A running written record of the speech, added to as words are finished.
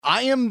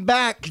I am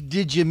back.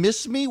 Did you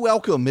miss me?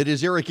 Welcome. It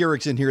is Eric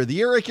Erickson here,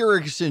 the Eric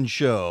Erickson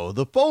Show.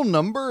 The phone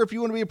number, if you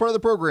want to be a part of the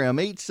program,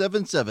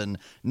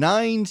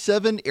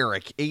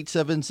 877-97-ERIC,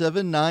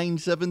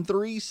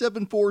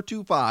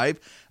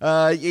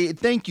 877-973-7425.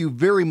 Thank you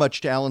very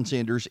much to Alan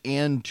Sanders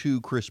and to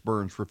Chris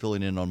Burns for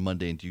filling in on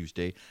Monday and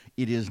Tuesday.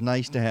 It is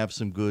nice to have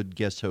some good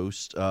guest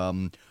hosts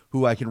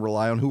who I can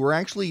rely on, who are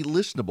actually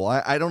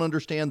listenable. I don't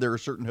understand. There are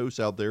certain hosts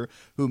out there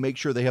who make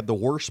sure they have the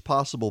worst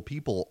possible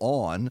people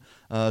on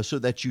so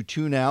that you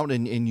tune out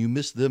and you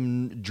miss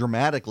them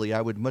dramatically.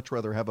 I would much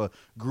rather have a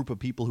group of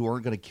people who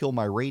aren't going to kill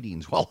my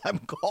ratings while I'm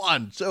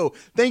gone. So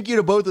thank you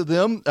to both of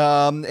them.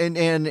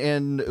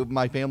 And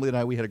my family and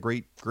I, we had a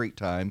great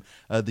time.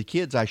 The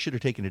kids, I should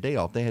have taken a day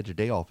off. They had a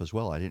day off as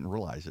well. I didn't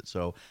realize it.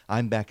 So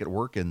I'm back at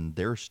work and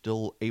they're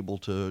still able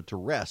to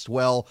rest.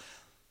 Well,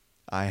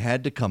 I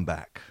had to come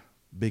back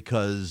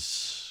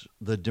because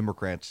the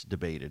Democrats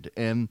debated,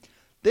 and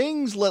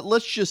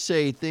let's just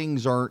say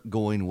things aren't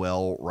going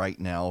well right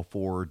now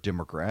for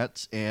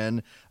Democrats.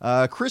 And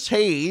Chris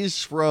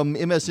Hayes from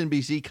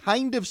MSNBC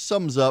kind of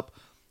sums up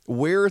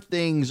where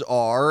things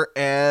are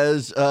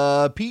as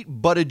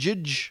Pete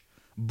Buttigieg,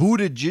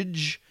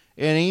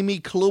 and Amy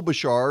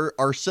Klobuchar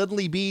are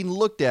suddenly being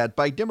looked at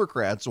by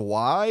Democrats.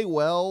 Why?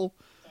 Well,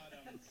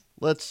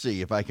 let's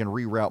see if I can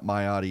reroute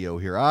my audio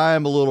here.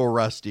 I'm a little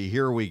rusty.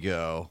 Here we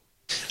go.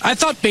 I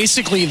thought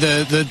basically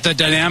the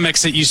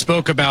dynamics that you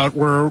spoke about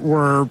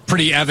were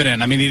pretty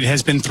evident. I mean, it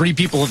has been three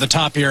people at the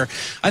top here.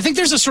 I think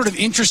there's a sort of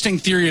interesting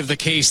theory of the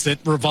case that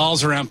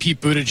revolves around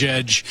Pete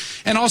Buttigieg,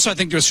 and also I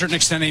think to a certain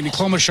extent Amy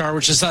Klobuchar,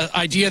 which is the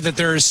idea that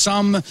there is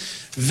some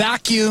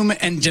vacuum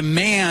and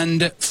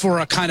demand for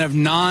a kind of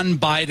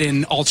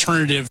non-Biden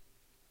alternative.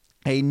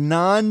 A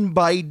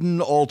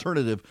non-Biden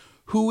alternative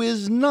who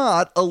is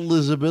not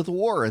Elizabeth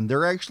Warren.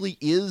 There actually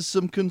is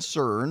some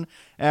concern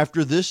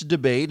after this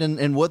debate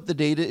and what the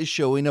data is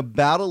showing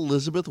about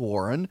Elizabeth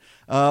Warren.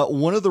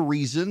 One of the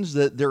reasons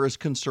that there is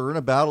concern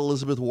about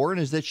Elizabeth Warren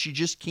is that she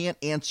just can't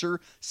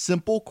answer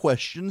simple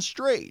questions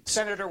straight.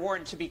 Senator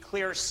Warren, to be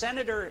clear,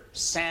 Senator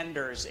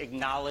Sanders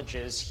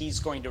acknowledges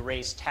he's going to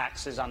raise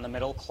taxes on the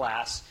middle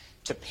class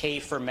to pay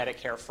for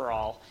Medicare for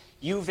all.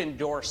 You've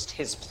endorsed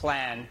his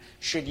plan.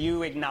 Should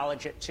you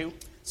acknowledge it too?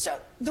 So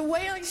the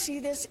way I see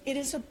this, it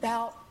is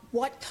about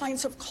what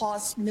kinds of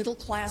costs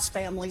middle-class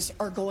families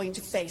are going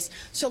to face.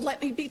 So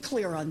let me be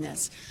clear on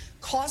this.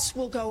 Costs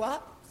will go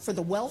up for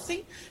the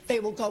wealthy. They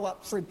will go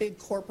up for big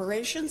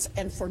corporations.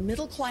 And for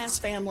middle-class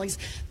families,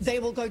 they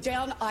will go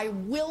down. I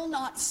will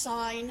not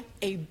sign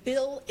a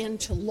bill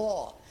into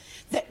law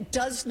that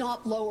does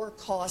not lower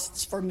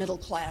costs for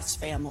middle-class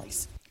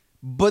families.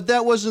 But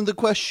that wasn't the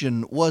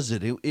question, was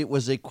it? It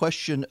was a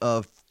question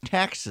of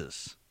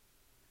taxes.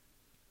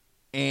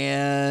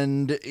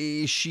 And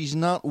she's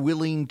not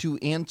willing to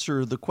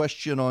answer the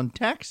question on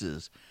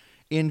taxes.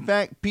 In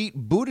fact,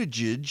 Pete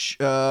Buttigieg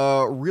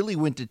really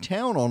went to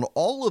town on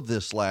all of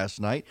this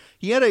last night.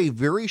 He had a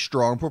very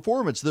strong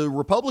performance. The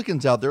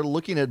Republicans out there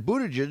looking at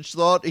Buttigieg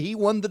thought he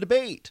won the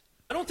debate.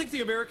 I don't think the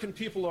American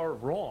people are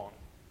wrong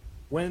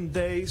when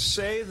they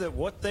say that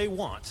what they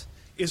want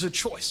is a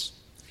choice.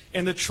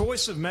 And the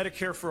choice of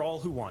Medicare for all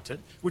who want it,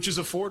 which is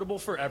affordable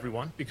for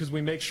everyone because we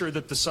make sure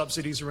that the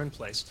subsidies are in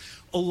place,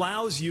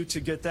 allows you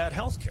to get that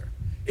health care.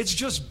 It's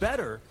just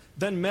better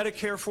than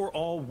Medicare for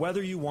all,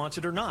 whether you want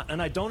it or not.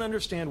 And I don't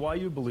understand why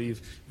you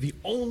believe the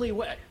only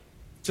way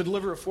to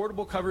deliver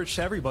affordable coverage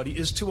to everybody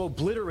is to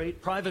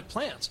obliterate private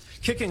plans,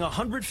 kicking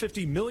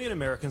 150 million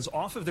Americans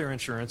off of their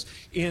insurance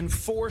in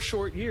 4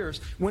 short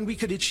years when we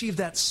could achieve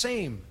that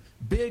same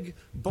big,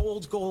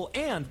 bold goal.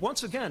 And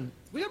once again,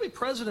 we have a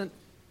president.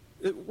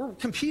 We're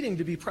competing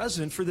to be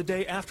president for the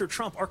day after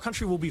Trump. Our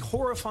country will be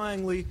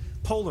horrifyingly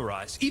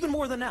polarized, even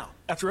more than now.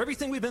 After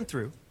everything we've been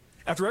through,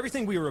 after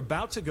everything we are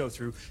about to go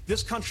through,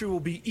 this country will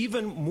be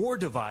even more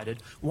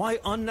divided. Why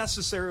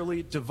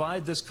unnecessarily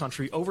divide this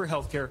country over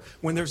health care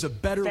when there's a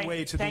better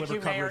way to deliver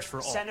coverage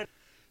for all?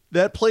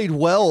 That played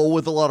well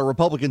with a lot of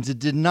Republicans. It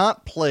did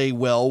not play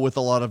well with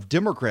a lot of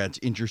Democrats,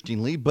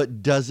 interestingly,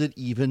 but does it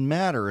even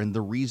matter? And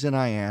the reason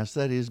I ask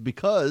that is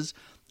because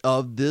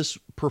of this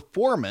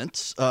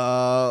performance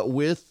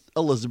with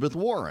Elizabeth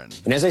Warren.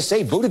 And as I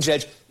say,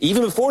 Buttigieg,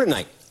 even before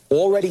tonight,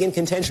 already in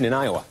contention in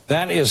Iowa.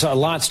 That is a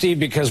lot, Steve,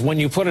 because when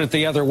you put it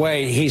the other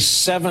way, he's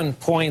 7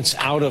 points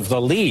out of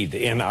the lead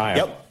in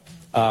Iowa.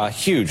 Yep.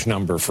 Huge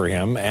number for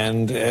him.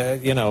 And,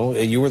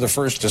 you were the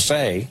first to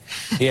say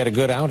he had a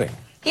good outing.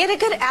 He had a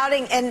good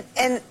outing, and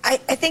I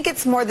think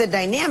it's more the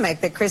dynamic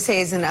that Chris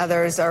Hayes and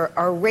others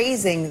are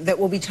raising that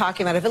we'll be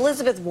talking about. If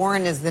Elizabeth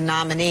Warren is the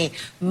nominee,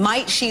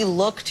 might she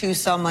look to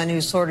someone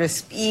who sort of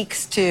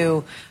speaks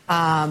to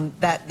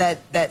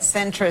that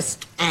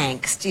centrist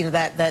angst,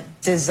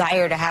 that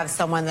desire to have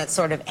someone that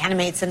sort of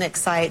animates and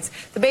excites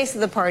the base of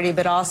the party,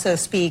 but also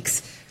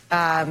speaks.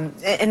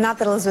 And not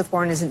that Elizabeth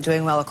Warren isn't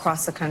doing well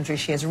across the country.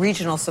 She has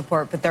regional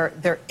support, but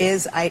there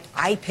is,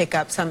 I pick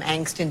up some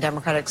angst in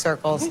Democratic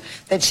circles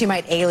that she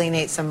might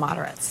alienate some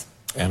moderates.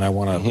 And I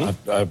want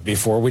to,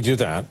 before we do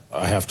that,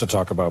 I have to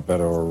talk about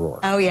Beto O'Rourke.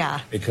 Oh, yeah.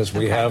 Because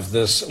we have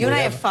this. You and I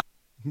have fun.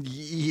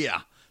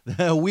 Yeah,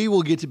 we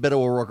will get to Beto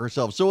O'Rourke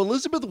ourselves. So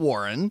Elizabeth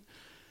Warren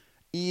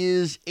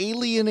is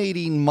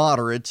alienating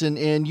moderates,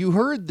 and you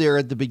heard there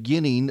at the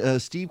beginning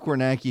Steve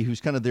Kornacki, who's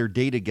kind of their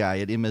data guy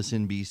at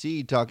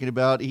MSNBC, talking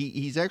about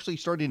he's actually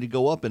starting to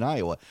go up in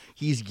Iowa.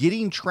 He's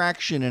getting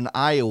traction in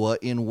Iowa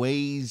in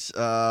ways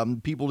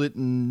people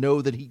didn't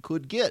know that he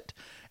could get.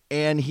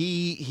 And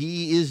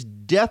he is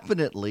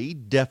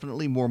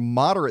definitely more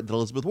moderate than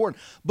Elizabeth Warren.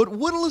 But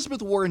would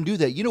Elizabeth Warren do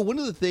that? You know, one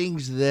of the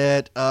things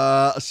that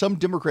some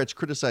Democrats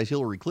criticize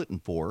Hillary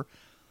Clinton for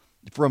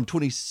from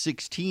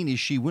 2016 is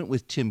she went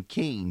with Tim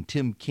Kaine.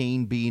 Tim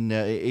Kaine being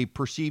a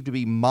perceived to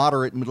be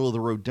moderate,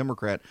 middle-of-the-road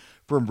Democrat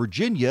from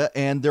Virginia.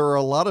 And there are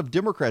a lot of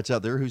Democrats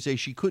out there who say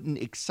she couldn't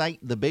excite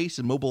the base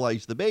and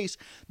mobilize the base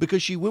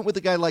because she went with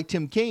a guy like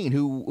Tim Kaine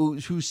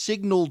who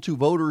signaled to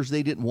voters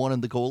they didn't want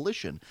in the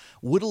coalition.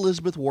 Would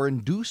Elizabeth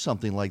Warren do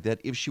something like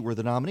that if she were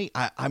the nominee?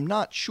 I'm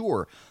not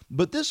sure.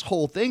 But this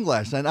whole thing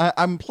last night,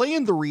 I'm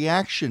playing the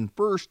reaction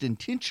first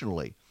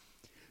intentionally,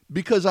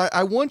 because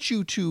I want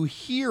you to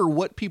hear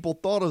what people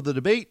thought of the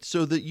debate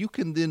so that you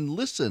can then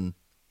listen,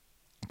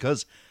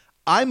 because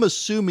I'm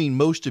assuming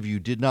most of you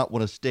did not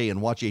want to stay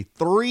and watch a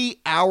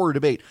 3-hour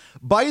debate.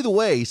 By the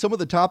way, some of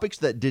the topics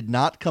that did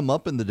not come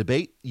up in the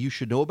debate you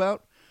should know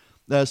about.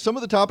 Some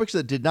of the topics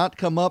that did not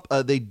come up,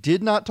 they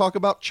did not talk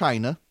about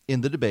China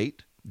in the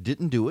debate,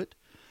 didn't do it.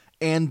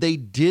 And they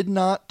did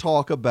not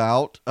talk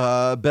about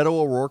Beto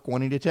O'Rourke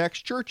wanting to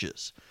tax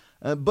churches.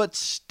 But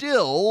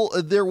still,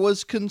 there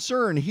was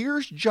concern.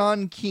 Here's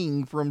John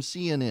King from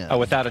CNN.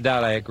 Without a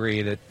doubt, I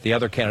agree that the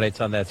other candidates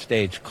on that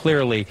stage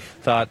clearly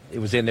thought it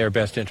was in their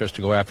best interest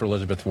to go after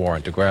Elizabeth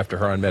Warren, to go after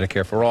her on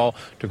Medicare for All,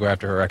 to go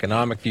after her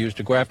economic views,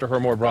 to go after her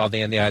more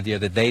broadly, and the idea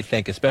that they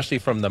think, especially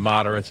from the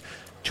moderates,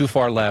 too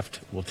far left,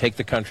 will take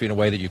the country in a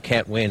way that you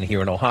can't win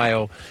here in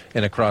Ohio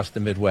and across the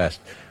Midwest.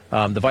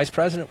 The vice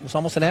president was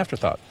almost an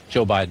afterthought,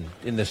 Joe Biden,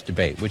 in this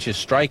debate, which is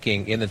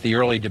striking in that the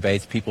early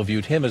debates, people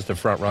viewed him as the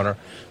front runner.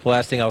 The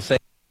last thing I'll say.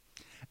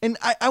 And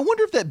I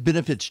wonder if that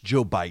benefits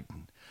Joe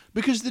Biden,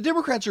 because the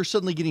Democrats are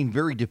suddenly getting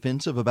very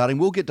defensive about him.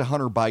 We'll get to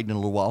Hunter Biden in a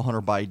little while.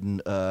 Hunter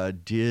Biden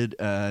did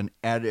an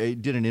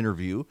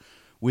interview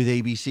with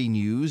ABC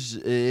News,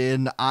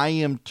 and I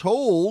am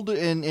told,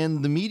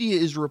 and the media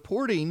is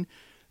reporting,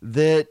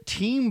 that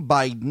Team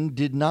Biden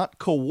did not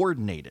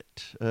coordinate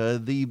it.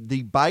 The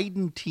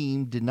Biden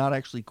team did not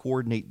actually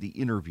coordinate the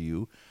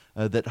interview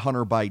that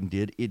Hunter Biden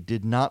did. It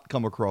did not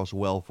come across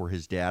well for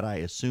his dad. I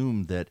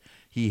assume that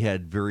he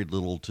had very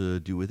little to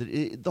do with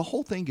it. The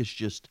whole thing is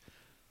just,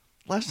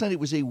 last night it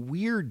was a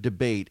weird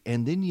debate,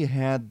 and then you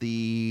had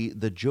the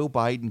Joe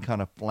Biden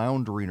kind of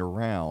floundering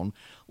around.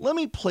 Let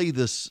me play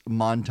this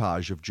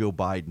montage of Joe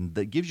Biden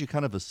that gives you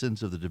kind of a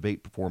sense of the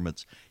debate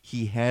performance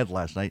he had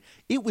last night.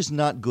 It was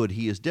not good.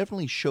 He is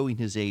definitely showing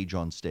his age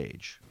on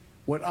stage.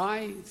 What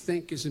I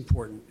think is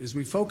important is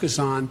we focus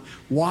on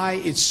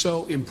why it's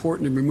so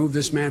important to remove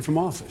this man from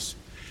office.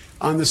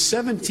 On the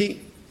 17th,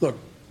 look,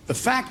 the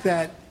fact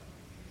that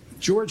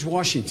George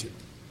Washington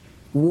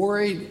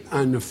worried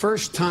on the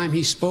first time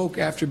he spoke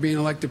after being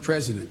elected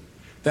president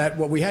that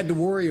what we had to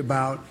worry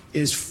about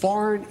is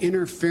foreign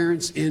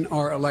interference in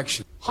our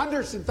election.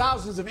 Hundreds and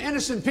thousands of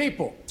innocent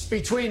people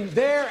between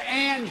there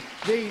and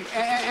the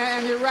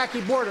Iraqi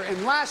border.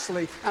 And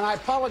lastly, and I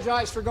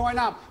apologize for going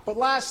up, but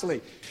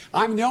lastly,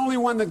 I'm the only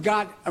one that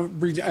got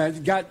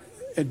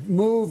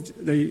moved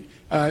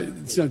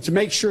to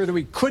make sure that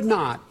we could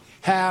not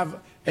have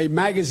a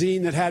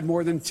magazine that had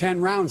more than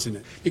 10 rounds in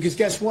it. Because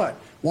guess what?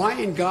 Why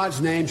in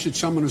God's name should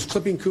someone who's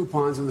clipping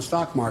coupons in the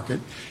stock market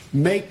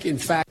make, in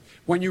fact,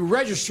 when you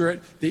register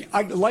it, the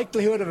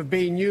likelihood of it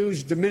being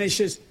used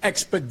diminishes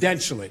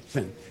exponentially.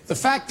 The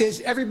fact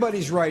is,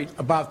 everybody's right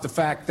about the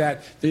fact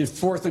that the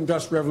fourth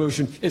industrial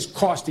revolution is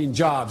costing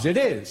jobs. It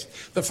is.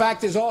 The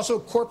fact is also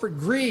corporate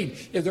greed.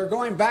 If they're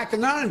going back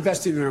and not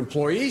investing in their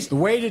employees, the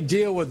way to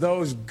deal with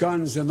those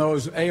guns and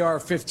those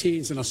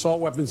AR-15s and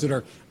assault weapons that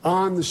are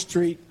on the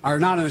street, are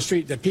not on the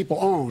street, that people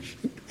own,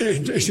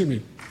 excuse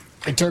me,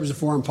 in terms of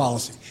foreign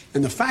policy.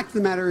 And the fact of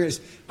the matter is,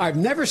 I've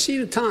never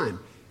seen a time,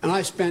 and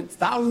I've spent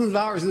thousands of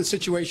hours in the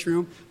Situation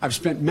Room. I've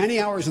spent many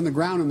hours on the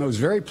ground in those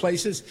very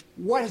places.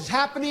 What is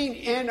happening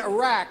in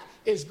Iraq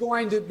is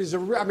going to,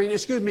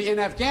 in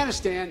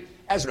Afghanistan.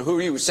 As who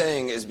are you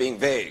saying is being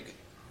vague?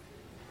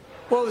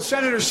 Well, the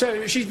senator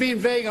said she's being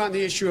vague on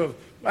the issue of,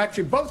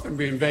 actually both of them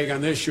being vague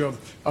on the issue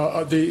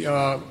of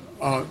the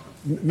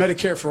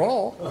Medicare for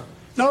all.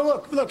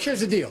 No, look,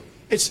 here's the deal.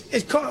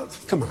 It's called,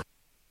 come on.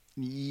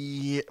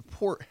 Yeah,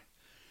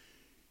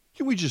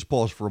 Can we just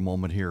pause for a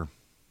moment here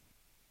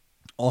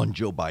on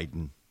Joe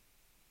Biden?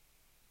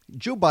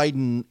 Joe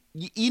Biden,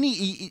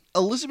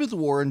 Elizabeth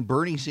Warren,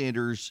 Bernie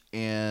Sanders,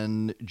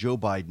 and Joe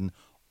Biden,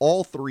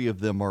 all three of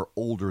them are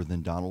older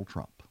than Donald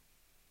Trump.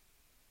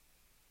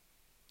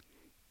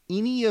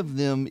 Any of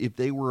them, if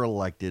they were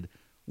elected,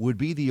 would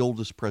be the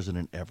oldest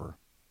president ever.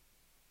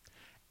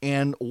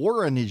 And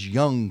Warren is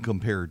young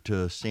compared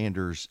to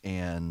Sanders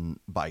and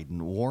Biden.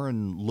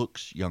 Warren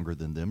looks younger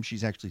than them.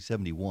 She's actually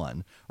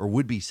 71, or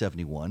would be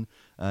 71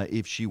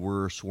 if she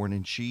were sworn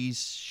in.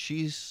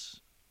 She's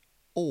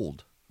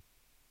old.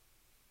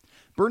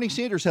 Bernie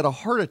Sanders had a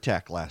heart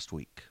attack last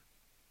week.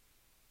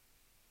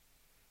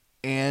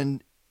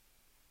 And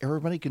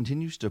everybody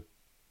continues to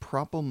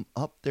prop him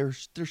up.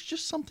 There's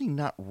just something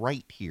not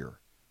right here.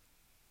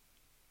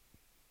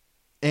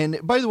 And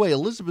by the way,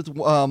 Elizabeth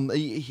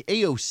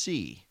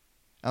AOC,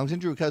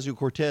 Alexandria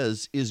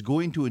Ocasio-Cortez, is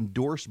going to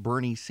endorse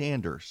Bernie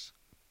Sanders.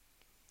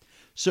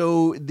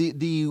 So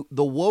the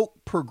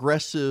woke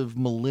progressive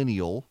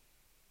millennial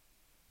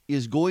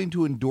is going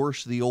to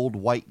endorse the old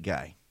white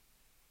guy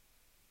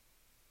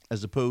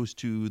as opposed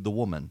to the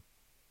woman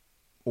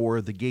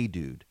or the gay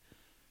dude.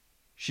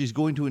 She's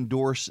going to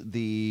endorse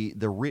the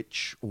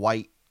rich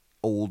white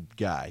old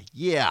guy.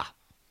 Yeah.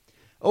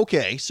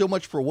 Okay, so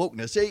much for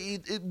wokeness.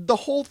 The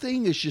whole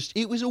thing is just,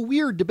 it was a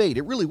weird debate.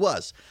 It really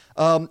was.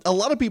 A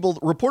lot of people,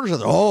 reporters,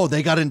 are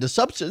they got into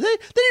substance. They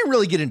didn't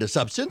really get into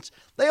substance.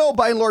 They all,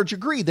 by and large,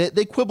 agree that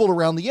they quibbled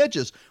around the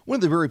edges. One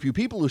of the very few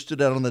people who stood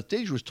out on that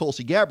stage was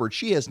Tulsi Gabbard.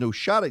 She has no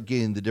shot at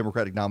getting the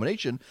Democratic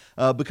nomination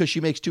because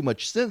she makes too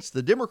much sense.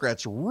 The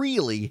Democrats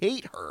really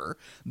hate her.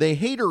 They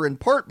hate her in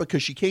part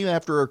because she came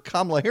after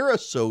Kamala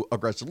Harris so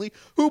aggressively,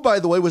 who, by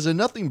the way, was a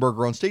nothing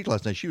burger on stage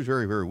last night. She was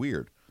very, very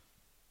weird.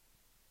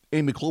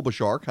 Amy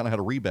Klobuchar kind of had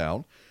a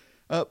rebound.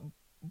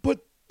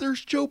 But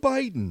there's Joe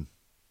Biden.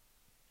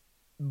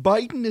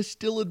 Biden is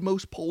still in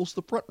most polls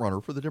the front runner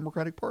for the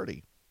Democratic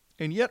Party.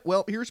 And yet,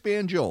 well, here's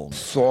Van Jones.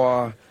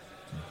 Saw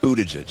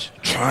Buttigieg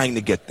trying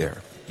to get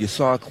there. You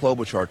saw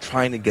Klobuchar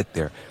trying to get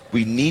there.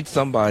 We need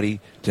somebody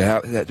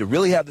to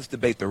really have this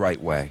debate the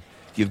right way.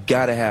 You've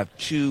got to have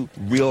two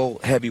real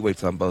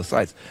heavyweights on both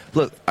sides.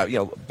 Look,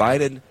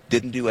 Biden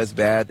didn't do as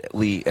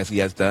badly as he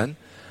has done.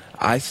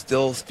 I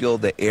still feel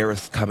the air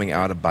is coming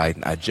out of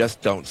Biden. I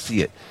just don't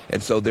see it.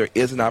 And so there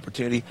is an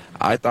opportunity.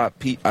 I thought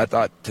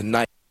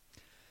tonight.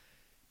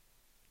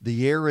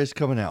 The air is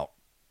coming out.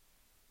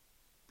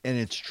 And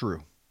it's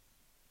true.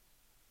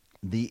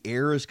 The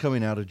air is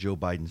coming out of Joe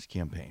Biden's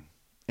campaign.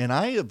 And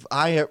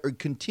I have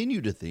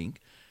continue to think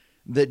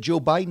that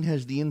Joe Biden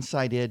has the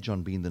inside edge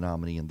on being the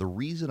nominee. And the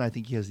reason I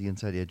think he has the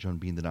inside edge on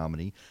being the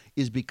nominee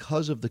is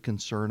because of the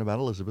concern about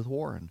Elizabeth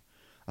Warren.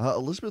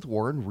 Elizabeth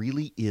Warren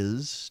really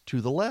is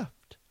to the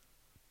left.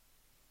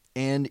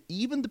 And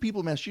even the people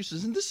in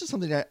Massachusetts, and this is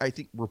something I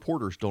think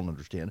reporters don't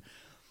understand,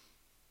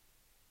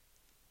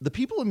 the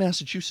people in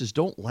Massachusetts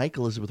don't like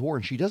Elizabeth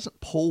Warren. She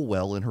doesn't poll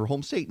well in her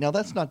home state. Now,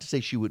 that's not to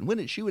say she wouldn't win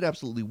it. She would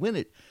absolutely win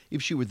it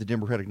if she were the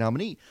Democratic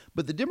nominee.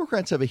 But the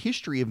Democrats have a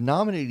history of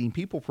nominating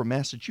people from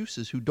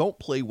Massachusetts who don't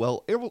play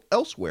well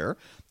elsewhere,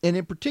 and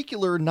in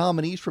particular,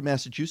 nominees from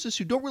Massachusetts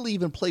who don't really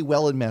even play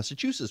well in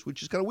Massachusetts,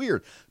 which is kind of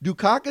weird.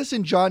 Dukakis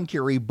and John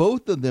Kerry,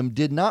 both of them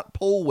did not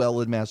poll well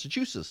in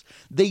Massachusetts.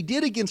 They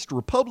did against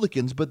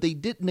Republicans, but they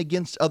didn't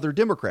against other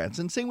Democrats.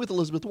 And same with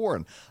Elizabeth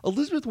Warren.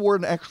 Elizabeth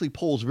Warren actually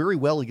polls very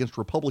well against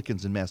Republicans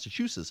in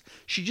Massachusetts.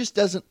 She just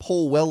doesn't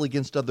poll well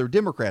against other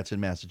Democrats in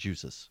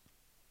Massachusetts.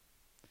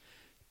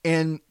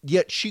 And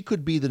yet she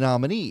could be the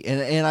nominee.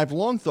 And I've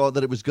long thought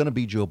that it was going to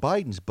be Joe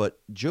Biden's, but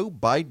Joe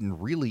Biden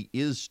really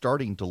is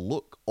starting to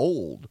look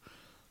old.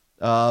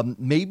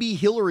 Maybe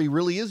Hillary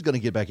really is going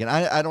to get back in.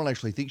 I don't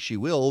actually think she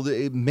will.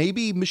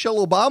 Maybe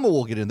Michelle Obama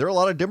will get in. There are a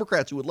lot of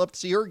Democrats who would love to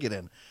see her get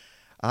in.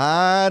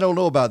 I don't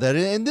know about that.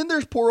 And then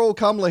there's poor old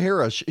Kamala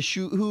Harris,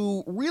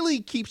 who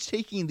really keeps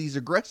taking these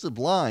aggressive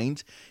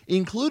lines,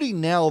 including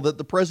now that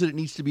the president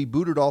needs to be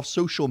booted off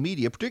social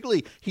media.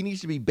 Particularly, he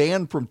needs to be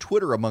banned from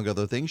Twitter, among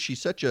other things.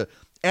 She's such a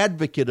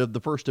advocate of the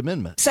First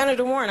Amendment.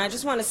 Senator Warren, I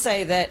just want to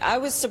say that I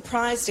was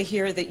surprised to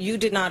hear that you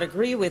did not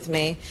agree with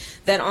me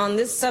that on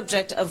this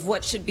subject of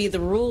what should be the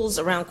rules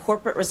around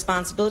corporate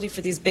responsibility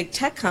for these big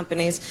tech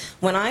companies,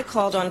 when I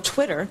called on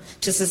Twitter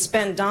to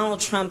suspend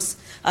Donald Trump's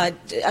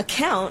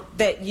account,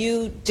 that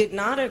you did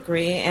not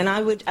agree, and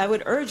I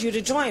would urge you to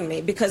join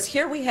me, because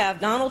here we have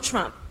Donald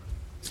Trump,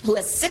 who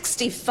has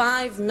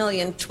 65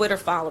 million Twitter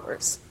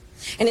followers,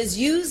 and is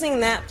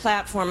using that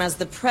platform as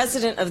the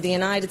president of the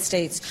United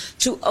States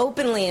to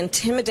openly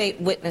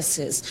intimidate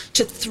witnesses,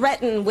 to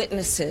threaten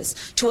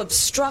witnesses, to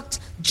obstruct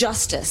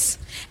justice.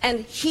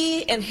 And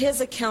he and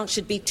his account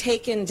should be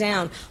taken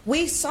down.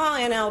 We saw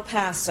in El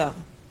Paso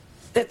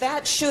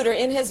that shooter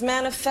in his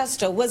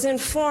manifesto was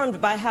informed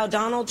by how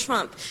Donald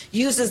Trump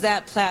uses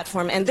that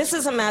platform. And this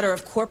is a matter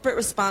of corporate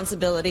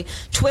responsibility.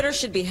 Twitter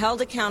should be held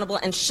accountable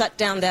and shut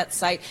down that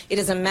site. It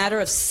is a matter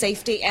of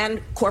safety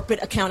and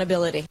corporate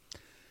accountability.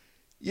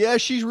 Yeah,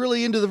 she's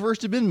really into the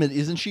First Amendment,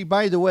 isn't she?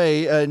 By the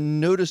way,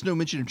 notice no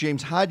mention of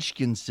James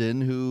Hodgkinson,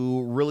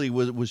 who really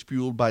was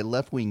fueled by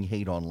left-wing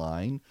hate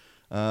online.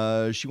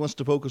 She wants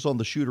to focus on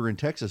the shooter in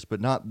Texas, but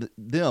not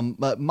them.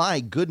 My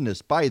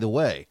goodness, by the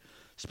way,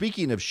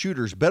 speaking of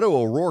shooters, Beto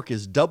O'Rourke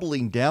is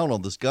doubling down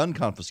on this gun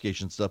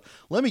confiscation stuff.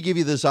 Let me give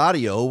you this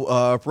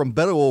audio from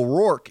Beto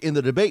O'Rourke in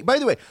the debate. By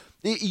the way,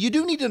 you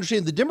do need to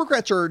understand the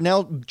Democrats are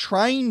now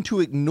trying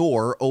to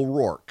ignore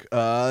O'Rourke.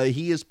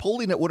 He is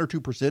polling at 1 or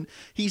 2%.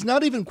 He's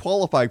not even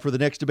qualified for the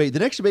next debate. The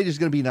next debate is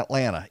going to be in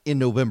Atlanta in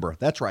November.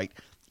 That's right.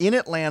 In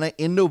Atlanta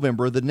in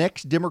November, the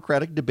next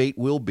Democratic debate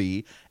will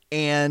be.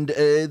 And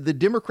the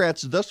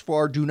Democrats thus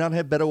far do not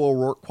have Beto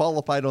O'Rourke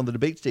qualified on the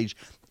debate stage.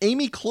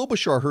 Amy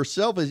Klobuchar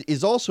herself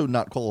is also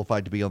not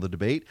qualified to be on the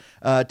debate.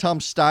 Tom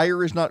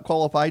Steyer is not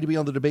qualified to be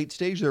on the debate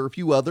stage. There are a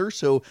few others,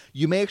 so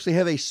you may actually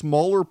have a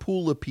smaller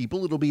pool of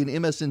people. It'll be an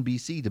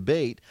MSNBC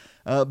debate.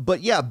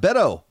 But yeah,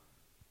 Beto,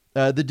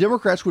 the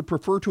Democrats would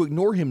prefer to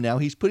ignore him now.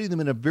 He's putting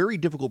them in a very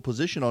difficult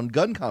position on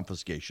gun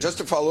confiscation. Just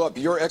to follow up,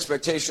 your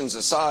expectations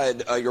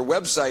aside, your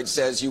website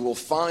says you will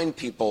find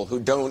people who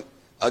don't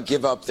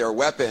give up their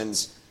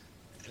weapons.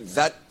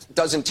 That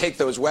doesn't take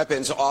those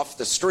weapons off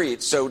the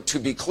street. So to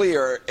be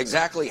clear,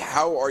 exactly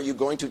how are you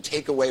going to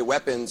take away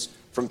weapons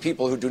from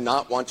people who do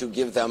not want to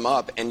give them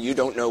up and you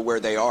don't know where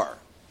they are?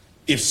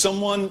 If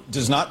someone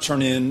does not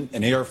turn in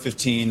an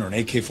AR-15 or an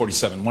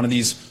AK-47, one of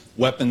these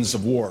weapons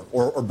of war,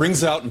 or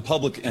brings it out in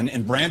public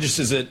and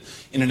brandishes it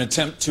in an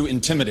attempt to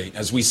intimidate,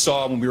 as we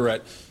saw when we were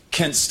at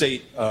Kent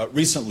State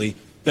recently,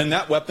 then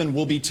that weapon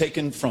will be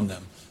taken from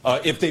them.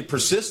 If they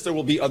persist, there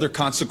will be other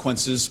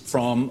consequences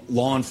from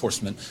law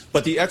enforcement.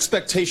 But the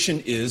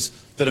expectation is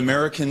that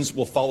Americans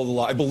will follow the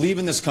law. I believe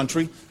in this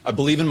country. I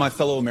believe in my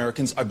fellow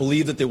Americans. I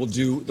believe that they will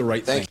do the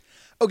right thing.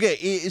 Okay,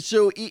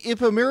 so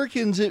if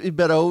Americans,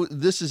 Beto,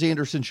 this is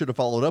Anderson should have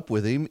followed up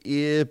with him.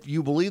 If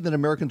you believe that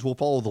Americans will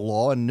follow the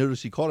law, and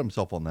notice he caught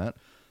himself on that.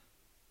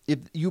 If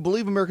you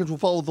believe Americans will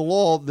follow the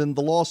law, then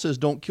the law says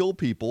don't kill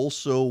people,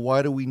 so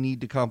why do we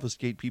need to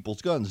confiscate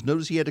people's guns?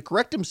 Notice he had to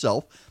correct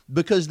himself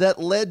because that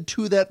led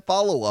to that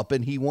follow-up,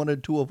 and he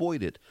wanted to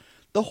avoid it.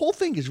 The whole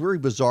thing is very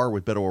bizarre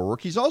with Beto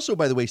O'Rourke. He's also,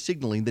 by the way,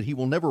 signaling that he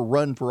will never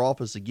run for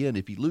office again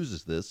if he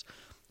loses this.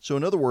 So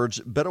in other words,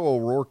 Beto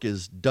O'Rourke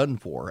is done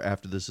for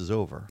after this is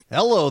over.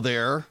 Hello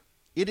there.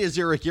 It is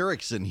Eric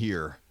Erickson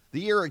here.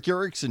 The Eric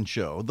Erickson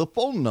Show. The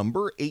phone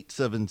number,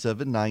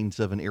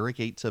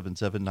 877-97-ERIC,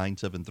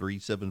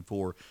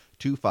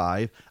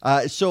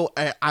 877-973-7425. So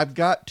I've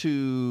got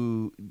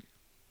to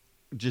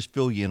just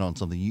fill you in on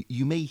something.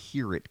 You may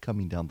hear it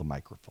coming down the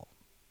microphone.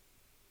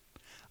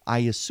 I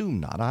assume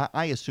not.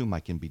 I assume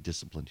I can be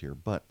disciplined here,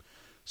 but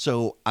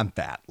so I'm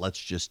fat. Let's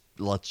just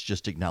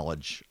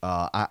acknowledge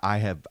I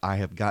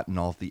have gotten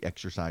off the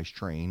exercise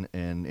train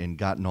and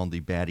gotten on the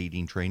bad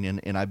eating train,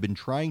 and I've been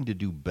trying to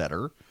do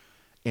better.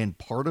 And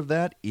part of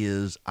that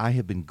is I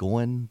have been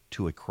going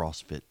to a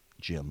CrossFit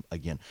gym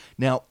again.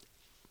 Now,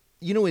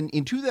 you know,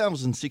 in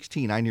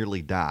 2016, I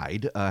nearly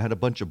died. I had a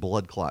bunch of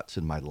blood clots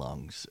in my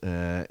lungs.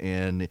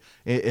 And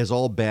as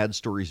all bad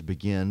stories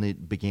begin,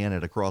 it began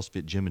at a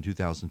CrossFit gym in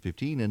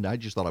 2015, and I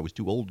just thought I was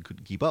too old and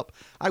couldn't keep up.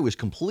 I was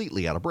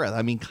completely out of breath.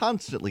 I mean,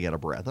 constantly out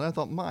of breath. And I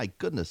thought, my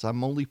goodness,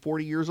 I'm only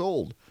 40 years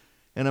old,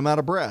 and I'm out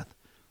of breath.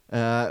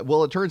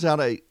 Well, it turns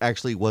out I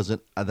actually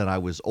wasn't that I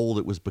was old.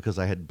 It was because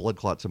I had blood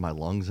clots in my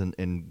lungs,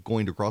 and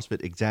going to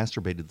CrossFit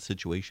exacerbated the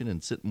situation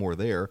and sit more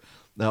there.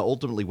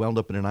 Ultimately wound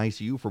up in an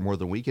ICU for more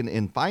than a week.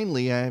 And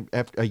finally,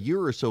 after a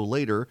year or so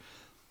later,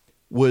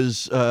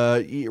 was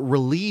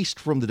released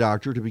from the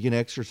doctor to begin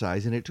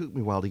exercise. And it took me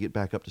a while to get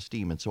back up to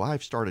steam. And so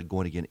I've started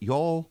going again.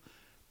 Y'all,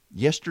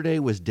 yesterday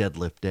was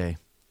deadlift day,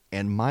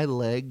 and my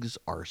legs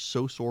are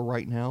so sore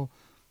right now.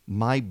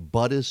 My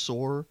butt is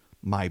sore.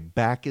 My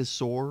back is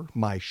sore.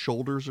 My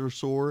shoulders are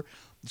sore.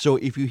 So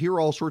if you hear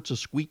all sorts of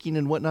squeaking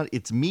and whatnot,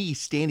 it's me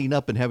standing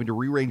up and having to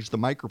rearrange the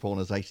microphone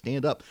as I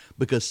stand up,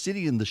 because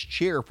sitting in this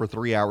chair for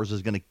 3 hours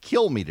is going to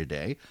kill me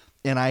today.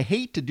 And I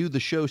hate to do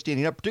the show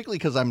standing up, particularly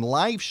because I'm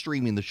live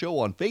streaming the show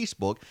on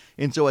Facebook.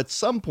 And so at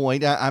some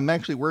point, I'm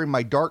actually wearing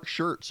my dark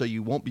shirt so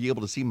you won't be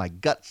able to see my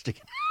gut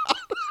sticking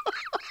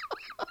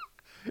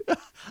out.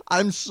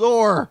 I'm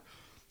sore.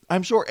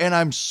 And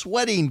I'm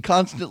sweating,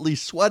 constantly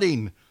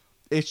sweating.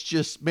 It's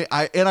just,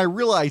 I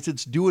realize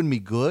it's doing me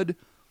good.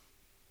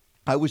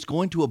 I was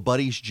going to a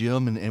buddy's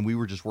gym and we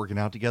were just working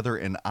out together,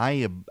 and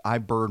I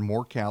burned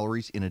more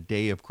calories in a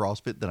day of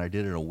CrossFit than I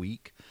did in a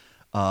week.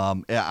 I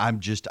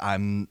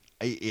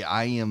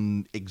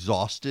am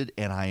exhausted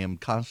and I am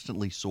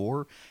constantly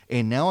sore.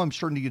 And now I'm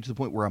starting to get to the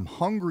point where I'm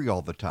hungry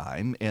all the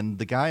time. And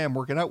the guy I'm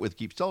working out with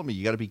keeps telling me,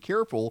 you got to be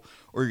careful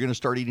or you're going to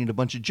start eating a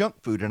bunch of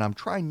junk food. And I'm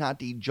trying not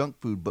to eat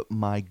junk food, but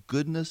my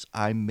goodness,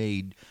 I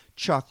made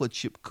chocolate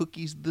chip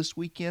cookies this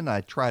weekend. I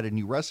tried a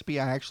new recipe.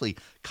 I actually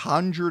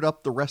conjured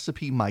up the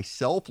recipe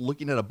myself,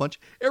 looking at a bunch.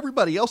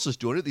 Everybody else is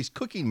doing it. These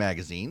cooking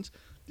magazines.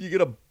 You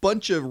get a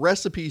bunch of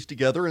recipes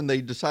together and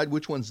they decide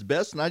which one's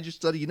best. And I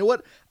just said, you know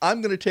what?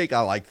 I'm going to take, I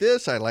like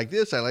this, I like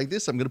this, I like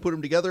this. I'm going to put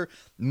them together.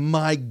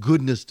 My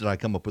goodness, did I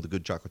come up with a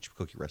good chocolate chip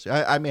cookie recipe.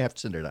 I may have to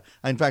send it out.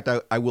 In fact,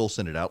 I will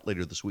send it out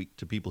later this week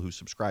to people who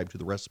subscribe to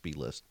the recipe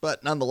list.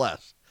 But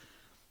nonetheless,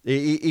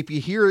 if you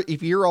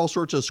hear all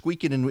sorts of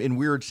squeaking and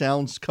weird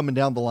sounds coming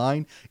down the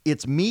line,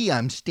 it's me.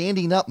 I'm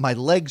standing up. My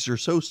legs are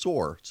so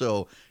sore.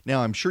 So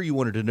now I'm sure you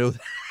wanted to know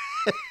that.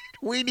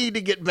 We need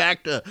to get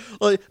back to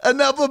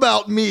enough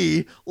about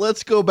me.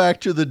 Let's go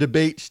back to the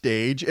debate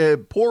stage.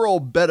 Poor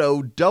old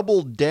Beto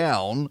doubled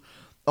down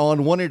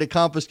on wanting to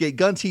confiscate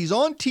guns. He's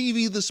on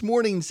TV this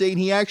morning saying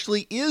he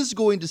actually is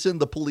going to send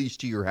the police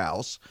to your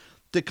house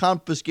to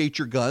confiscate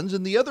your guns.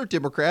 And the other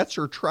Democrats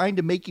are trying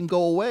to make him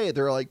go away.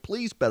 They're like,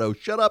 please, Beto,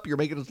 shut up. You're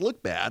making us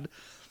look bad.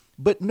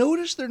 But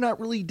notice they're not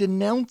really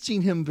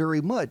denouncing him very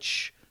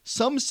much.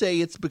 Some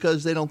say it's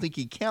because they don't think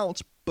he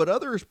counts, but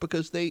others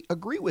because they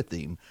agree with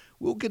him.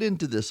 We'll get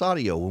into this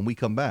audio when we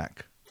come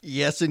back.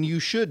 Yes, and you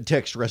should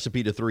text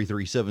recipe to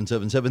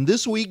 33777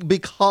 this week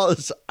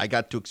because I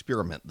got to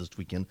experiment this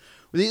weekend.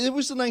 It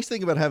was the nice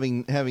thing about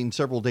having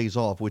several days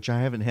off, which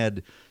I haven't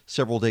had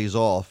several days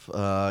off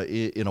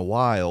in a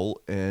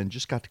while, and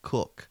just got to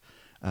cook.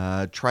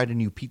 Tried a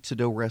new pizza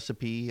dough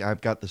recipe.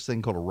 I've got this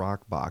thing called a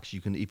rock box.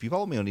 You can, if you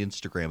follow me on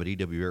Instagram at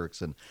EW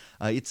Erickson,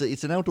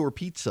 it's an outdoor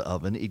pizza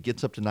oven. It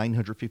gets up to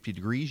 950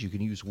 degrees. You can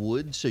use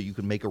wood, so you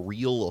can make a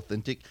real,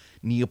 authentic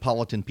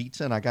Neapolitan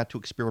pizza. And I got to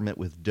experiment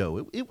with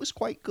dough. It was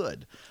quite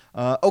good.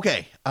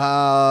 Okay,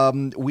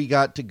 we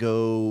got to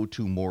go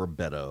to more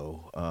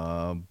Beto.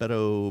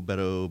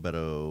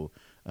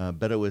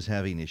 Beto is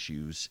having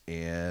issues,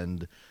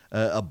 and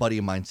a buddy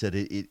of mine said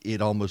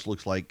it almost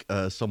looks like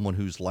someone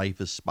whose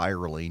life is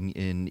spiraling,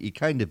 and it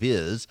kind of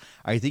is.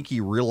 I think he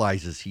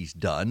realizes he's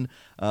done.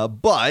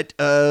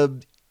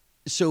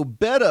 So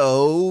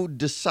Beto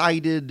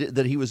decided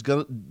that he was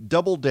going to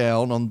double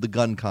down on the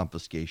gun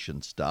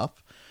confiscation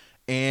stuff.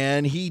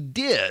 And he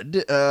did,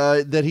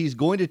 that he's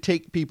going to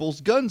take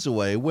people's guns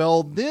away.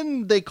 Well,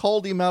 then they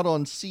called him out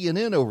on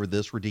CNN over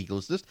this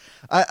ridiculousness.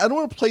 I don't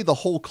want to play the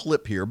whole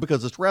clip here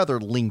because it's rather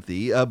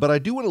lengthy, but I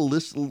do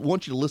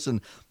want you to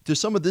listen to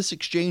some of this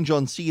exchange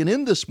on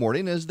CNN this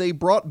morning as they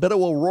brought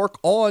Beto O'Rourke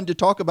on to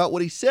talk about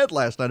what he said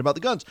last night about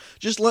the guns.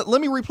 Just let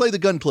me replay the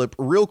gun clip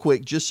real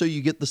quick just so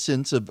you get the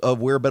sense of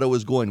where Beto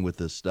is going with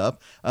this stuff.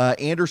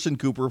 Anderson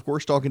Cooper, of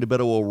course, talking to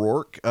Beto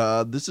O'Rourke.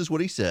 This is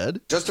what he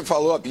said. Just to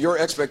follow up, your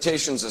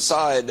expectations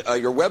aside,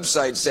 your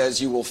website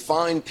says you will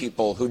find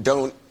people who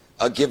don't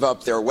give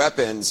up their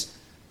weapons.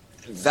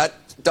 That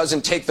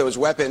doesn't take those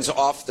weapons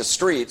off the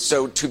street.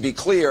 So to be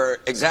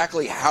clear,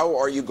 exactly how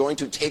are you going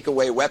to take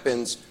away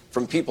weapons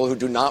from people who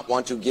do not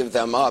want to give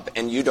them up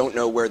and you don't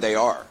know where they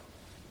are?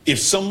 If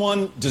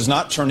someone does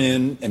not turn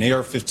in an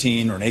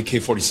AR-15 or an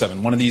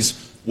AK-47, one of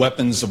these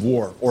weapons of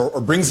war, or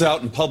brings it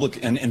out in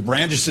public and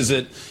brandishes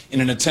it in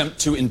an attempt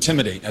to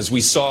intimidate, as we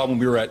saw when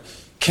we were at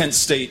Kent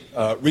State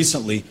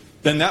recently,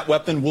 then that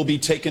weapon will be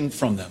taken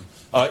from them.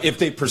 If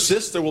they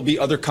persist, there will be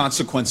other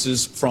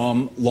consequences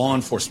from law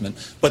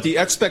enforcement. But the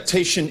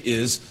expectation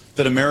is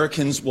that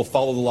Americans will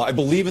follow the law. I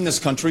believe in this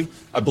country.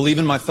 I believe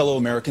in my fellow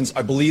Americans.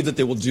 I believe that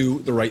they will do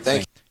the right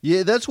thing.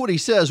 Yeah, that's what he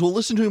says. We'll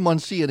listen to him on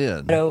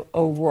CNN. Beto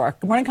O'Rourke.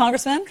 Good morning,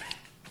 Congressman.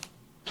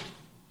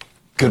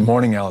 Good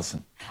morning,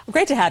 Allison.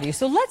 Great to have you.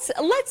 So let's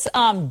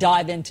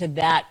dive into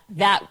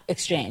that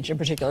exchange in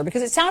particular,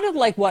 because it sounded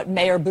like what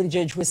Mayor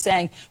Buttigieg was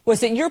saying was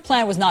that your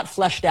plan was not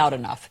fleshed out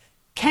enough.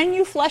 Can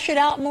you flesh it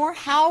out more?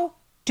 How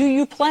do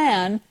you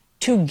plan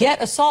to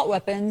get assault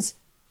weapons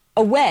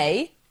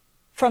away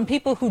from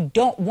people who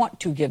don't want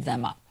to give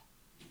them up?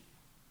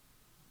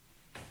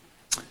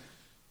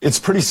 It's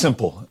pretty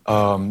simple.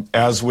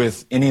 As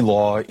with any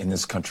law in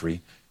this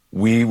country,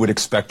 we would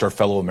expect our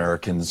fellow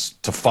Americans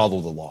to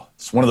follow the law.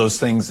 It's one of those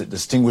things that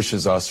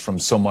distinguishes us from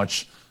so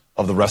much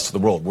of the rest of the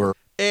world.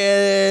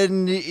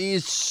 And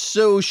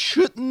so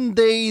shouldn't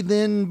they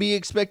then be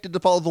expected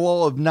to follow the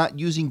law of not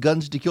using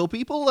guns to kill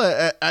people?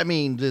 I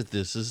mean,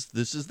 this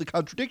is the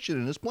contradiction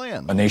in his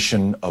plan. A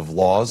nation of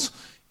laws,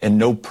 and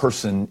no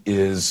person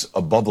is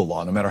above the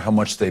law, no matter how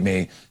much they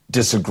may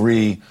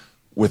disagree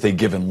with a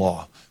given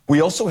law. We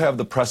also have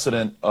the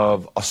precedent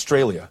of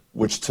Australia,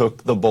 which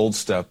took the bold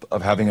step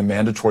of having a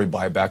mandatory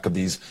buyback of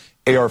these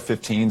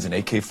AR-15s and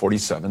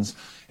AK-47s.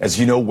 As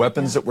you know,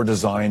 weapons that were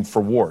designed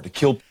for war, to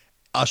kill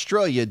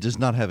Australia does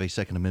not have a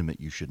Second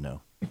Amendment, you should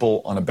know.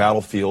 People on a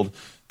battlefield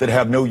that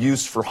have no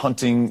use for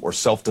hunting or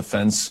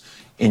self-defense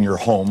in your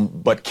home,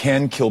 but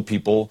can kill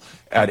people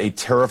at a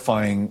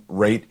terrifying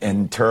rate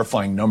and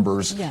terrifying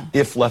numbers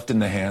if left in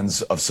the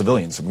hands of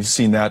civilians. And we've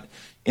seen that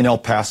in El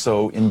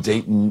Paso, in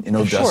Dayton, in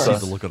Odessa,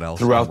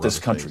 throughout this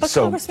country.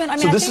 So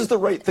this is the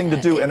right thing to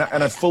do, and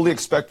I fully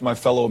expect my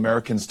fellow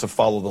Americans to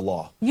follow the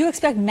law. You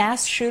expect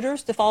mass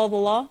shooters to follow the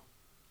law?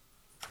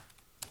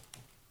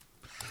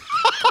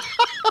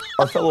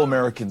 Our fellow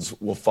Americans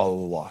will follow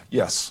the law,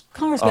 yes.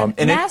 Congressman,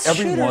 mass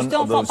shooters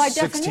don't fall by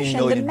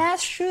definition. The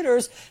mass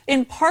shooters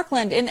in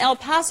Parkland, in El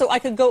Paso, I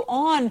could go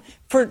on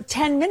for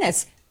 10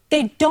 minutes.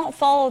 They don't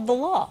follow the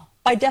law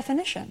by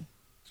definition.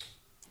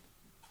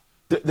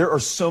 There are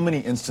so many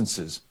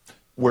instances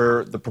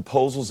where the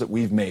proposals that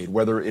we've made,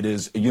 whether it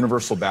is a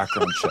universal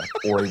background check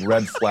or a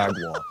red flag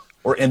law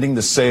or ending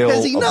the sale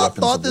of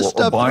weapons of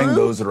war or buying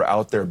those that are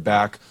out there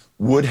back,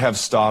 would have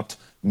stopped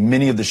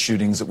many of the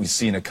shootings that we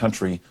see in a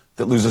country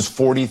that loses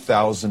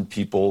 40,000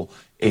 people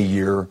a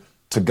year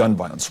to gun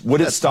violence. Would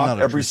it stop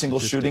every single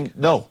shooting?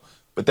 No.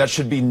 But that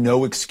should be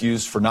no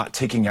excuse for not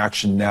taking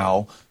action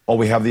now while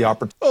we have the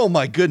opportunity. Oh,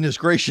 my goodness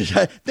gracious.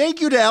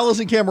 Thank you to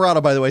Allison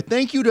Camerata, by the way.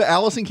 Thank you to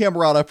Allison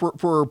Camerata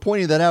for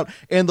pointing that out.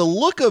 And the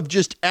look of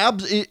just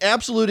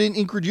absolute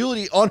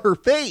incredulity on her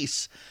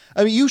face.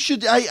 I mean,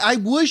 I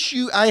wish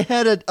I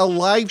had a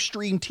live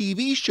stream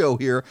TV show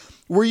here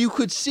where you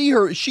could see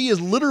her. She is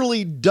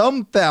literally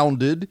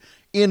dumbfounded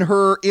in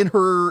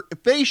her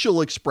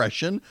facial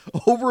expression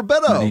over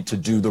Beto. To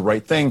do the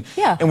right thing.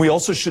 Yeah. And we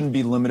also shouldn't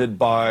be limited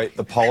by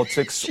the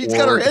politics She's or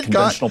got her the head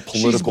conventional caught.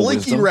 political She's blinking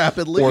wisdom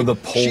rapidly. or the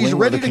She's polling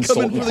ready or the to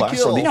come in consultant for the class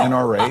kill. or the No,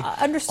 NRA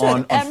understood.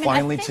 on I mean,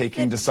 finally I think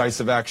taking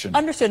decisive action.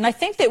 Understood. And I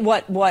think that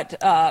what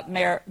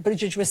Mayor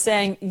Buttigieg was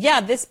saying,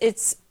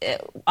 it's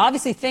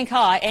obviously think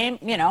high, aim,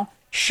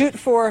 shoot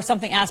for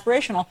something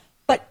aspirational,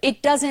 but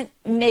it doesn't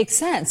make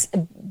sense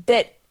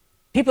that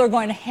people are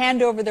going to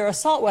hand over their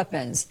assault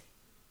weapons.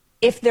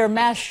 If they're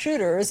mass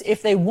shooters,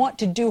 if they want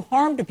to do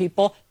harm to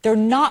people, they're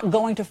not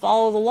going to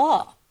follow the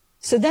law.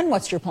 So then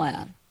what's your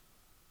plan?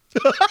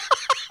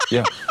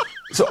 Yeah.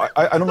 So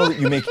I don't know that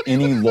you make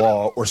any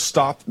law or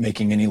stop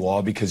making any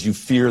law because you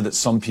fear that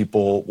some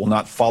people will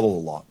not follow the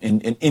law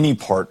in any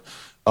part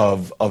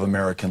of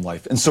American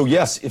life. And so,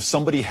 yes, if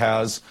somebody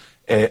has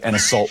an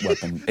assault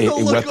weapon, a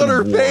weapon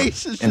of war,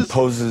 and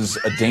poses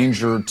a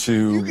danger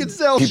to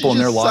people in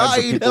their lives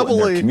or people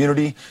in their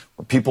community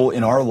or people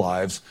in our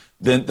lives,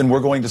 then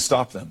we're going to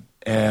stop them.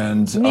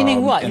 And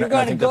meaning what? And You're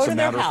going to go to their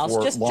matter house.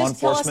 for Just law tell us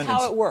enforcement.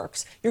 how it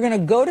works. You're going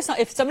to go to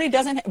if somebody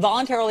doesn't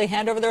voluntarily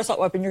hand over their assault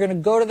weapon, you're going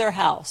to go to their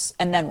house,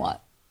 and then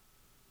what?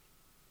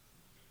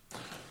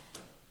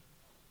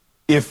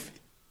 If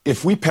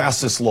we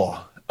pass this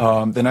law,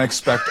 then I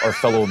expect our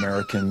fellow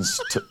Americans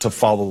to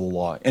follow the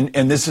law.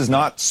 And this is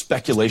not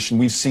speculation.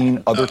 We've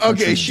seen other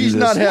countries Okay, she's do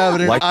this. not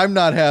having it. I'm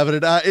not having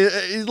it.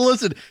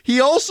 Listen, he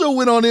also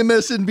went on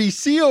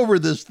MSNBC over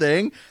this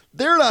thing.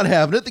 They're not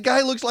having it. The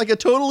guy looks like a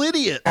total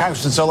idiot.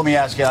 So let me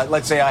ask you,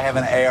 let's say I have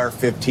an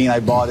AR-15.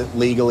 I bought it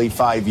legally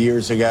 5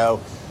 years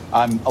ago.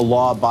 I'm a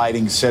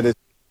law-abiding citizen.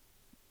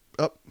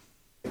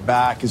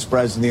 Back as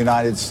president of the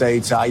United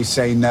States, I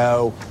say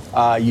no.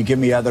 You give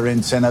me other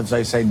incentives,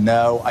 I say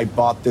no. I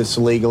bought this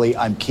legally.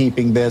 I'm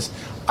keeping this.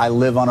 I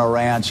live on a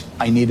ranch.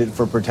 I need it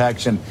for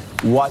protection.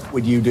 What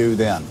would you do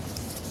then?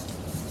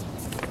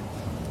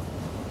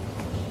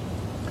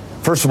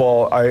 First of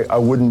all, I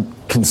wouldn't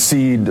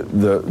concede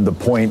the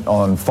point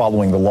on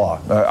following the law.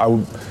 I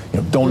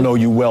don't know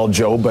you well,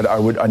 Joe, but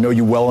I know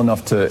you well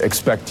enough to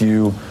expect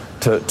you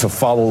to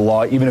follow the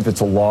law, even if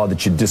it's a law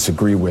that you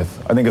disagree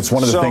with. I think it's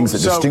one of the things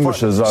that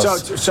distinguishes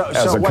us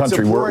as a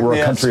country. We're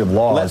a country of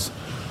laws.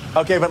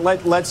 Okay, but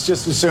let's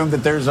just assume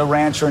that there's a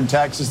rancher in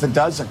Texas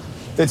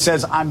that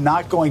says, I'm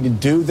not going to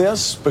do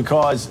this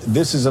because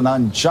this is an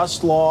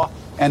unjust law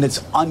and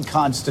it's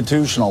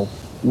unconstitutional.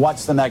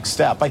 What's the next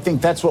step? I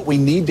think that's what we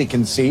need to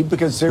concede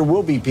because there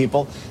will be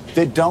people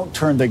that don't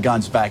turn their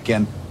guns back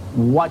in.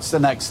 What's the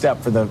next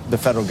step for the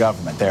federal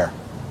government there?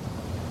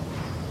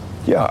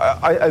 Yeah,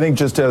 I think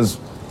just as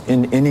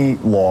in any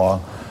law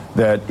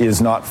that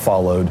is not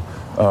followed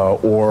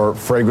or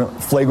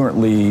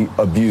flagrantly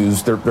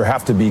abused, there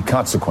have to be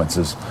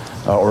consequences,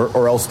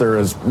 or else there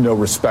is no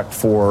respect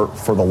for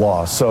the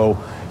law. So,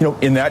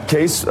 in that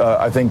case,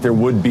 I think there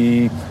would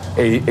be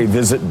a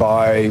visit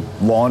by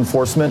law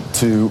enforcement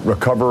to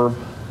recover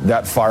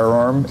that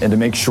firearm and to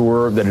make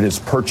sure that it is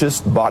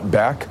purchased, bought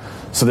back,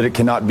 so that it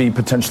cannot be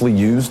potentially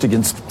used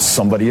against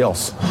somebody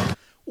else.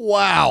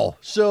 Wow.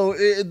 So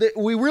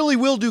we really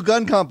will do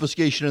gun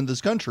confiscation in this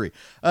country.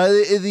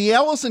 The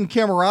Allison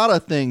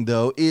Camerata thing,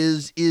 though,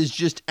 is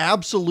just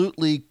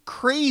absolutely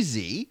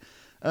crazy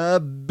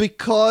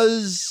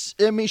because,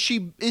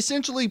 she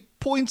essentially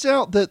points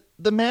out that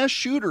the mass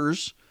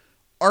shooters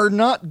are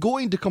not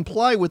going to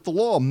comply with the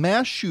law.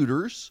 Mass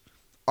shooters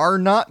are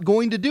not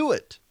going to do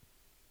it.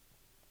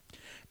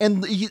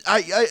 And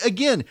I've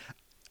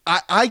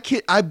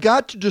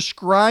got to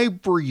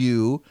describe for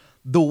you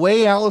the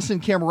way Allison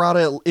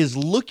Camerata is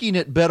looking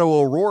at Beto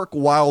O'Rourke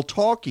while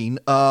talking.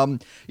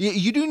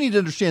 You do need to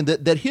understand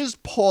that his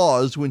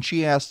pause when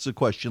she asks a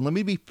question, let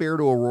me be fair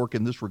to O'Rourke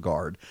in this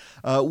regard.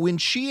 When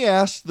she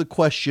asked the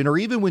question, or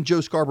even when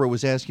Joe Scarborough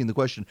was asking the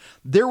question,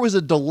 there was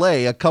a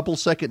delay, a couple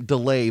second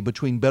delay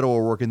between Beto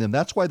O'Rourke and them.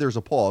 That's why there's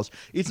a pause.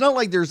 It's not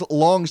like there's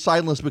long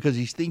silence because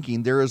he's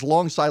thinking. There is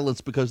long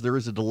silence because there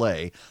is a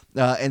delay,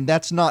 and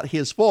that's not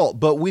his fault.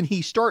 But when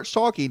he starts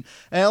talking,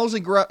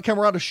 Allison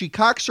Camerata, she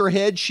cocks her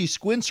head, she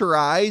squints her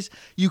eyes.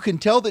 You can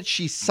tell that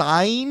she's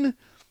sighing.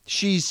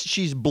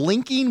 She's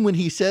blinking when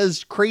he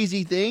says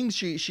crazy things.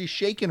 She's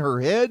shaking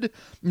her head.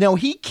 Now,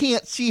 he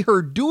can't see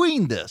her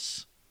doing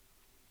this,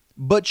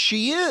 but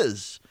she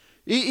is.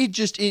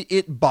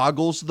 It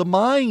boggles the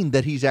mind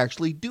that he's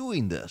actually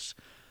doing this.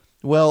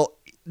 Well,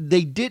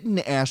 they didn't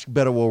ask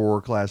Beto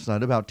O'Rourke last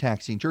night about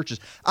taxing churches.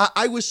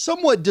 I was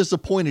somewhat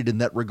disappointed in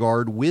that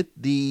regard with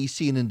the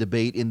CNN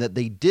debate in that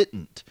they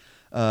didn't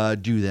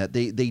do that.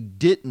 They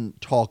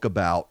didn't talk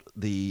about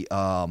the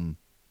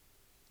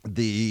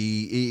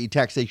the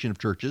taxation of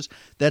churches.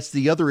 That's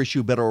the other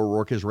issue Beto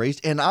O'Rourke has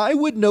raised. And I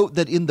would note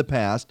that in the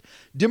past,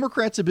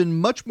 Democrats have been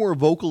much more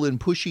vocal in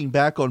pushing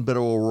back on Beto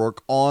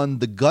O'Rourke on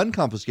the gun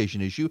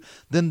confiscation issue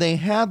than they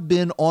have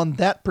been on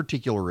that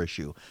particular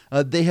issue.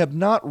 They have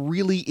not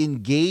really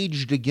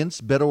engaged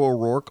against Beto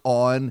O'Rourke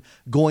on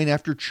going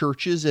after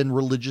churches and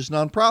religious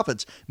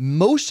nonprofits.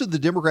 Most of the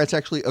Democrats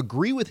actually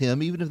agree with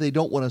him, even if they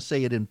don't want to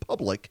say it in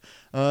public,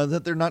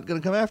 that they're not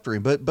going to come after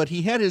him. But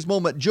he had his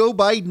moment. Joe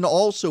Biden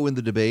also in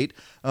the debate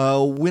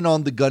went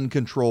on the gun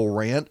control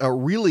rant,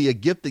 really a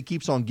gift that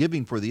keeps on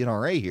giving for the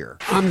NRA here.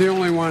 I'm the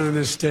only one on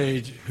this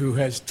stage who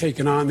has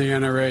taken on the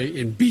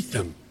NRA and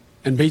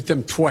beat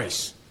them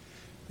twice.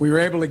 We were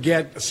able to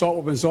get assault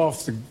weapons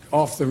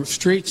off the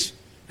streets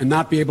and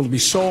not be able to be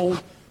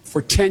sold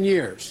for 10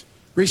 years.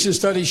 Recent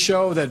studies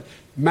show that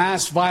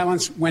mass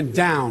violence went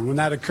down when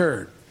that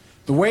occurred.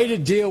 The way to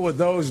deal with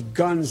those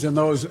guns and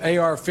those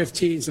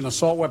AR-15s and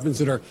assault weapons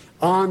that are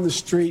on the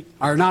street,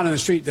 are not on the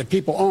street, that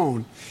people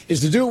own,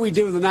 is to do what we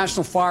did with the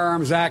National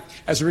Firearms Act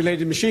as it related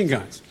to machine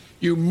guns.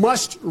 You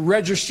must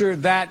register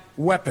that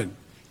weapon.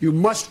 You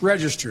must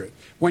register it.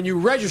 When you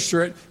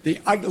register it, the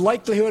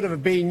likelihood of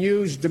it being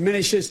used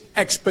diminishes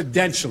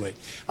exponentially.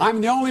 I'm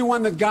the only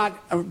one that got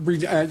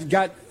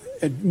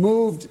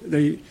moved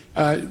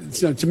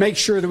to make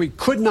sure that we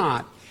could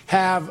not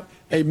have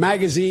a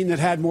magazine that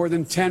had more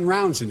than 10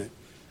 rounds in it.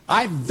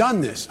 I've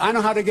done this. I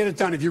know how to get it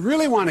done. If you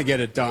really want to get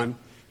it done,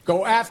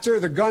 go after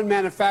the gun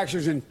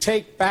manufacturers and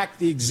take back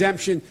the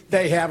exemption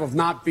they have of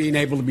not being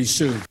able to be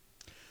sued.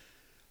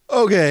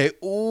 Okay,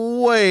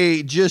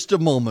 wait just a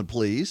moment,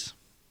 please.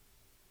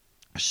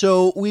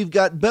 So we've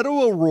got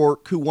Beto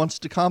O'Rourke who wants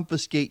to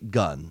confiscate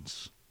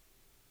guns.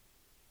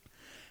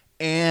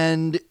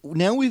 And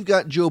now we've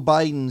got Joe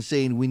Biden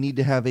saying we need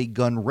to have a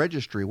gun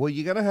registry. Well,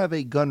 you got to have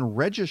a gun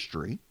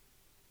registry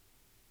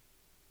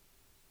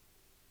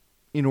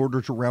in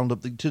order to round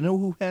up to know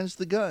who has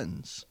the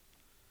guns.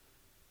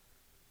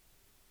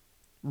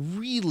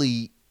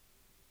 Really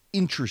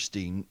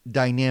interesting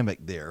dynamic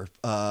there.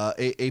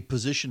 A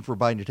position for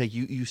Biden to take.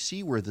 You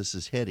see where this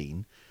is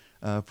heading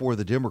for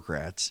the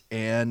Democrats,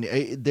 and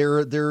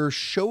they're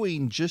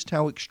showing just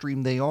how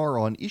extreme they are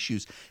on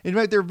issues. In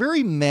fact, they're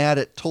very mad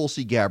at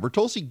Tulsi Gabbard.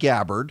 Tulsi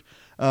Gabbard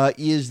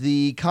is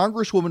the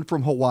congresswoman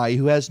from Hawaii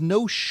who has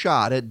no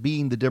shot at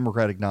being the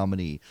Democratic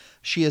nominee.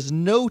 She has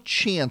no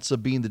chance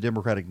of being the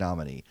Democratic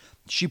nominee.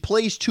 She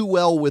plays too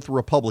well with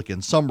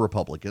Republicans, some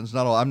Republicans.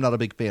 Not all, I'm not a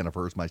big fan of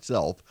hers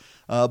myself.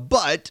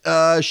 But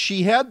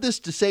she had this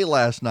to say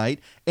last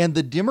night, and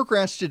the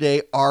Democrats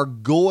today are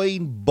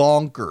going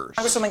bonkers.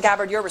 Congresswoman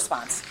Gabbard, your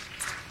response.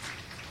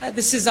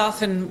 This is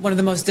often one of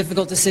the most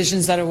difficult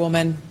decisions that a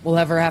woman will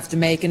ever have to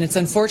make, and it's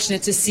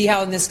unfortunate to see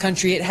how in this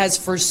country it has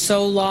for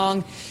so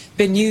long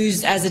been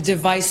used as a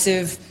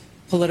divisive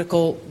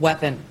political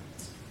weapon.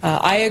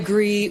 I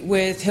agree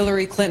with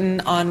Hillary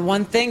Clinton on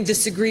one thing,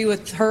 disagree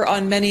with her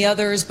on many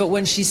others, but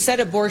when she said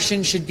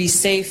abortion should be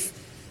safe,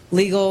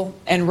 legal,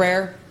 and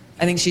rare,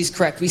 I think she's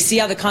correct. We see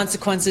how the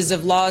consequences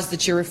of laws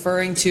that you're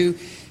referring to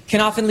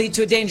can often lead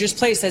to a dangerous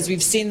place, as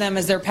we've seen them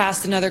as they're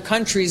passed in other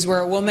countries, where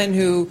a woman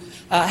who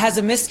has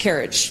a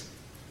miscarriage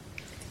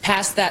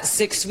past that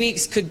 6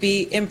 weeks could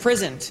be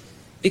imprisoned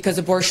because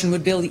abortion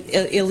would be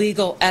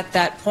illegal at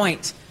that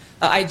point.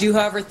 I do,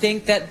 however,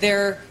 think that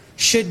there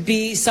should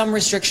be some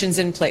restrictions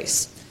in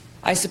place.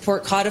 I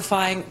support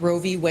codifying Roe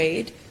v.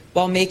 Wade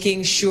while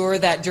making sure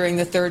that during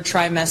the third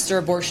trimester,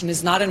 abortion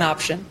is not an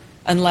option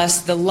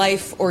unless the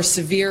life or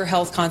severe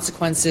health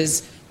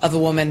consequences of a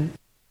woman.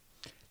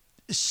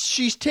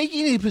 She's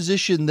taking a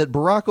position that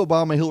Barack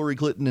Obama, Hillary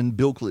Clinton, and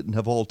Bill Clinton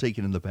have all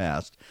taken in the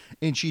past,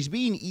 and she's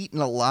being eaten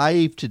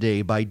alive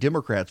today by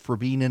Democrats for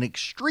being an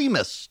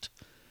extremist.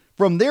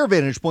 From their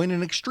vantage point,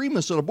 an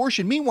extremist on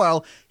abortion.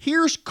 Meanwhile,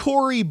 here's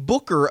Cory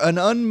Booker, an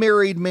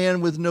unmarried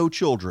man with no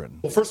children.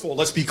 Well, first of all,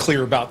 let's be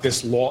clear about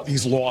these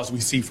laws we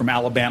see from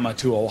Alabama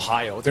to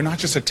Ohio. They're not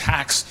just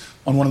attacks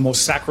on one of the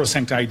most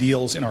sacrosanct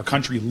ideals in our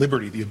country,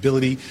 liberty, the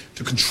ability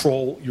to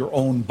control your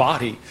own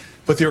body.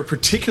 But they're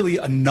particularly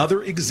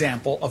another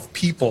example of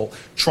people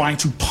trying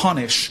to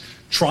punish,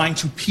 trying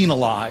to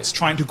penalize,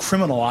 trying to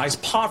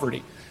criminalize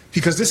poverty.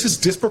 Because this is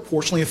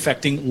disproportionately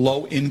affecting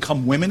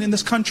low-income women in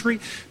this country,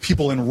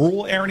 people in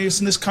rural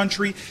areas in this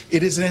country.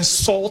 It is an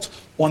assault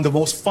on the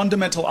most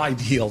fundamental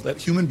ideal that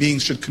human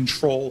beings should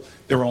control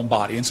their own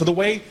body. And so the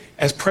way,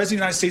 as President of the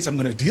United States, I'm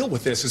going to deal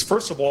with this is,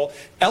 first of all,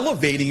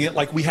 elevating it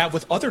like we have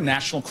with other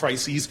national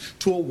crises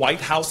to a White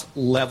House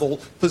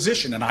level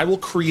position. And I will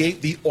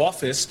create the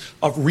Office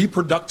of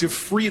Reproductive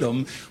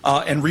Freedom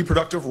and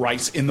Reproductive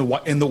Rights in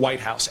the White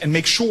House, and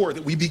make sure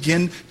that we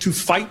begin to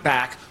fight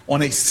back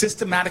on a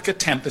systematic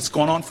attempt that's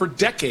gone on for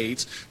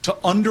decades to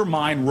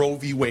undermine Roe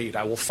v. Wade.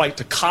 I will fight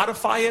to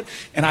codify it,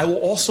 and I will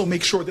also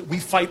make sure that we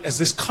fight as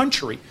this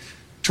country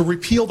to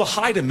repeal the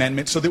Hyde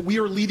Amendment so that we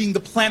are leading the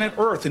planet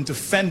Earth in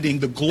defending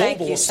the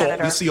global assault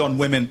we see on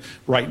women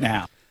right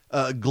now.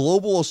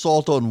 Global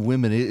assault on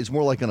women is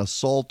more like an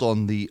assault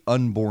on the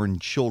unborn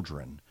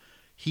children.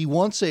 He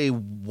wants a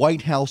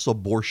White House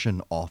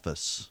abortion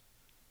office.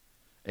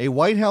 a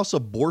White House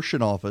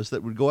abortion office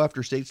that would go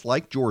after states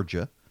like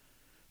Georgia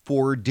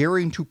for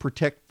daring to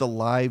protect the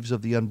lives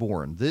of the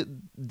unborn.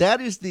 That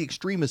is the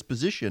extremist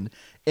position,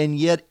 and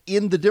yet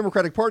in the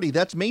Democratic Party,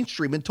 that's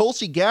mainstream. And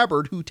Tulsi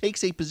Gabbard, who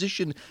takes a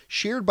position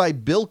shared by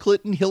Bill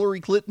Clinton, Hillary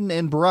Clinton,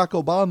 and Barack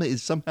Obama,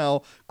 is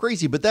somehow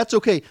crazy. But that's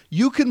okay.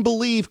 You can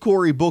believe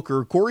Cory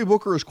Booker. Cory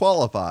Booker is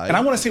qualified. And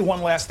I want to say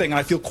one last thing, and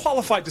I feel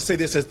qualified to say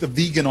this as the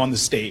vegan on the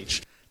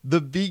stage. The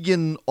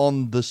vegan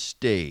on the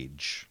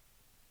stage.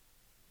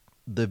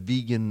 The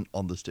vegan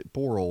on the stage.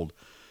 Poor old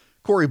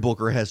Cory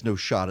Booker has no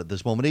shot at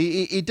this moment.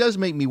 It does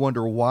make me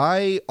wonder,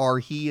 why are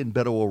he and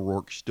Beto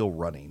O'Rourke still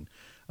running?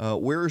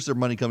 Where is their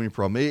money coming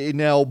from?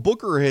 Now,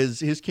 Booker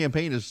his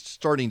campaign is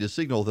starting to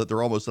signal that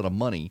they're almost out of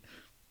money.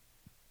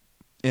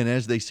 And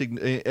as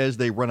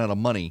they run out of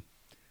money,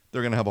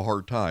 they're going to have a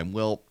hard time.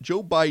 Well,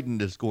 Joe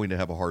Biden is going to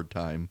have a hard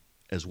time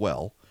as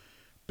well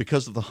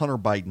because of the Hunter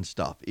Biden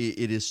stuff.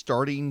 It is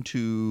starting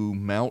to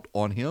mount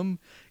on him.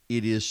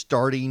 It is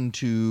starting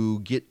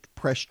to get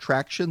press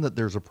traction that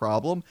there's a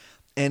problem.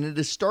 And it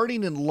is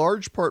starting in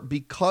large part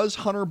because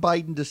Hunter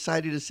Biden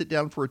decided to sit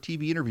down for a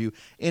TV interview,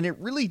 and it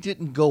really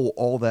didn't go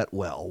all that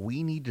well.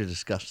 We need to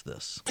discuss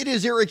this. It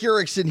is Eric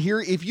Erickson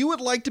here. If you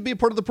would like to be a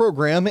part of the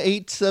program,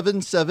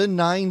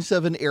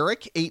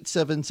 877-97-ERIC,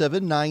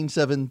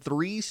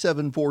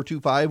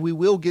 877-973-7425. We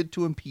will get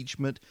to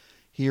impeachment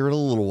here in a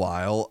little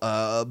while,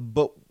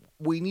 but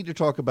we need to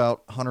talk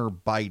about Hunter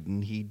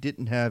Biden. He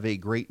didn't have a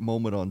great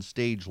moment on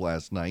stage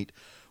last night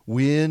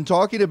when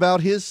talking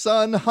about his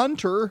son,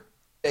 Hunter.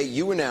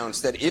 You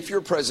announced that if you're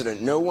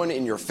president, no one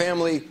in your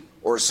family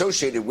or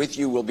associated with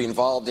you will be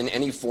involved in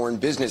any foreign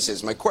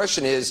businesses. My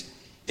question is,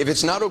 if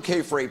it's not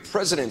okay for a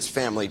president's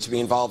family to be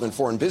involved in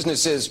foreign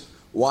businesses,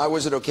 why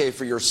was it okay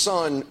for your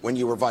son when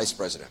you were vice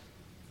president?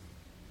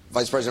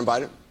 Vice President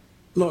Biden?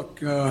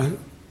 Look,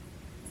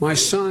 my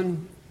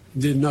son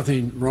did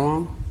nothing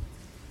wrong.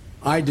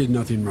 I did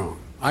nothing wrong.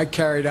 I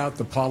carried out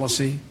the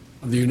policy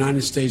of the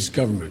United States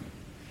government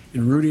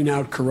in rooting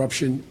out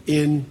corruption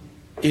in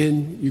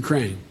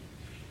Ukraine.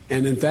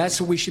 And that's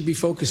what we should be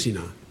focusing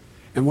on.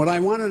 And what I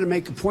wanted to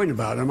make a point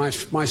about, and my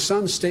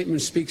son's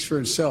statement speaks for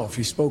itself.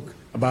 He spoke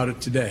about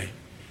it today.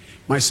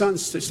 My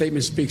son's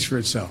statement speaks for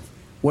itself.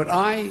 What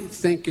I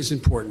think is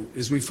important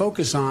is we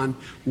focus on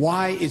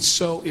why it's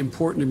so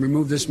important to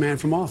remove this man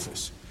from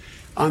office.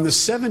 On the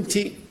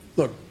 17th,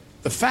 look,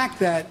 the fact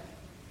that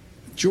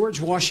George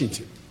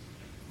Washington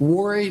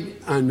worried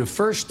on the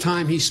first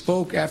time he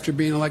spoke after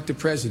being elected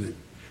president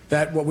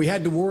that what we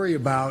had to worry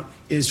about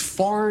is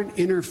foreign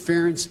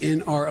interference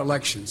in our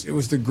elections. It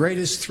was the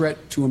greatest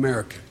threat to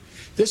America.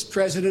 This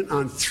president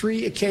on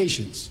three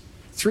occasions,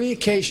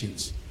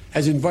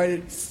 has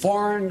invited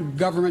foreign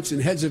governments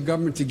and heads of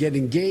government to get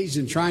engaged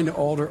in trying to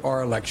alter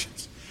our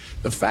elections.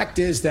 The fact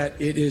is that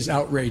it is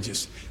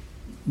outrageous.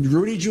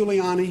 Rudy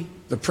Giuliani,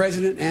 the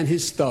president, and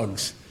his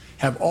thugs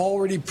have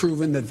already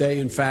proven that they,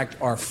 in fact,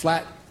 are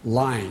flat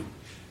lying.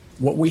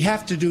 What we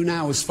have to do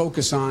now is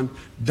focus on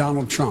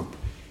Donald Trump.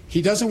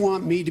 He doesn't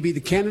want me to be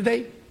the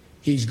candidate.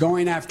 He's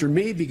going after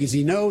me because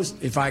he knows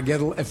if I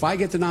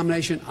get the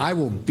nomination, I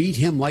will beat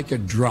him like a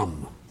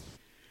drum.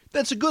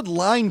 That's a good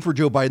line for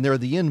Joe Biden there at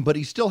the end, but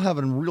he's still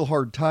having a real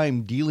hard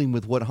time dealing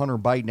with what Hunter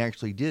Biden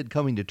actually did,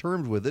 coming to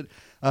terms with it.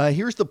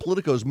 Here's the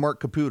Politico's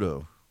Mark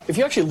Caputo. If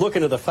you actually look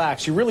into the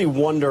facts, you really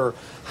wonder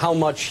how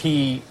much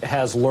he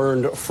has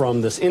learned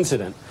from this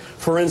incident.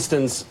 For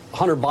instance,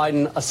 Hunter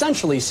Biden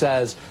essentially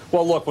says,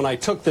 well, look, when I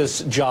took this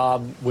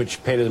job,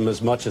 which paid him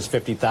as much as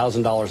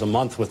 $50,000 a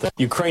month with the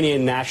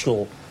Ukrainian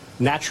natural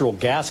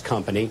gas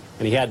company,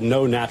 and he had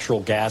no natural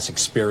gas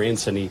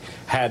experience, and he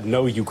had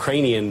no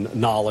Ukrainian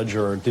knowledge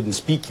or didn't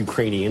speak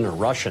Ukrainian or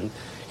Russian,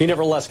 he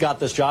nevertheless got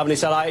this job, and he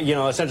said, I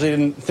essentially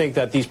didn't think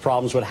that these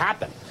problems would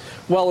happen.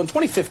 Well, in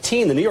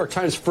 2015, the New York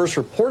Times first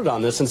reported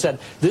on this and said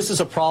this is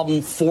a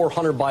problem for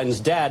Hunter Biden's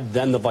dad,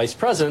 then the vice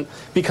president,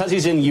 because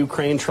he's in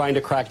Ukraine trying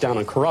to crack down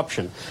on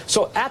corruption.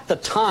 So at the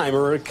time,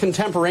 or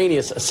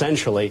contemporaneous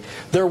essentially,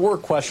 there were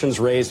questions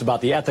raised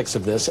about the ethics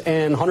of this,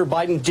 and Hunter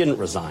Biden didn't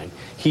resign.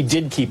 He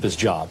did keep his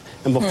job.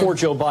 And before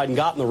Joe Biden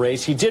got in the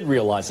race, he did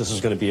realize this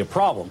was going to be a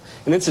problem.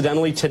 And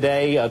incidentally,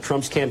 today,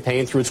 Trump's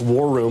campaign, through its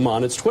war room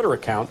on its Twitter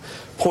account,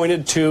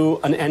 pointed to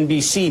an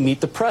NBC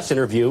Meet the Press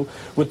interview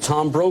with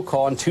Tom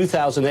Brokaw in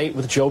 2008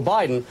 with Joe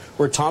Biden,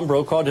 where Tom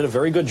Brokaw did a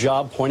very good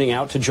job pointing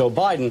out to Joe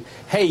Biden,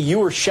 hey, you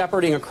were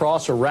shepherding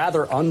across a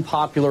rather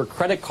unpopular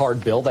credit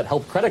card bill that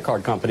helped credit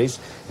card companies,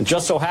 and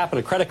just so happened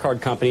a credit card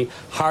company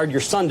hired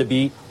your son to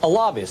be a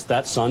lobbyist,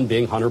 that son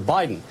being Hunter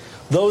Biden.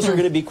 Those are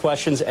going to be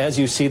questions, as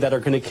you see, that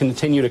are going to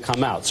continue to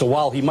come out. So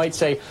while he might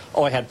say,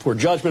 oh, I had poor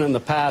judgment in the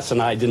past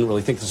and I didn't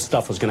really think this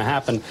stuff was going to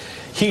happen,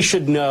 he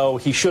should know,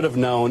 he should have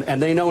known,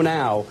 and they know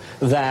now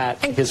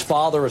that his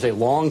father is a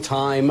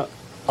long-time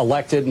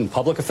elected and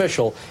public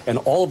official, and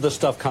all of this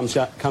stuff comes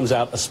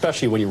out,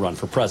 especially when you run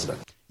for president.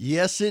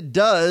 Yes, it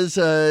does.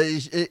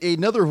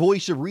 Another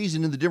voice of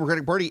reason in the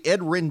Democratic Party,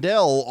 Ed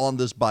Rendell, on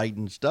this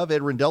Biden stuff.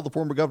 Ed Rendell, the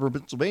former governor of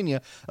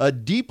Pennsylvania,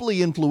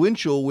 deeply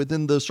influential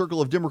within the circle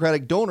of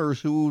Democratic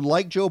donors who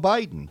like Joe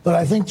Biden. But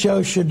I think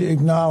Joe should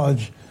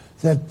acknowledge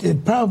that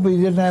it probably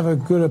didn't have a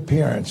good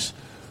appearance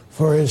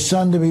for his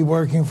son to be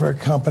working for a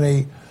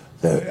company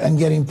and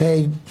getting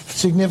paid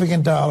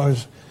significant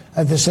dollars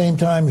at the same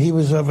time he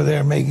was over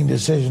there making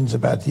decisions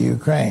about the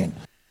Ukraine.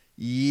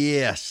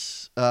 Yes.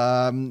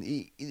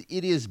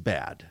 It is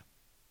bad.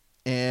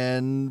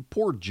 And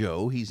poor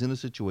Joe, he's in a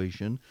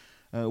situation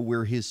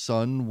where his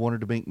son wanted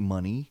to make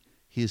money.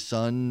 His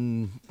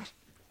son,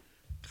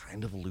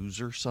 kind of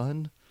loser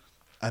son.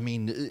 I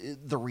mean,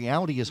 the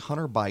reality is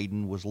Hunter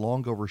Biden was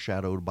long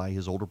overshadowed by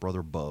his older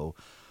brother, Beau,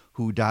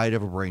 who died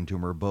of a brain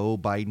tumor. Beau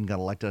Biden got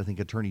elected, I think,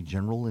 Attorney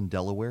General in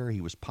Delaware. He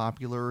was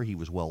popular. He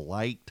was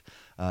well-liked.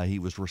 He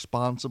was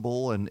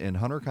responsible, and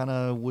Hunter kind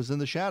of was in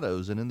the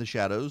shadows, and in the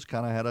shadows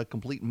kind of had a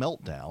complete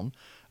meltdown,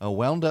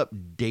 wound up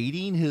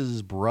dating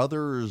his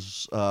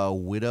brother's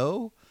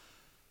widow,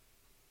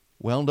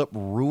 wound up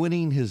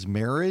ruining his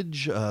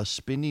marriage,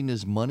 spending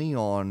his money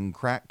on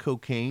crack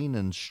cocaine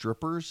and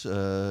strippers,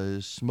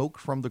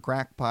 smoked from the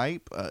crack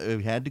pipe,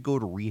 had to go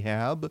to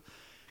rehab.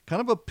 Kind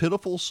of a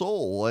pitiful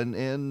soul,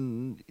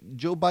 and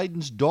Joe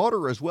Biden's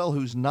daughter as well,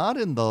 who's not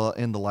in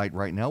the light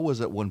right now, was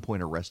at one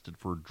point arrested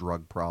for a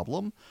drug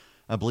problem.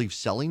 I believe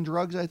selling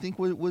drugs, I think,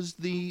 was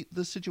the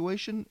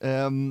situation.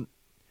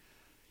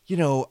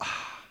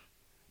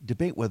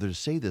 Debate whether to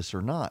say this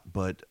or not,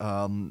 but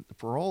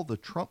for all the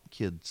Trump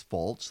kids'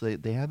 faults,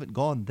 they haven't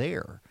gone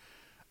there.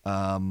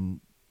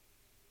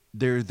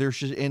 There's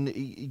just,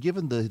 and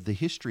given the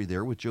history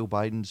there with Joe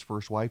Biden's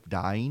first wife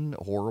dying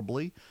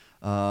horribly.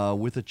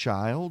 With a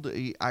child,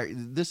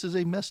 this is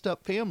a messed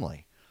up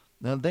family.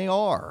 Now, they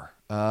are.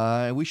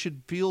 We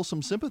should feel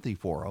some sympathy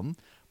for them,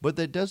 but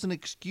that doesn't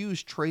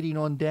excuse trading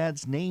on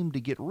dad's name to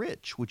get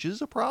rich, which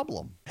is a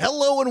problem.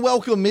 Hello and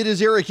welcome. It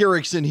is Eric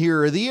Erickson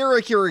here, the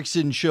Eric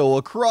Erickson Show,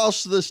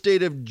 across the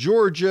state of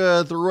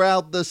Georgia,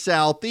 throughout the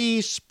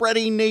Southeast,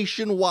 spreading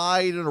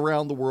nationwide and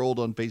around the world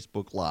on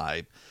Facebook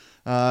Live.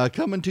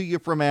 Coming to you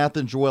from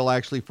Athens, well,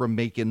 actually from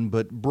Macon,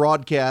 but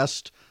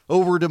broadcast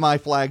over to my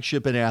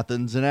flagship in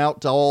Athens and out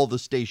to all the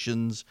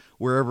stations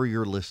wherever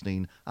you're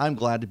listening. I'm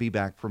glad to be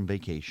back from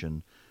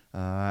vacation.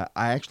 I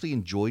actually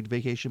enjoyed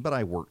vacation, but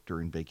I worked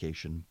during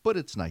vacation. But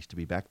it's nice to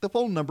be back. The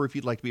phone number, if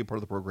you'd like to be a part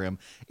of the program,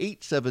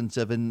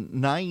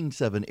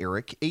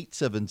 877-97-ERIC,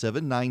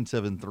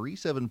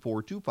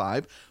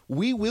 877-973-7425.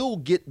 We will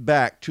get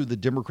back to the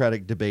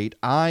Democratic debate,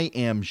 I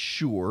am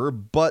sure,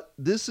 but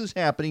this is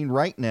happening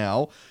right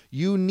now.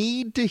 You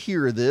need to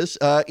hear this.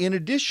 In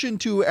addition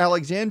to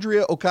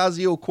Alexandria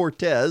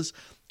Ocasio-Cortez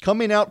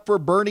coming out for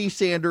Bernie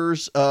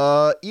Sanders,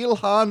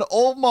 Ilhan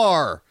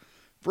Omar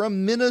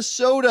from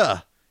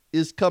Minnesota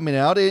is coming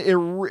out.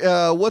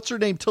 What's her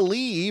name?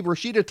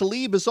 Rashida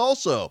Tlaib is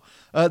also.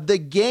 The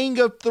Gang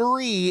of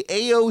Three,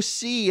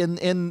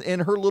 AOC,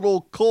 and her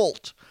little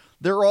cult.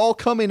 They're all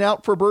coming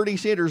out for Bernie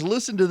Sanders.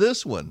 Listen to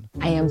this one.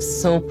 I am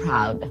so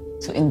proud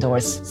to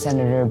endorse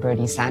Senator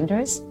Bernie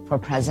Sanders for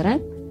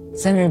president.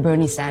 Senator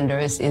Bernie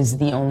Sanders is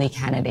the only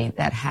candidate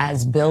that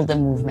has built a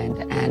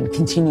movement and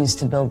continues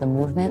to build a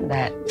movement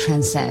that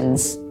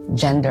transcends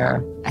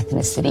gender,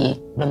 ethnicity,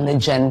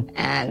 religion,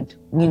 and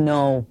we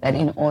know that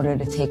in order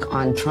to take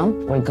on Trump,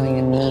 we're going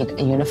to need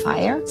a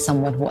unifier,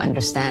 someone who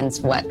understands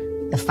what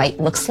the fight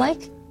looks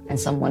like, and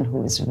someone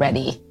who is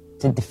ready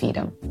to defeat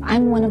him.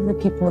 I'm one of the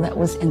people that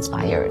was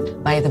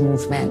inspired by the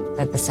movement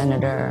that the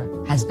senator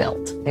has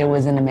built. There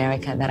was an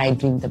America that I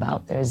dreamed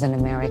about. There's an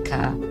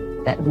America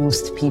that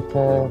most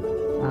people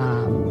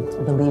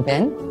believe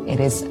in. It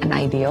is an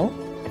ideal.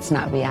 It's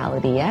not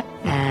reality yet.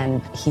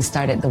 And he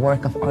started the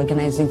work of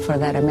organizing for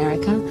that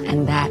America,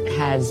 and that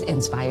has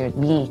inspired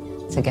me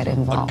to get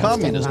involved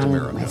and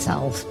run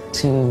myself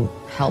to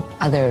help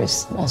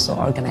others also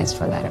organize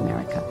for that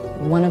America.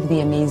 One of the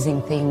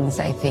amazing things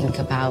I think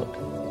about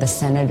the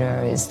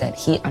senator is that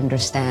he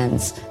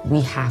understands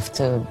we have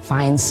to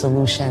find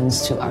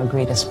solutions to our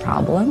greatest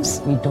problems.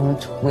 We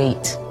don't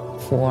wait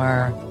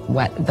for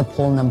what the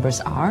poll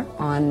numbers are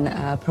on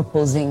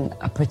proposing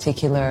a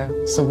particular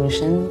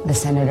solution. The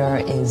senator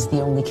is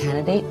the only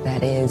candidate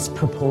that is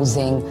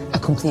proposing a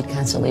complete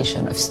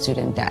cancellation of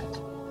student debt.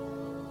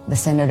 The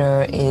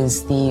senator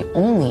is the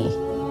only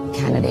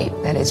candidate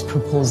that is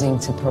proposing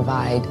to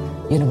provide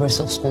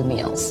universal school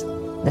meals.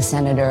 The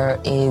senator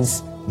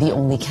is the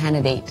only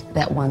candidate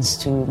that wants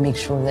to make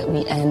sure that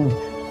we end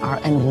our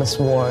endless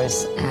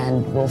wars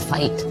and will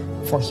fight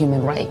for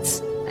human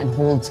rights and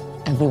hold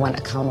everyone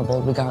accountable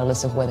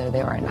regardless of whether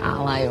they are an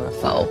ally or a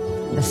foe.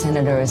 The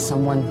senator is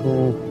someone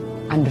who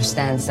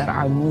understands that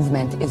our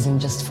movement isn't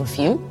just for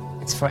few,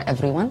 it's for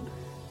everyone.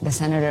 The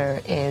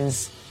senator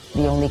is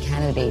the only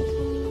candidate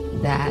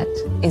that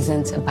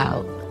isn't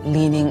about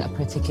leaning a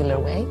particular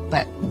way,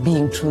 but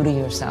being true to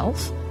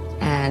yourself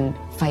and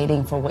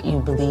fighting for what you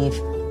believe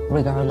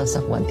regardless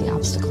of what the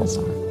obstacles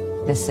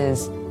are. This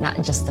is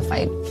not just the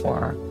fight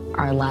for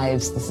our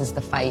lives, this is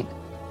the fight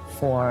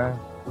for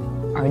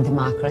our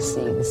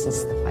democracy. This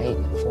is the fight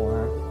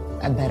for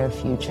a better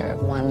future,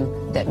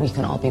 one that we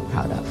can all be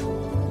proud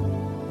of.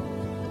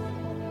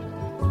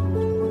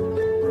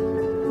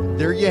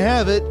 There you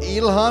have it.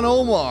 Ilhan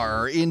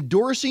Omar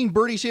endorsing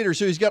Bernie Sanders.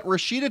 So he's got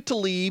Rashida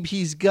Tlaib,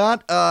 he's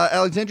got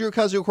Alexandria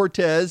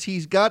Ocasio-Cortez,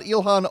 he's got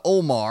Ilhan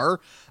Omar.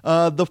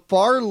 The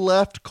far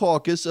left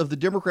caucus of the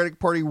Democratic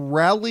Party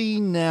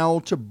rallying now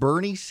to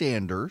Bernie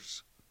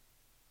Sanders.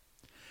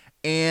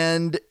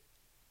 And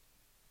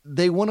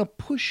they want to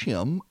push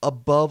him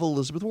above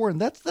Elizabeth Warren.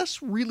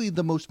 That's really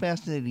the most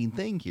fascinating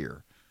thing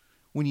here,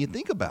 when you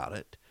think about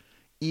it,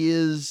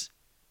 is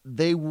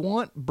they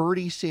want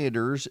Bernie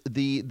Sanders,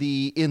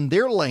 the in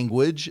their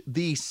language,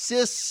 the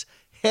cis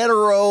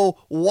hetero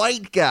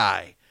white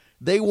guy.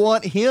 They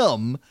want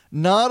him,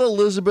 not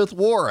Elizabeth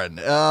Warren.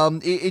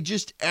 It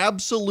just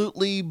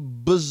absolutely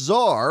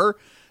bizarre.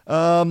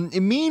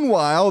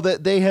 Meanwhile,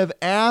 that they have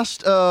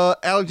asked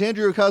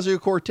Alexandria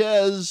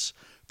Ocasio-Cortez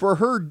for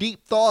her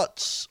deep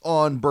thoughts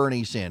on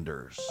Bernie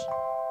Sanders.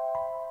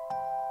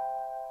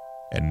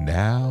 And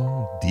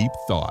now, Deep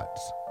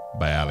Thoughts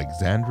by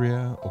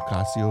Alexandria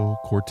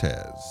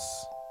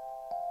Ocasio-Cortez.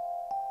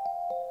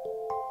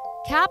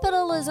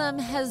 Capitalism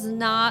has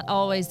not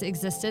always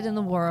existed in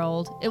the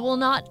world. It will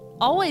not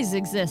always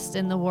exist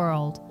in the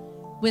world.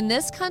 When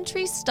this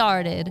country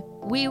started,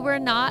 we were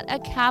not a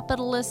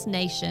capitalist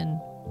nation.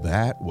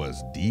 That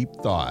was Deep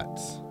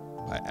Thoughts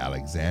by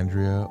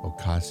Alexandria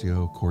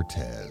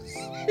Ocasio-Cortez.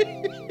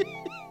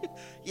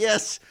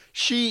 Yes,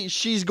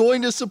 she's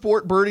going to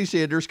support Bernie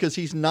Sanders because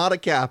he's not a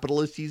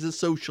capitalist. He's a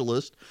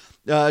socialist.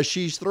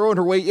 She's throwing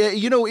her weight.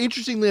 You know,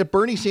 interestingly,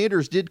 Bernie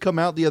Sanders did come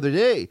out the other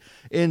day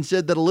and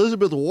said that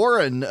Elizabeth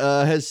Warren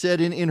has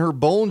said in her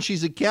bones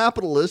she's a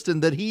capitalist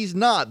and that he's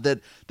not,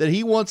 that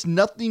he wants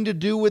nothing to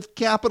do with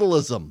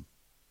capitalism.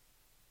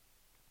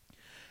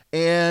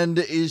 And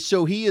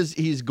so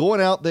he's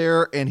going out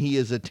there and he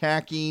is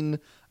attacking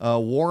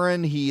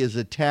Warren. He is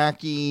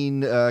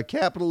attacking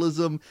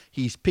capitalism.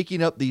 He's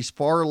picking up these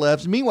far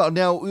lefts. Meanwhile,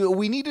 now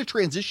we need to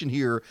transition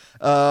here.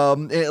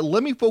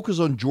 Let me focus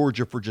on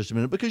Georgia for just a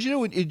minute, because, you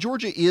know,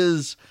 Georgia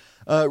is,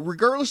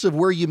 regardless of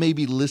where you may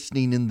be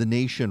listening in the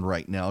nation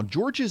right now,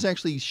 Georgia is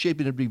actually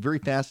shaping up to be very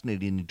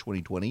fascinating in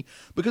 2020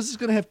 because it's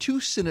going to have 2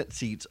 Senate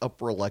seats up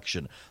for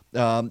election.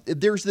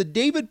 There's the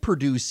David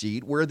Perdue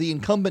seat where the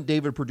incumbent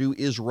David Perdue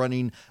is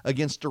running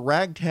against a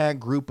ragtag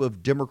group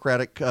of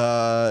Democratic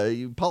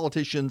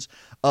politicians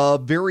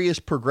of various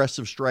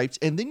progressive stripes.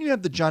 And then you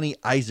have the Johnny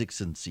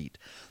Isakson seat.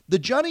 The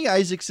Johnny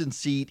Isakson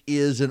seat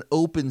is an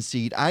open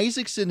seat.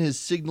 Isakson is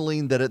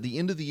signaling that at the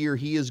end of the year,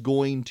 he is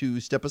going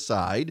to step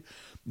aside,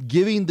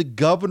 giving the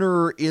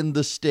governor in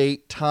the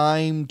state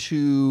time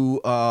to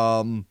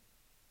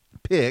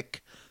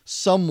pick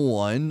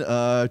someone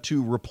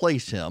to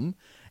replace him.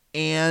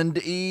 And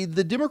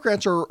the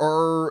Democrats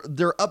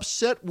they're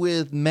upset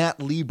with Matt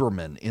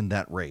Lieberman in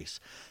that race.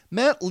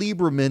 Matt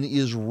Lieberman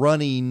is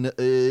running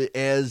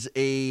as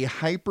a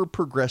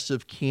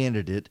hyper-progressive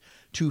candidate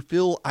to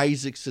fill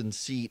Isakson's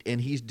seat,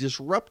 and he's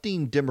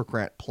disrupting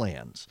Democrat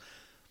plans.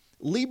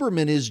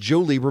 Lieberman is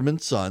Joe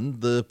Lieberman's son,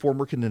 the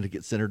former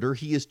Connecticut senator.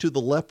 He is to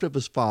the left of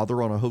his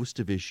father on a host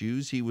of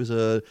issues. He was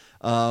a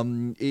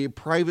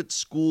private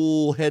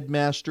school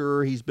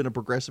headmaster. He's been a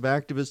progressive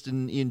activist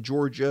in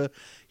Georgia.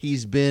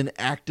 He's been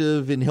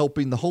active in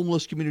helping the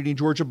homeless community in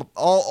Georgia.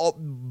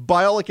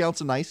 By all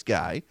accounts, a nice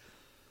guy,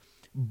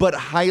 but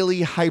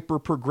highly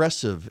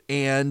hyper-progressive.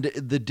 And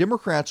the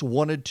Democrats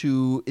wanted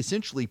to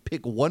essentially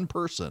pick one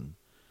person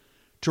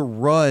to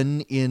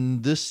run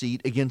in this seat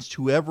against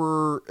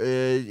whoever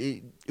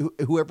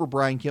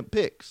Brian Kemp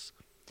picks.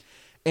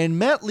 And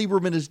Matt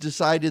Lieberman has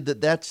decided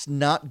that that's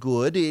not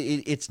good.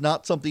 It's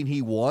not something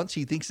he wants.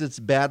 He thinks it's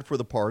bad for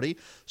the party.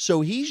 So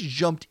he's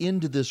jumped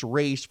into this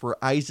race for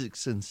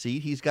Isakson's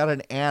seat. He's got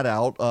an ad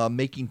out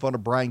making fun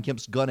of Brian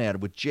Kemp's gun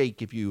ad with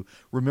Jake, if you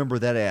remember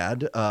that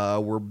ad,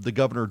 where the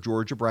governor of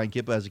Georgia, Brian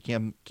Kemp, as a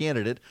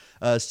candidate,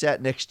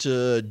 sat next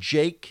to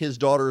Jake, his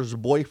daughter's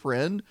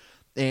boyfriend,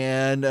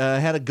 and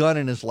had a gun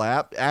in his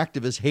lap.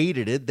 Activists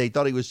hated it. They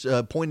thought he was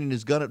pointing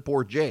his gun at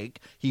poor Jake.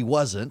 He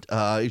wasn't.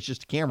 It's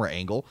just a camera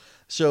angle.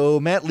 So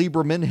Matt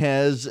Lieberman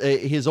has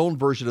his own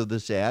version of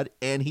this ad,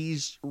 and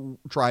he's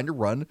trying to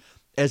run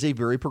as a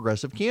very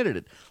progressive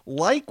candidate.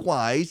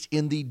 Likewise,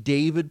 in the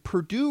David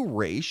Perdue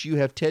race, you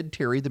have Ted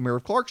Terry, the mayor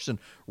of Clarkston,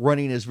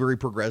 running as very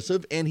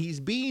progressive, and he's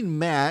being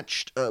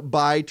matched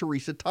by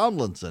Teresa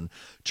Tomlinson.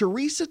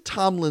 Teresa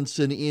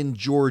Tomlinson in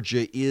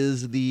Georgia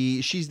she's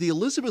the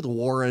Elizabeth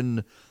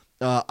Warren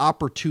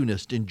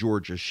opportunist in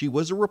Georgia. She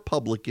was a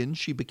Republican.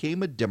 She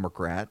became a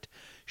Democrat.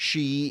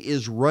 She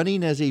is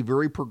running as a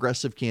very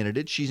progressive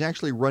candidate. She's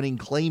actually running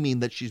claiming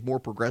that she's more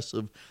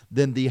progressive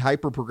than the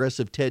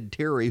hyper-progressive Ted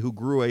Terry, who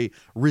grew a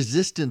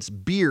resistance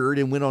beard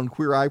and went on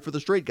Queer Eye for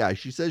the Straight Guy.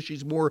 She says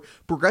she's more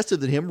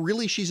progressive than him.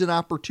 Really, she's an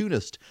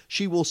opportunist.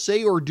 She will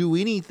say or do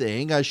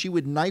anything. She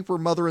would knife her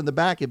mother in the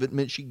back if it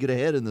meant she'd get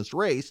ahead in this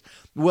race.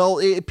 Well,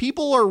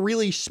 people are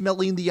really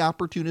smelling the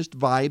opportunist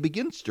vibe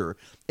against her,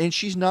 and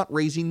she's not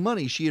raising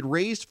money. She had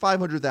raised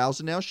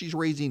 $500,000. Now she's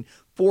raising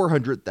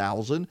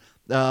 $400,000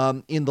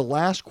 in the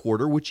last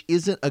quarter, which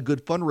isn't a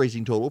good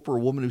fundraising total for a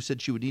woman who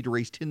said she would need to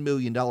raise $10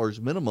 million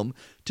minimum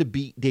to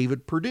beat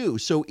David Perdue.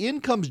 So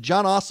in comes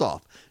Jon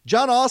Ossoff.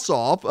 Jon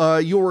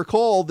Ossoff, you'll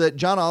recall that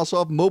Jon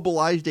Ossoff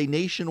mobilized a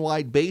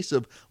nationwide base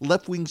of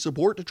left-wing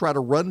support to try to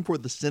run for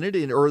the Senate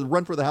or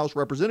run for the House of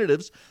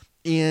Representatives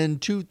in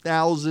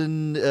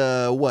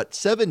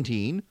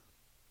 2017.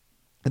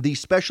 The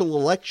special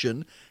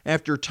election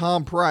after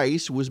Tom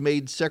Price was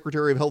made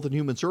Secretary of Health and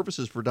Human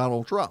Services for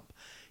Donald Trump.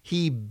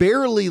 He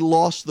barely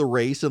lost the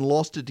race and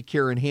lost it to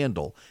Karen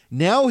Handel.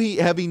 Now he,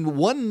 having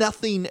won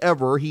nothing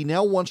ever, he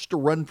now wants to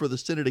run for the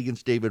Senate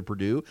against David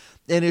Perdue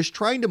and is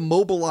trying to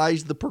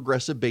mobilize the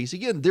progressive base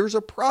again. There's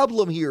a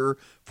problem here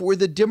for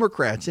the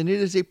Democrats, and it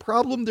is a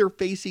problem they're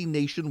facing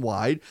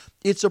nationwide.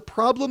 It's a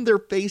problem they're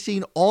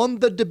facing on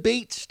the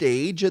debate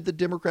stage at the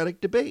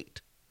Democratic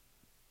debate.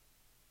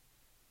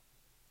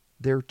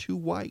 They're too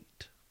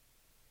white.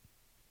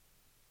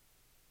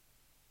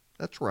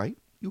 That's right.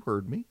 You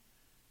heard me.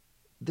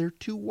 They're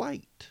too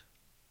white.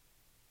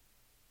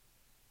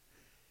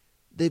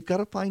 They've got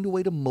to find a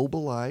way to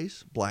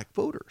mobilize black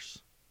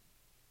voters.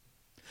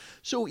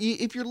 So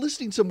if you're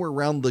listening somewhere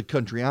around the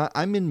country,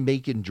 I'm in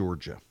Macon,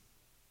 Georgia.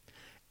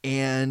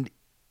 And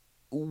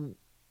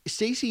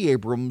Stacey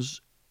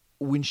Abrams,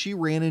 when she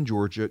ran in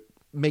Georgia,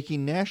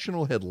 making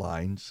national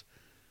headlines,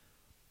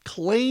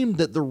 claimed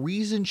that the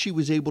reason she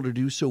was able to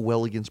do so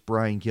well against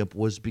Brian Kemp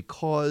was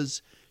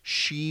because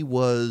she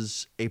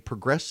was a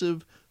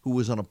progressive who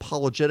was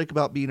unapologetic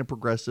about being a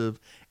progressive,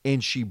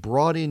 and she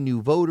brought in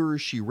new voters,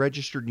 she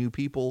registered new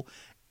people,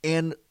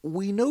 and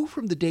we know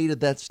from the data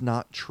that's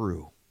not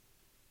true.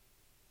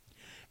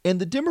 And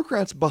the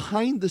Democrats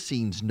behind the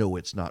scenes know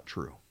it's not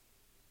true.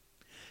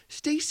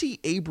 Stacey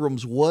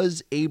Abrams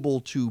was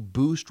able to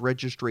boost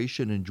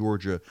registration in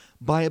Georgia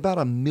by about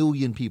 1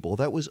 million people.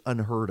 That was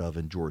unheard of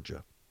in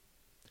Georgia.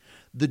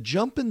 The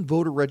jump in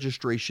voter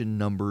registration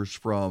numbers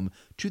from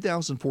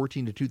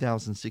 2014 to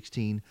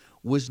 2016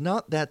 was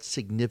not that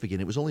significant.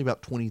 It was only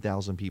about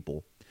 20,000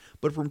 people.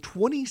 But from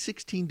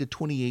 2016 to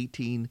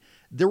 2018,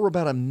 there were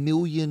about 1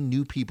 million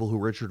new people who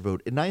registered to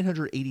vote and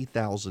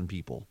 980,000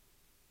 people.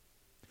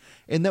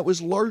 And that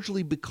was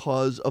largely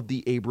because of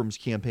the Abrams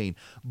campaign.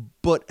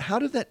 But how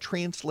did that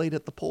translate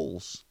at the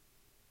polls?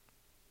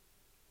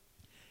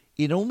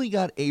 It only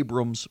got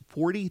Abrams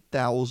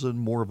 40,000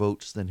 more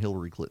votes than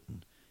Hillary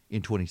Clinton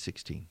in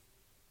 2016.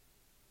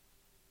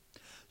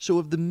 So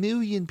of the 1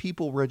 million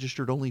people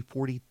registered, only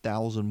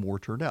 40,000 more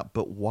turned out.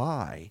 But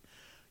why?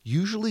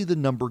 Usually the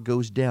number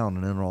goes down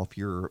in an off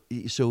year.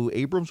 So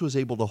Abrams was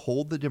able to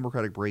hold the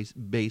Democratic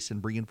base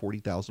and bring in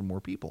 40,000 more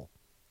people.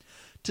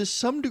 To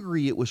some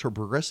degree, it was her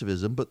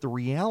progressivism, but the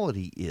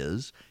reality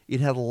is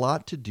it had a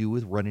lot to do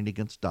with running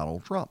against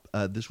Donald Trump.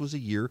 This was a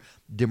year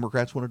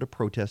Democrats wanted to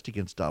protest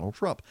against Donald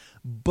Trump.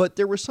 But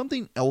there was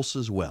something else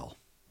as well.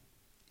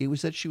 It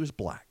was that she was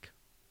black.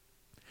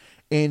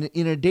 And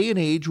in a day and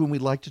age when we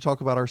like to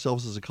talk about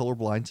ourselves as a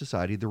colorblind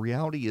society, the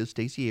reality is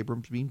Stacey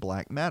Abrams being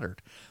black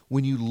mattered.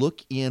 When you look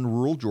in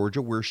rural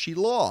Georgia where she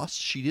lost,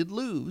 she did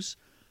lose,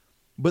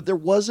 but there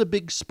was a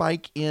big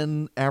spike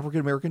in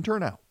African-American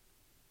turnout.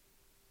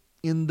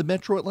 In the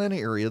metro Atlanta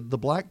area, the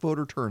black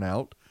voter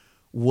turnout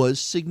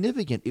was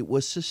significant. It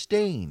was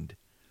sustained,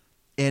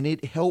 and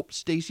it helped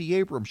Stacey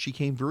Abrams. She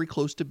came very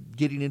close to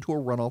getting into a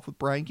runoff with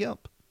Brian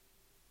Kemp.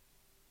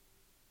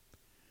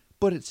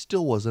 But it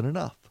still wasn't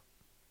enough.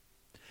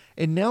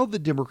 And now the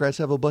Democrats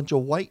have a bunch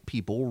of white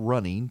people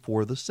running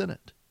for the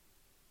Senate.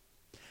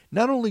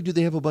 Not only do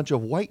they have a bunch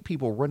of white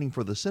people running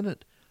for the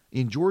Senate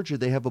in Georgia,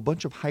 they have a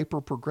bunch of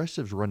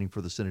hyper-progressives running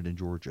for the Senate in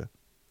Georgia.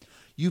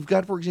 You've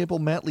got, for example,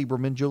 Matt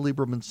Lieberman, Joe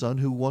Lieberman's son,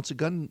 who wants a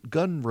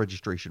gun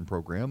registration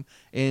program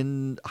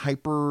and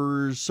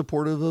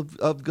hyper-supportive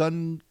of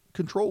gun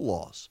control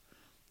laws.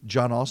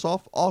 Jon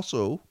Ossoff,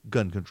 also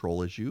gun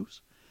control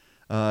issues.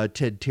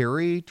 Ted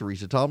Terry,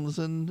 Teresa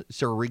Tomlinson,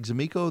 Sarah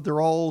Riggs-Amico,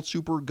 they're all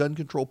super gun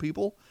control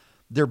people.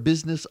 They're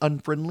business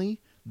unfriendly.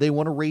 They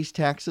want to raise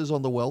taxes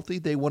on the wealthy.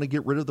 They want to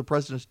get rid of the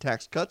president's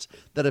tax cuts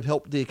that have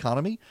helped the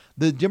economy.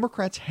 The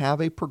Democrats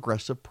have a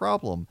progressive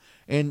problem,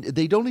 and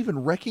they don't even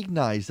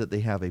recognize that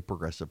they have a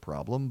progressive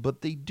problem,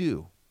 but they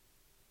do.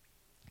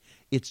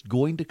 It's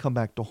going to come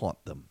back to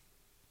haunt them.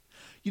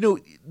 You know,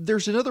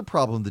 there's another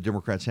problem the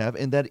Democrats have,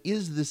 and that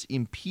is this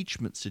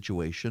impeachment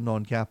situation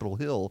on Capitol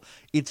Hill.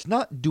 It's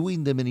not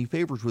doing them any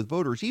favors with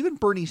voters. Even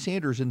Bernie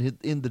Sanders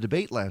in the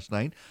debate last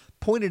night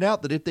pointed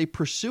out that if they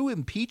pursue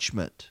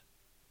impeachment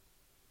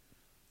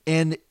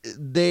and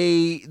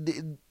they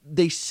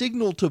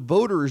signal to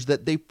voters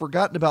that they've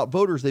forgotten about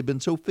voters, they've been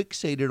so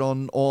fixated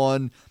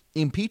on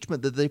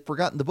impeachment that they've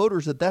forgotten the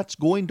voters, that's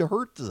going to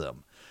hurt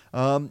them.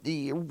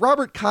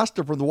 Robert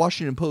Costa from the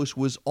Washington Post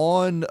was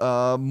on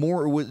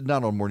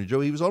not on Morning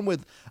Joe. He was on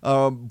with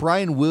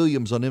Brian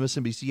Williams on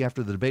MSNBC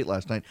after the debate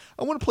last night.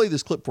 I want to play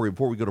this clip for you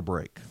before we go to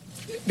break.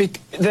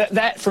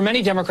 That for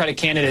many Democratic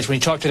candidates, when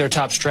you talk to their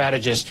top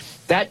strategists,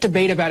 that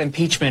debate about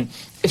impeachment,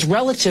 it's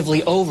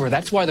relatively over.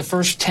 That's why the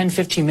first 10,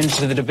 15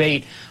 minutes of the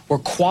debate were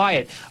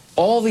quiet.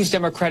 all these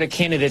Democratic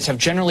candidates have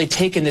generally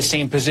taken the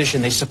same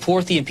position. They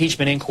support the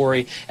impeachment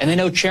inquiry, and they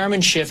know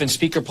Chairman Schiff and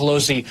Speaker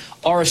Pelosi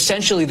are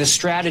essentially the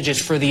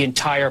strategists for the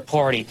entire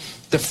party.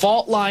 The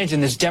fault lines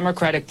in this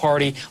Democratic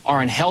Party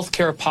are in health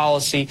care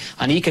policy,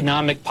 on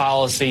economic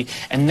policy,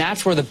 and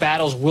that's where the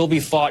battles will be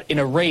fought in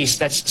a race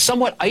that's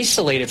somewhat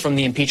isolated from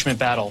the impeachment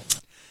battle.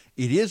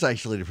 It is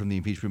isolated from the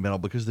impeachment battle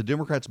because the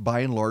Democrats,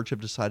 by and large,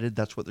 have decided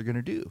that's what they're going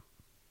to do.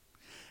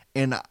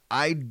 And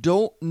I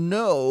don't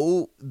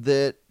know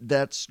that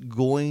that's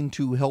going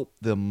to help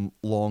them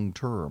long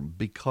term,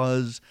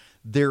 because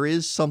there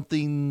is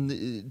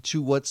something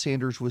to what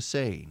Sanders was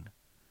saying,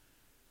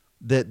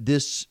 that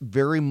this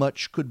very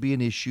much could be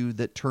an issue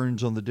that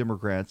turns on the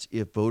Democrats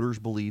if voters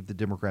believe the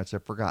Democrats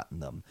have forgotten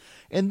them.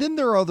 And then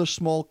there are other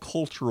small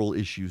cultural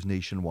issues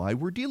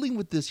nationwide. We're dealing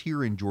with this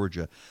here in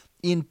Georgia.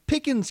 In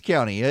Pickens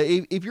County,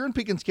 if you're in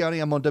Pickens County,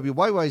 I'm on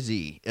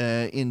WYYZ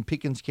in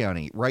Pickens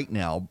County right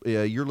now.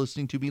 You're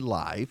listening to me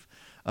live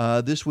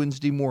this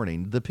Wednesday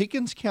morning. The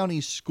Pickens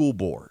County School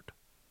Board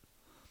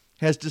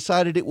has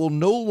decided it will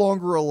no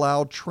longer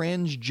allow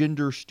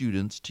transgender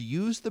students to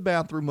use the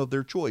bathroom of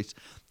their choice.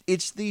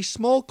 It's these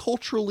small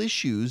cultural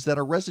issues that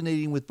are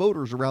resonating with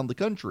voters around the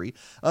country,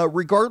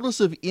 regardless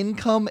of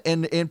income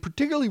and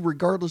particularly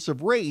regardless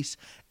of race.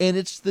 And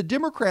it's the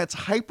Democrats'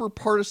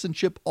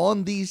 hyper-partisanship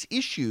on these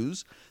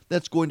issues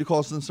that's going to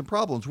cause them some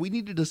problems. We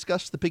need to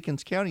discuss the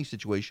Pickens County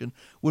situation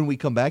when we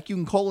come back. You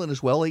can call in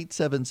as well,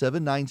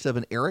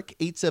 877-97-ERIC,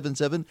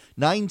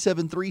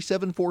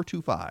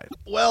 877-973-7425.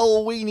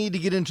 Well, we need to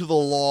get into the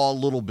law a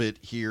little bit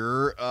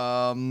here.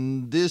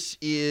 This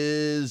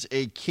is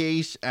a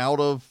case out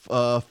of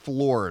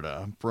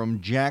Florida from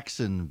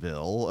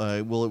Jacksonville.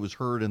 Well, it was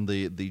heard in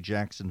the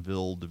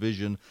Jacksonville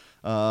division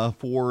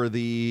for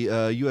the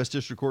U.S.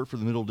 District Court for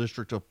the Middle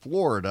District of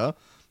Florida.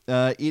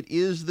 It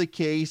is the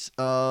case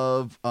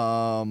of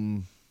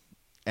Adams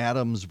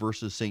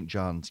versus St.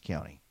 Johns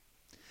County.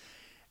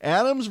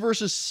 Adams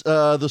versus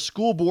the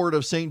School Board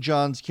of St.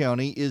 Johns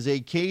County is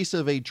a case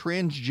of a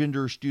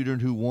transgender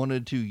student who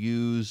wanted to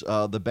use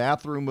the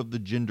bathroom of the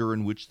gender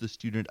in which the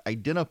student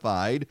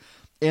identified.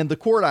 And the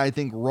court, I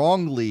think,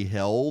 wrongly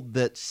held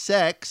that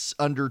sex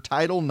under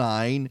Title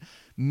IX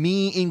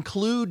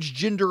includes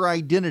gender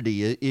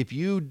identity. If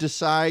you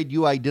decide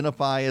you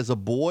identify as a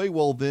boy,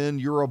 well, then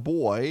you're a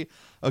boy,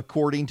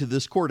 according to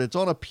this court. It's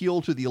on appeal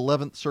to the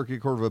 11th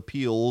Circuit Court of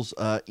Appeals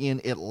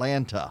in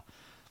Atlanta.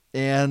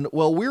 And,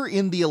 well, we're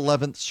in the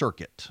 11th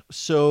Circuit.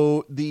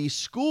 So the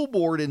school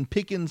board in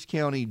Pickens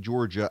County,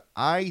 Georgia,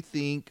 I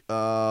think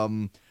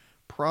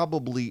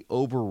probably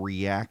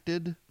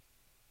overreacted.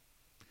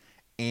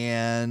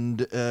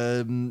 And,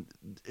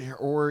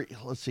 or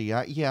let's see,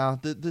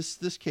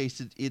 this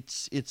case,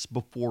 it's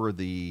before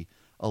the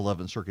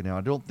 11th Circuit now.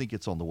 I don't think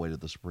it's on the way to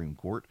the Supreme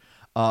Court.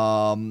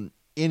 In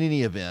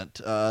any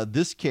event,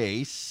 this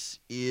case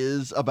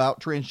is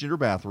about transgender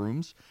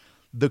bathrooms.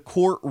 The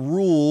court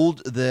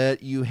ruled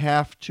that you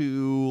have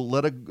to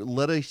let a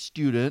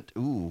student,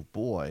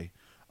 let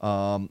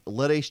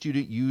a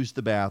student use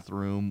the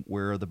bathroom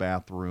where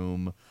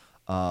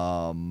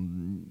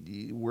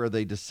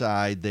they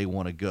decide they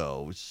want to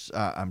go.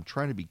 I'm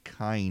trying to be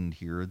kind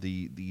here.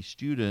 The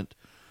student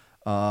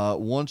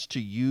wants to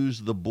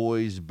use the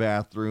boys'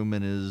 bathroom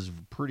and is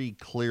pretty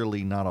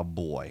clearly not a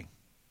boy.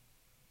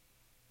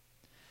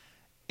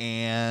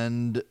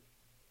 And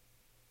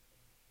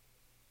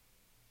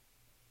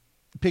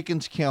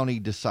Pickens County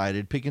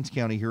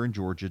here in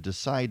Georgia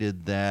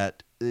decided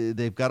that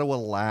they've got to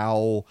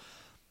allow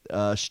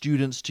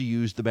students to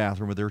use the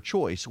bathroom of their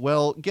choice.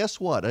 Well, guess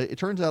what? It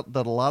turns out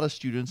that a lot of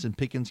students in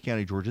Pickens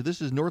County, Georgia,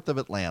 this is north of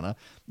Atlanta.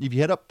 If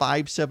you head up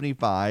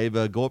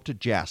 575, go up to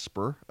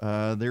Jasper,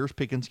 there's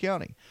Pickens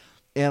County.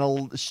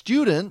 And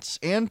students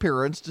and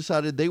parents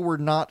decided they were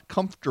not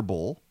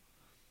comfortable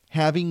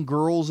having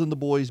girls in the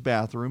boys'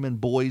 bathroom and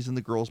boys in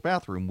the girls'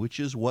 bathroom, which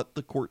is what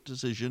the court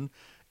decision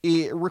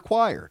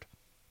required.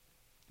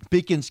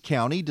 Pickens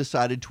County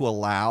decided to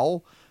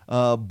allow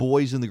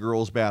boys in the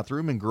girls'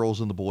 bathroom and girls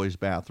in the boys'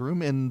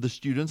 bathroom, and the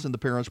students and the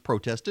parents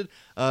protested.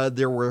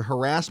 There were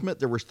harassment,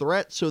 there was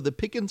threats, so the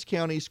Pickens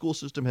County school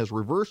system has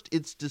reversed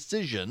its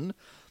decision,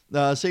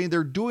 saying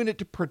they're doing it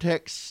to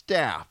protect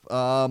staff.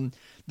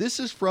 This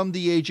is from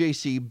the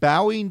AJC.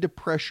 Bowing to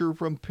pressure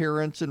from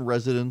parents and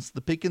residents,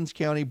 the Pickens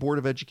County Board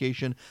of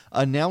Education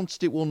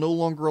announced it will no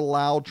longer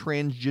allow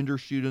transgender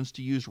students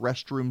to use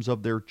restrooms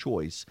of their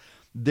choice.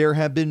 There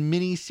have been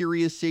many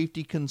serious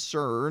safety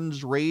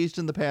concerns raised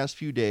in the past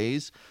few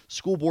days.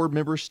 School board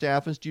members,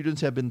 staff, and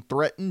students have been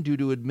threatened due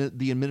to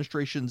the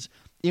administration's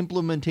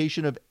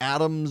implementation of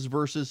Adams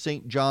versus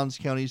St. Johns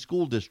County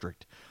School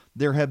District.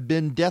 There have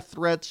been death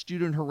threats,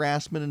 student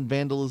harassment, and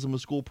vandalism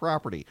of school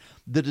property.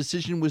 The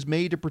decision was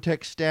made to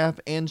protect staff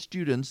and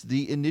students.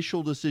 The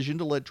initial decision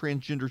to let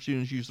transgender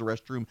students use the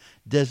restroom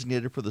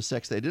designated for the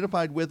sex they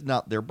identified with,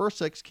 not their birth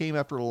sex, came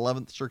after an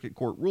 11th Circuit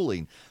Court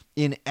ruling.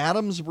 In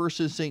Adams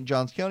versus St.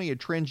 Johns County, a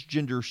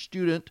transgender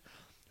student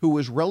who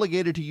was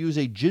relegated to use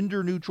a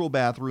gender-neutral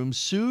bathroom,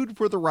 sued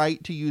for the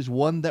right to use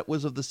one that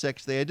was of the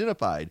sex they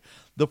identified.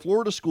 The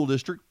Florida School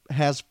District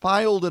has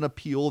filed an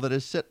appeal that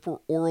is set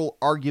for oral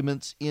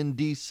arguments in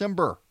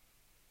December.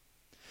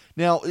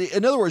 Now,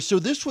 in other words, so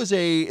this was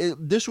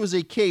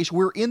a case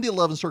where in the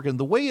 11th Circuit, and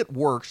the way it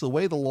works, the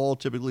way the law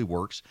typically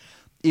works,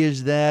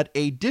 is that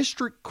a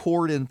district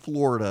court in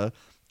Florida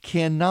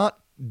cannot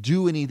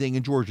do anything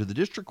in Georgia. The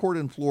district court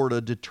in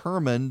Florida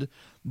determined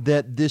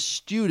that this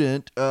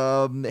student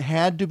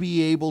had to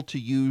be able to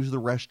use the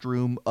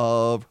restroom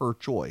of her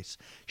choice.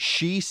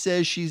 She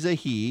says she's a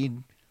he,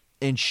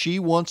 and she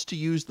wants to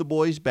use the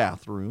boys'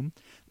 bathroom.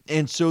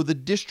 And so the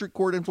district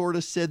court in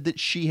Florida said that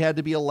she had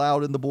to be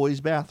allowed in the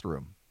boys'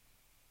 bathroom.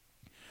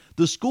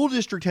 The school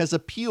district has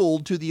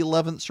appealed to the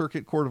 11th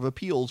Circuit Court of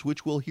Appeals,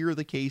 which will hear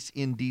the case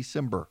in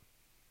December.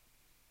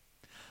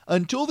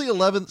 Until the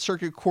 11th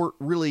Circuit Court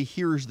really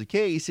hears the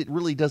case, it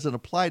really doesn't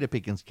apply to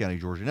Pickens County,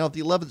 Georgia. Now, if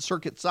the 11th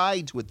Circuit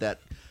sides with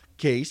that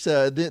case,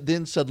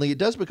 then suddenly it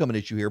does become an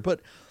issue here.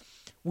 But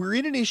we're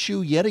in an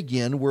issue yet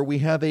again where we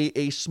have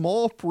a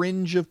small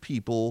fringe of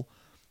people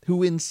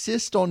who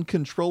insist on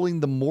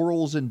controlling the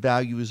morals and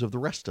values of the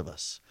rest of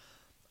us.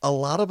 A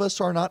lot of us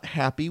are not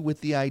happy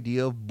with the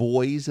idea of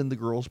boys in the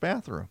girls'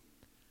 bathroom.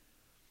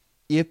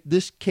 If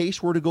this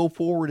case were to go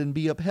forward and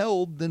be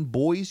upheld, then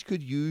boys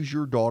could use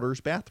your daughter's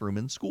bathroom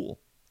in school,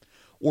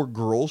 or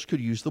girls could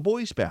use the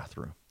boys'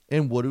 bathroom.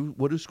 And what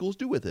do schools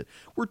do with it?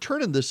 We're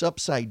turning this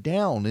upside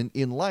down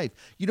in life.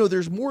 You know,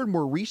 there's more and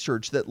more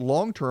research that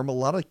long-term, a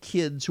lot of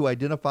kids who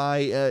identify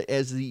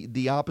as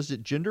the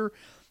opposite gender,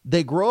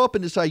 they grow up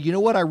and decide, you know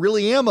what, I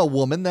really am a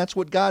woman. That's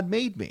what God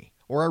made me.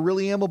 Or I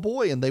really am a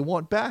boy, and they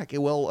want back.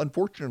 Well,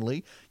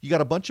 unfortunately, you got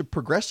a bunch of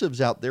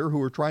progressives out there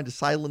who are trying to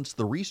silence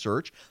the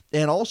research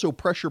and also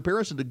pressure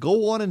parents to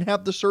go on and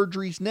have the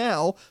surgeries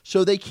now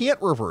so they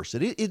can't reverse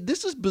it.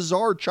 This is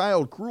bizarre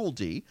child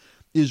cruelty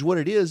is what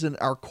it is, and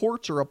our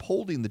courts are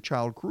upholding the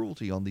child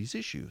cruelty on these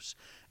issues.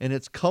 And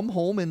it's come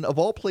home in, of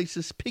all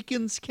places,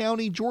 Pickens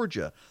County,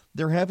 Georgia.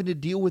 They're having to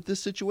deal with this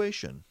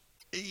situation.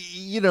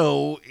 You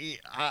know,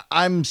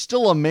 I'm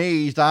still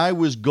amazed. I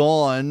was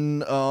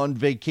gone on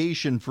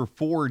vacation for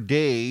 4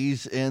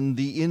 days, and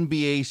the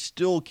NBA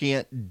still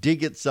can't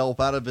dig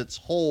itself out of its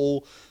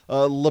hole.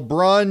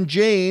 LeBron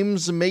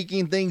James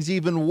making things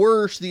even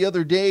worse. The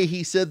other day,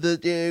 he said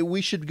that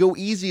we should go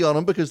easy on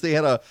them because they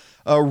had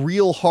a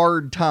real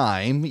hard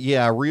time.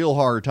 Yeah, real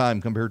hard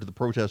time compared to the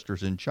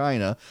protesters in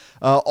China.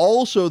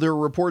 Also, there are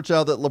reports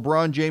out that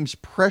LeBron James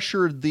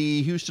pressured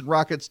the Houston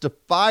Rockets to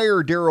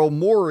fire Daryl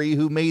Morey,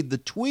 who made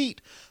the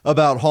tweet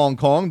about Hong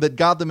Kong that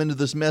got them into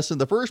this mess in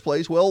the first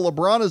place. Well,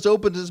 LeBron has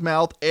opened his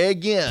mouth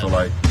again. So,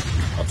 I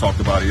talked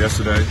about it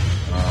yesterday.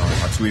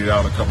 I tweeted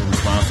out a couple of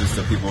responses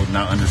to people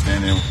not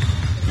understanding,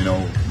 you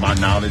know, my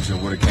knowledge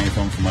of where it came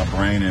from my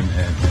brain and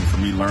for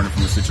me learning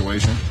from the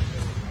situation.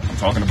 I'm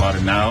talking about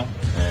it now,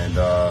 and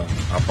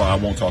I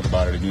won't talk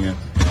about it again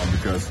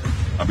because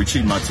I'll be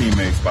cheating my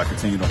teammates by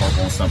continuing to harp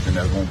on something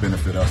that won't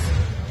benefit us,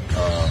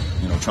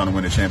 you know, trying to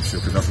win a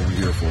championship, because that's what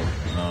we're here for.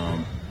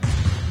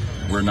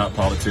 We're not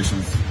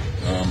politicians.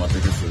 I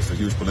think it's a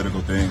huge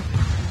political thing,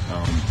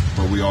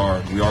 but we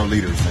are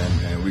leaders,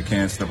 and we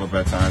can step up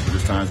at times, but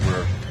there's times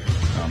where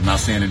I'm not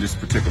saying in this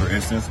particular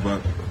instance,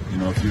 but, you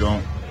know, if you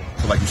don't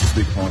feel like you should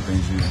speak upon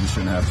things, you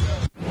shouldn't have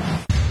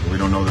to. We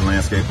don't know the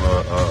landscape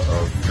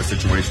of the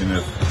situation.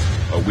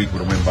 If a week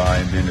would have went by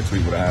and then the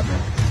tweet would have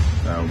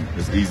happened,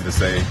 it's easy to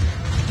say,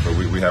 but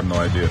we have no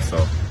idea. So,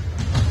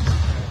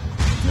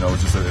 you know,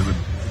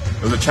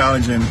 it was a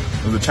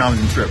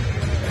challenging trip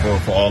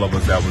for all of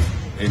us that was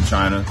in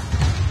China.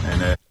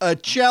 And a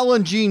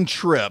challenging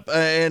trip,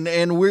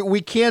 and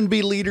we can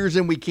be leaders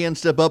and we can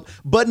step up,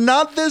 but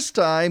not this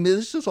time.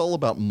 This is all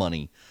about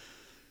money.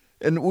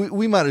 And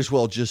we might as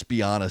well just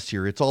be honest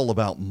here. It's all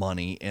about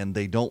money, and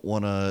they don't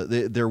want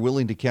to. They're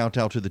willing to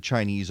kowtow to the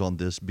Chinese on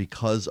this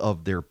because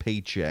of their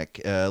paycheck.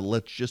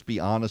 Let's just be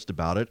honest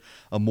about it.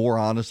 More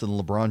honest than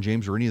LeBron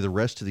James or any of the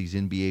rest of these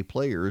NBA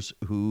players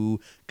who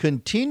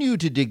continue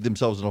to dig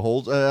themselves in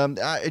holes.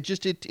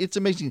 It's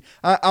amazing.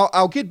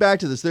 I'll get back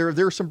to this.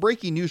 There's some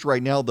breaking news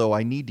right now, though,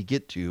 I need to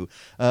get to.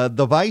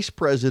 The vice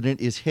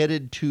president is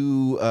headed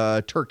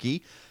to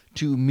Turkey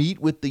to meet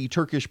with the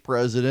Turkish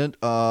president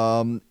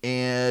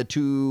and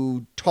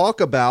to talk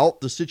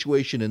about the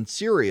situation in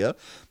Syria.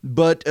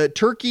 But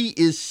Turkey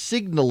is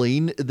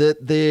signaling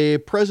that the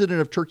president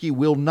of Turkey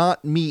will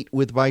not meet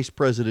with Vice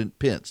President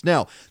Pence.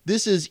 Now,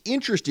 this is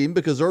interesting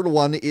because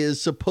Erdogan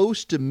is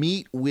supposed to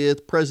meet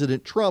with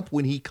President Trump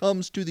when he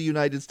comes to the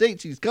United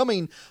States. He's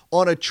coming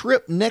on a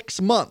trip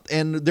next month,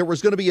 and there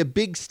was going to be a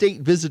big state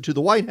visit to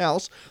the White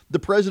House. The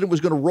president was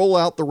going to roll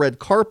out the red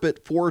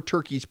carpet for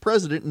Turkey's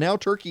president. Now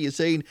Turkey is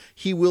saying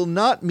he will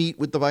not meet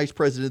with the Vice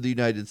President of the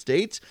United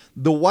States.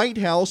 The White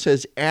House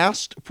has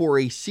asked for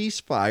a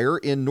ceasefire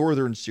in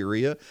northern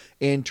Syria,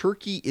 and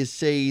Turkey is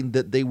saying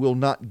that they will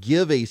not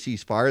give a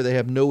ceasefire. They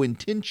have no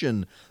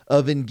intention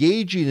of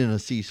engaging in a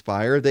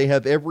ceasefire. They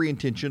have every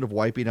intention of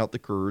wiping out the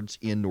Kurds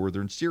in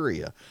northern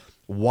Syria.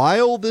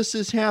 While this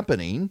is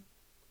happening,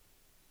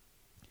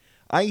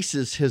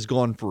 ISIS has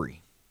gone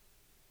free.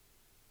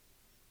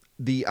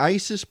 The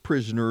ISIS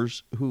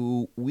prisoners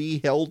who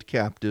we held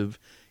captive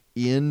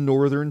in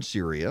northern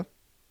Syria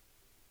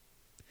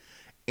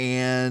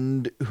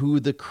and who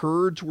the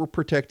Kurds were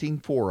protecting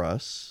for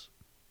us,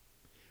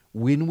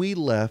 when we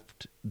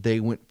left, they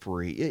went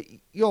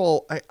free.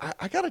 Y'all,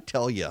 I got to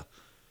tell you,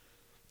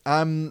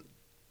 I'm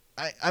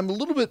a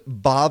little bit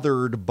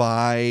bothered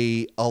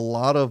by a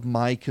lot of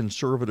my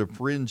conservative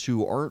friends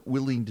who aren't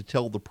willing to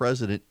tell the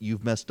president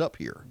you've messed up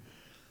here.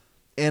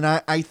 And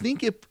I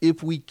think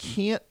if we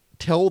can't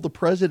tell the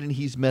president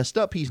he's messed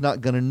up, he's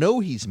not going to know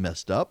he's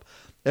messed up.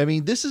 I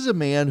mean, this is a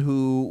man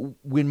who,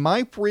 when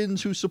my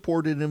friends who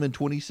supported him in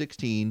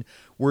 2016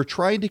 were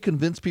trying to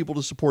convince people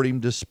to support him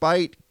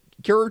despite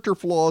character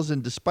flaws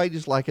and despite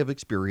his lack of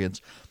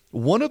experience,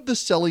 one of the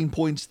selling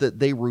points that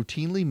they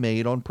routinely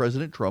made on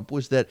President Trump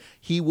was that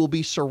he will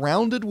be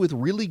surrounded with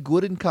really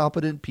good and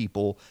competent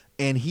people,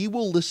 and he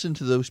will listen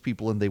to those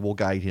people and they will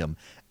guide him.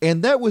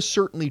 And that was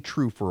certainly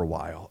true for a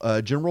while.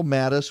 General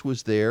Mattis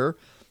was there.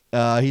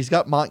 He's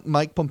got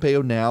Mike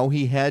Pompeo now.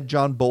 He had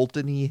John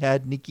Bolton. He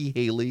had Nikki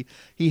Haley.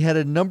 He had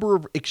a number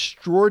of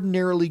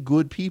extraordinarily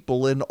good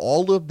people, and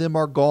all of them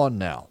are gone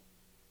now.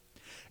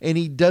 And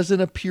he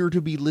doesn't appear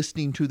to be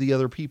listening to the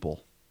other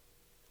people.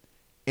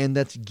 And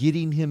that's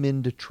getting him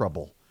into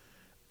trouble.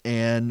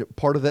 And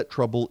part of that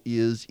trouble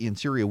is in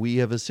Syria. We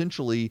have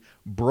essentially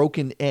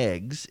broken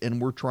eggs, and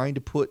we're trying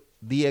to put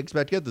the eggs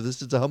back together.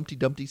 This is a Humpty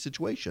Dumpty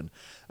situation.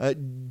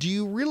 Do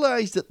you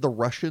realize that the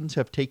Russians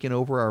have taken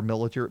over our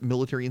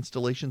military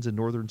installations in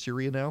northern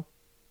Syria now?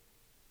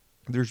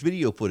 There's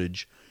video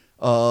footage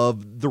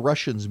of the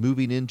Russians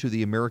moving into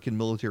the American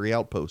military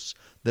outposts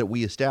that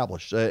we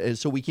established, and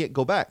so we can't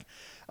go back.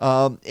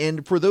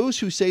 And for those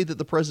who say that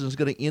the president is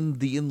going to end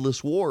the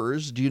endless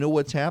wars, do you know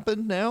what's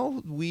happened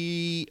now?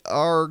 We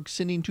are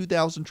sending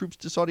 2,000 troops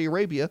to Saudi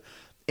Arabia,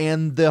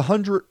 and the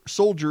 100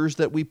 soldiers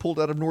that we pulled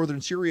out of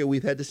northern Syria,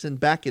 we've had to send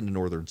back into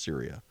northern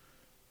Syria.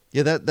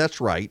 Yeah,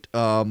 that's right.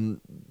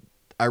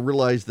 I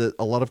realize that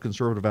a lot of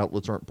conservative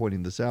outlets aren't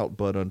pointing this out,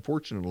 but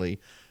unfortunately,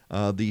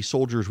 the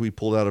soldiers we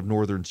pulled out of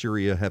northern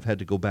Syria have had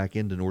to go back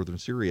into northern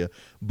Syria,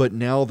 but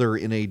now they're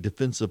in a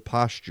defensive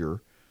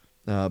posture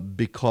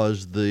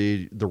because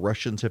the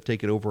Russians have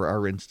taken over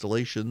our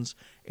installations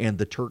and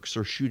the Turks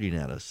are shooting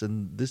at us.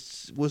 And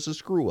this was a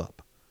screw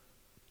up.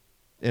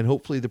 And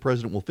hopefully the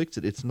president will fix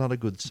it. It's not a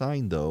good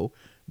sign, though,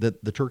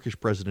 that the Turkish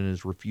president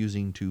is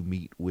refusing to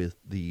meet with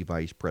the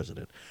vice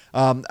president.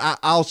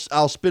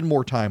 I'll spend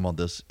more time on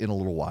this in a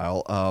little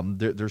while.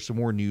 There's some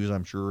more news,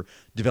 I'm sure,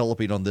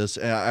 developing on this.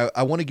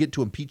 I want to get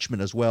to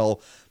impeachment as well.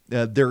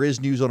 There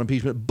is news on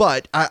impeachment,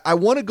 but I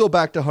want to go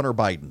back to Hunter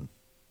Biden.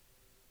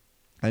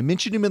 I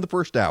mentioned him in the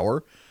first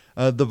hour.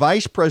 The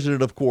vice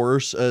president, of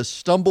course,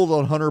 stumbled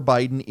on Hunter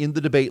Biden in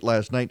the debate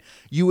last night.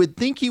 You would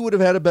think he would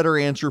have had a better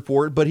answer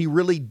for it, but he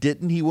really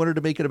didn't. He wanted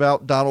to make it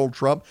about Donald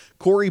Trump.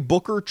 Cory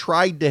Booker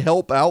tried to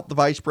help out the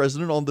vice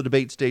president on the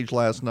debate stage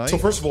last night. So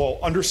first of all,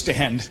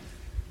 understand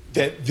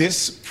that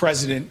this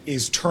president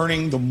is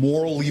turning the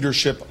moral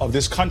leadership of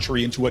this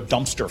country into a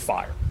dumpster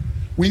fire.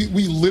 We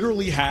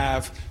literally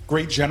have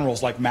great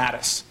generals like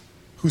Mattis,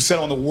 who said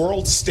on the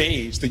world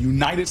stage, the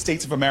United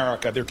States of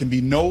America, there can be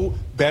no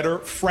better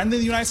friend than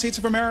the United States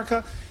of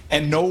America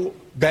and no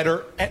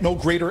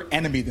greater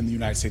enemy than the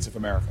United States of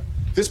America.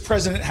 This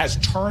president has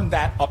turned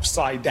that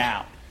upside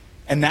down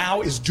and now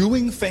is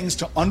doing things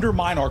to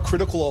undermine our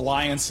critical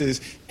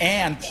alliances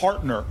and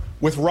partner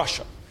with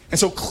Russia. And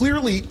so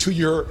clearly to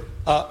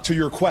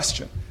your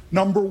question,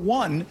 number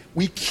one,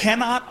 we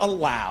cannot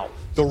allow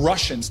the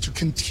Russians to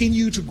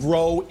continue to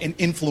grow in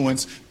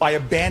influence by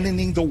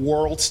abandoning the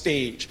world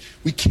stage.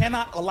 We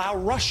cannot allow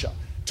Russia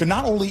to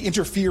not only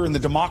interfere in the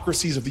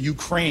democracies of the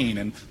Ukraine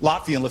and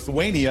Latvia and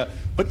Lithuania,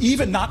 but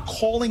even not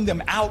calling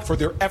them out for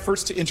their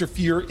efforts to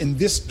interfere in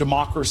this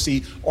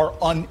democracy are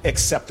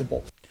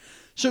unacceptable.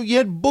 So you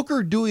had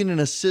Booker doing an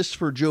assist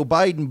for Joe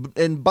Biden,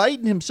 and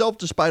Biden himself,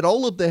 despite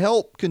all of the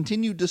help,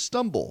 continued to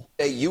stumble.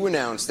 You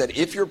announced that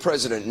if you're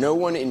president, no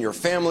one in your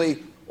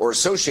family or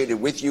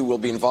associated with you will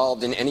be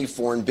involved in any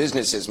foreign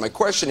businesses. My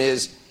question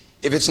is,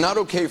 if it's not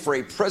okay for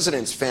a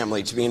president's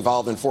family to be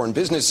involved in foreign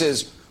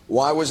businesses,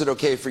 why was it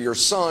okay for your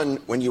son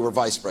when you were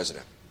vice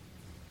president?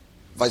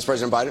 Vice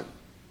President Biden?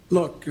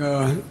 Look,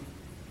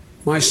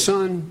 my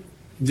son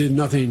did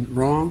nothing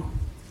wrong.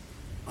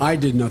 I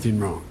did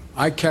nothing wrong.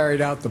 I carried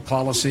out the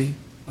policy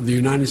of the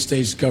United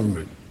States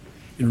government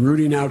in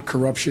rooting out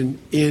corruption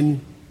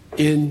in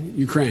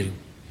Ukraine.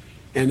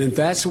 And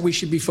that's what we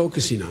should be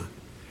focusing on.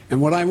 And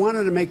what I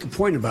wanted to make a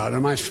point about,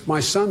 and my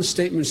son's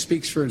statement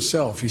speaks for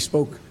itself. He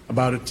spoke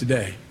about it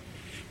today.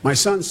 My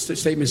son's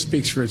statement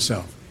speaks for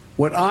itself.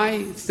 What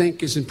I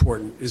think is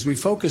important is we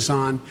focus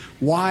on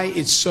why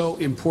it's so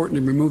important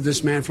to remove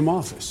this man from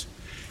office.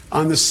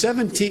 On the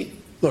 17th,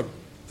 look,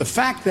 the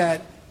fact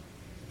that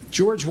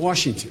George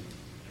Washington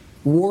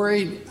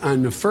worried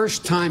on the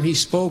first time he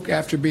spoke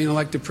after being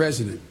elected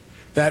president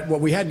that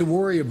what we had to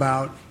worry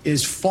about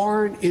is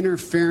foreign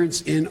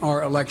interference in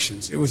our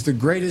elections. It was the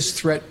greatest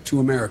threat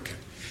to America.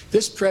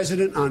 This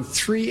president on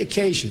three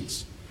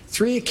occasions,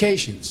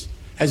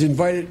 has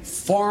invited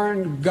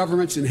foreign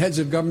governments and heads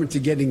of government to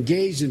get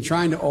engaged in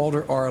trying to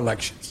alter our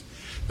elections.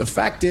 The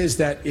fact is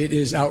that it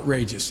is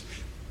outrageous.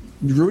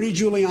 Rudy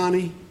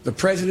Giuliani, the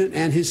president,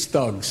 and his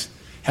thugs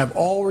have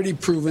already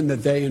proven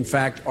that they, in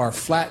fact, are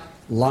flat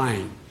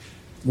lying.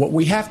 What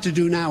we have to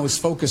do now is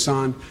focus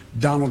on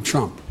Donald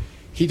Trump.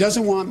 He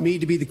doesn't want me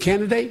to be the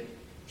candidate.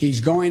 He's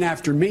going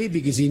after me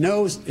because he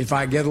knows if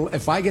I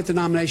get the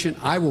nomination,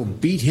 I will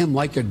beat him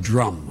like a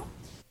drum.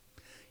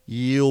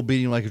 You'll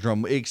beat him like a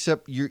drum,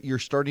 except you're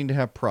starting to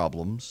have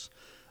problems.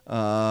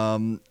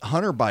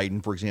 Hunter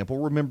Biden, for example,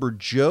 remember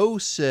Joe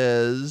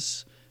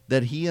says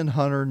that he and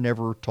Hunter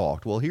never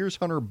talked. Well, here's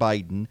Hunter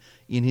Biden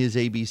in his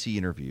ABC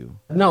interview.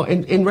 No,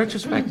 in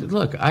retrospect,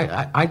 look,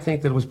 I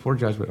think that it was poor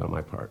judgment on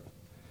my part.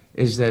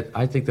 I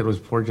think that it was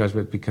poor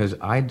judgment because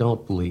I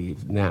don't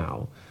believe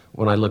now,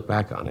 when I look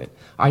back on it,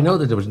 I know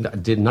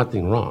that did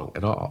nothing wrong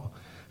at all.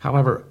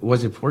 However,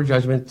 was it poor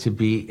judgment to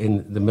be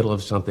in the middle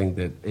of something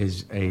that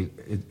is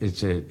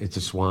it's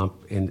a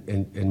swamp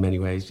in many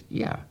ways?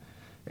 Yeah,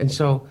 and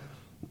so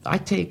I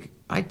take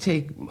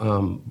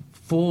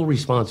full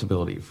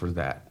responsibility for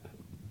that.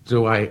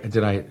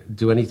 Did I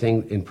do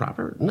anything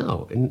improper?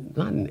 No,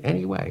 not in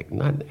any way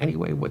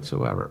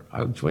whatsoever.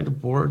 I joined a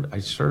board. I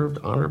served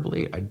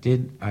honorably.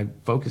 I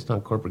focused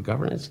on corporate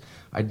governance.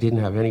 I didn't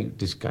have any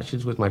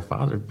discussions with my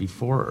father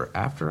before or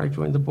after I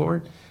joined the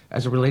board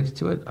as it related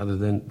to it, other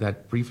than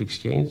that brief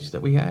exchange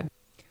that we had.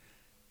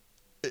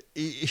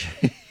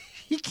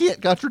 He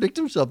can't contradict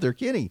himself there,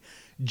 can he?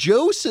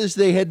 Joe says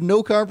they had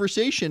no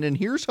conversation, and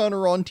here's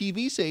Hunter on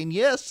TV saying,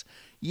 yes,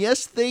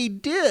 they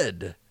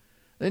did.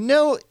 And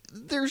now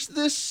there's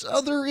this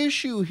other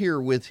issue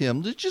here with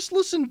him. Just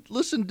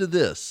listen to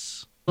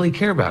this. Really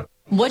care about.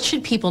 What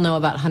should people know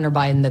about Hunter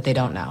Biden that they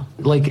don't know?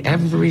 Like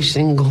every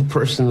single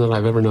person that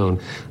I've ever known,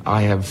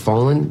 I have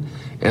fallen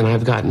and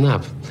I've gotten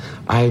up.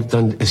 I've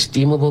done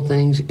esteemable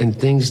things and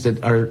things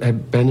that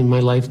have been in my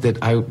life that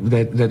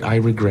I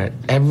regret.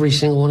 Every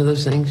single one of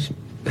those things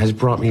has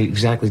brought me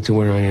exactly to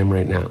where I am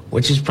right now,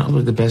 which is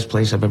probably the best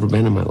place I've ever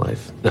been in my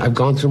life. I've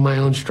gone through my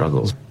own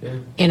struggles.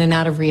 In and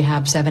out of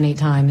rehab 7-8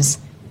 times.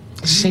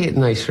 Say it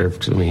nicer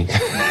to me.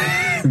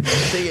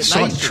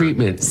 Sought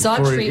treatment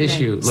for an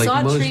issue like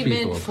Sought most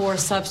treatment people. for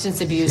substance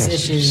abuse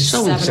issues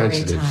so 7 or 8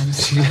 insensitive.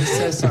 times. I'm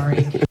so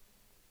sorry.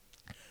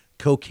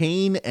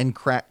 Cocaine and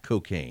crack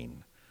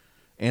cocaine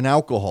and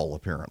alcohol,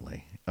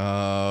 apparently.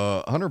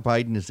 Hunter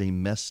Biden is a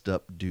messed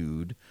up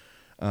dude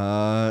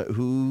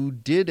who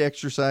did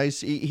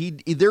exercise.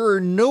 There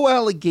are no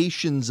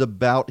allegations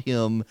about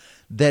him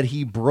that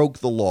he broke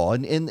the law.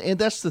 And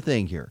that's the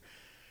thing here.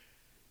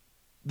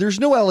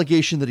 There's no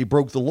allegation that he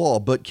broke the law,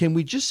 but can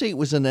we just say it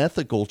was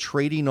unethical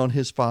trading on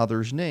his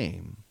father's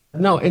name?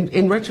 No,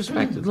 in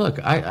retrospect, look,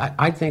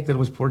 I think that it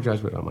was poor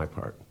judgment on my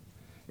part.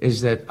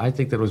 I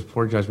think that it was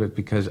poor judgment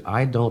because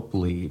I don't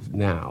believe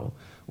now,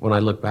 when I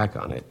look back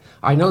on it,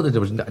 I know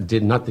that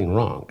did nothing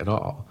wrong at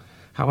all.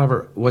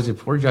 However, was it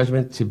poor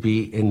judgment to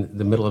be in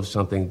the middle of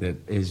something that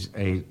is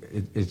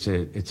it's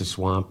a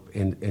swamp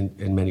in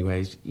many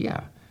ways?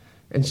 Yeah,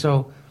 and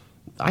so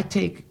I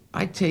take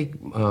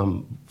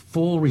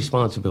full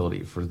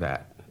responsibility for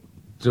that.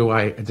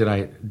 Did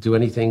I do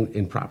anything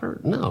improper?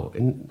 No,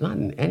 not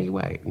in any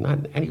way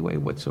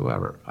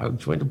whatsoever. I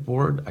joined a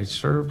board. I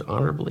served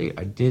honorably.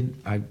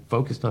 I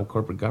focused on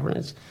corporate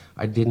governance.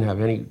 I didn't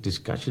have any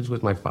discussions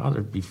with my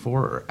father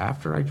before or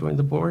after I joined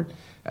the board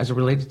as it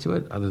related to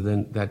it, other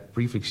than that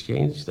brief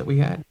exchange that we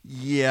had.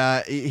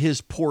 Yeah,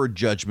 his poor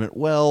judgment.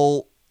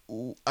 Well,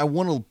 I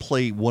want to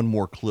play one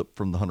more clip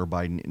from the Hunter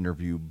Biden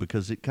interview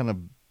because it kind of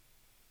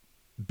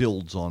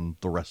builds on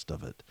the rest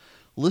of it.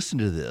 Listen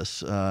to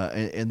this,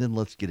 and then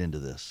let's get into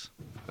this.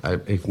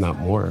 If not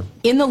more.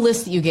 In the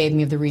list that you gave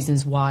me of the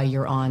reasons why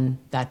you're on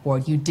that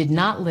board, you did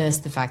not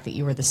list the fact that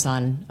you were the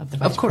son of the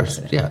vice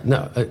president. Yeah.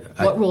 No.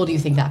 What role do you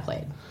think that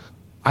played?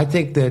 I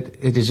think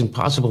that it is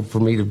impossible for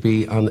me to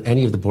be on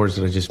any of the boards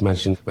that I just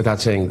mentioned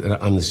without saying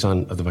that I'm the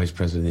son of the vice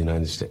president of the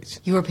United States.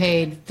 You were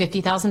paid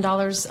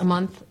 $50,000 a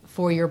month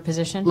for your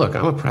position? Look,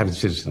 I'm a private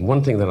citizen.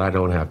 One thing that I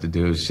don't have to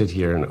do is sit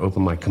here and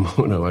open my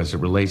kimono as it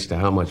relates to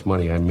how much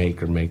money I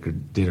make or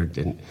did or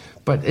didn't.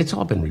 But it's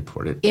all been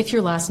reported. If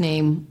your last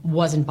name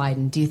wasn't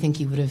Biden, do you think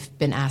you would have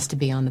been asked to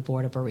be on the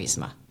board of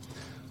Burisma?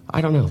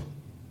 I don't know.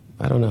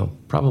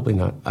 Probably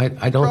not.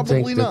 I don't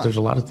think that there's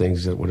a lot of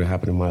things that would have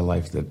happened in my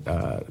life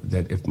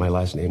that if my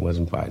last name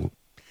wasn't Biden.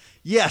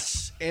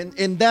 Yes,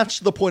 and that's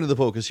the point of the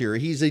focus here.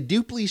 He's a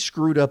deeply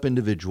screwed up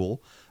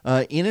individual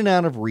in and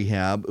out of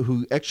rehab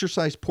who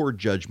exercised poor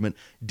judgment,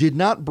 did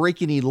not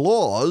break any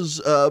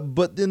laws,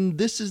 but then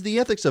this is the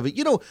ethics of it.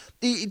 You know,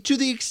 to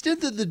the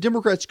extent that the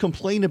Democrats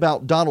complain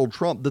about Donald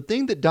Trump, the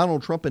thing that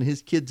Donald Trump and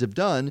his kids have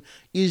done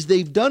is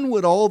they've done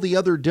what all the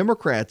other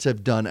Democrats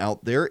have done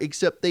out there,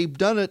 except they've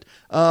done it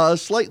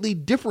slightly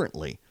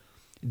differently.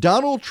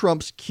 Donald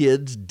Trump's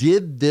kids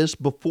did this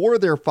before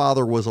their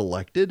father was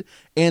elected,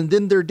 and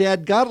then their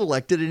dad got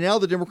elected, and now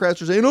the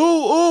Democrats are saying,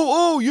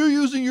 oh, you're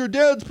using your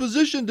dad's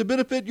position to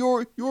benefit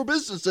your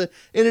business. And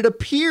it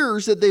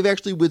appears that they've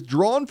actually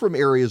withdrawn from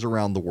areas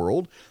around the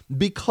world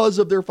because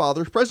of their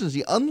father's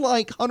presidency.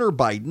 Unlike Hunter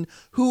Biden,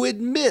 who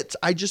admits,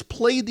 I just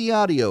played the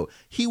audio,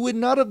 he would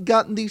not have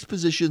gotten these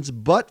positions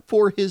but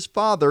for his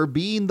father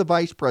being the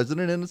vice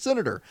president and a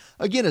senator.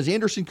 Again, as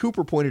Anderson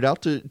Cooper pointed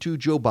out to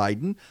Joe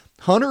Biden,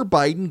 Hunter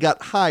Biden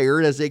got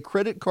hired as a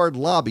credit card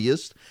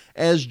lobbyist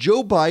as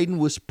Joe Biden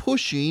was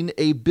pushing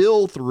a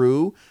bill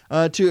through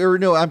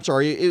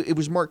it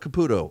was Mark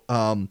Caputo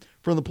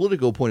from the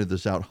Politico pointed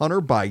this out.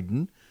 Hunter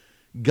Biden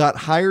got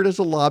hired as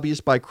a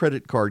lobbyist by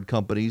credit card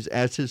companies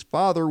as his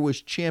father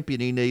was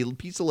championing a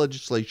piece of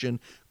legislation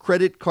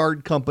credit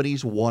card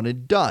companies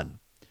wanted done.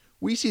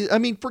 We see,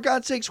 for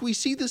God's sakes, we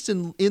see this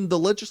in the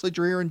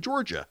legislature here in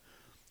Georgia,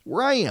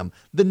 where I am.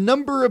 The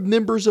number of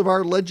members of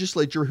our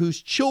legislature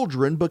whose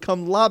children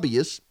become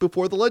lobbyists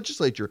before the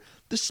legislature.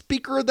 The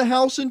Speaker of the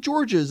House in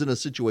Georgia is in a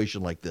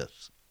situation like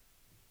this.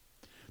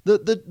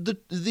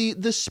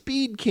 The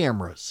speed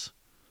cameras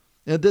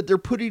that they're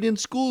putting in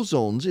school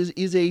zones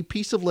is a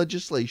piece of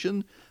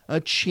legislation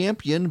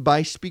championed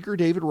by Speaker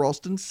David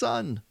Ralston's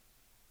son.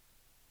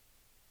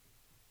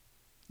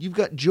 You've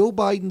got Joe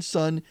Biden's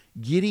son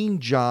getting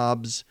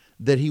jobs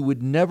that he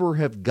would never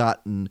have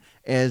gotten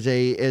as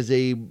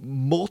a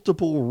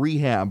multiple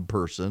rehab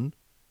person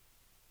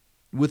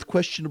with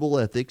questionable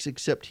ethics,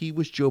 except he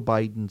was Joe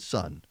Biden's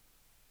son.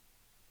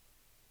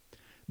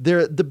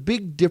 The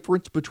big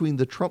difference between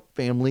the Trump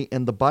family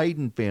and the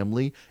Biden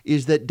family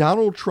is that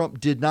Donald Trump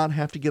did not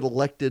have to get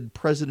elected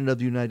president of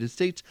the United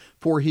States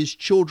for his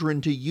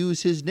children to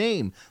use his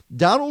name.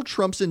 Donald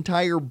Trump's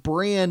entire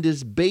brand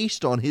is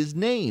based on his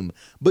name,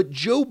 but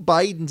Joe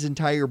Biden's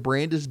entire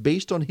brand is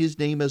based on his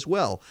name as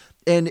well.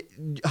 And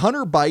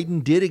Hunter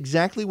Biden did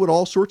exactly what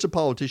all sorts of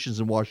politicians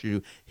in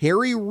Washington do.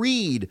 Harry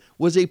Reid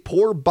was a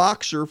poor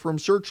boxer from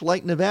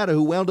Searchlight, Nevada,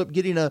 who wound up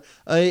getting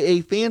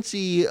a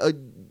fancy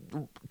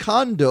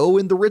condo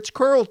in the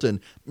Ritz-Carlton,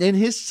 and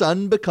his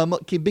son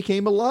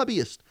became a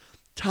lobbyist.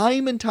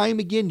 Time and time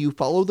again, you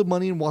follow the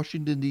money in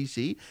Washington,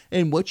 D.C.,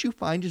 and what you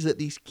find is that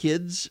these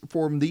kids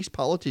from these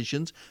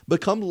politicians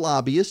become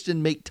lobbyists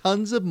and make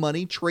tons of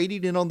money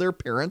trading in on their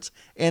parents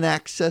and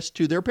access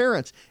to their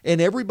parents.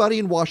 And everybody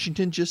in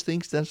Washington just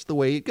thinks that's the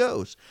way it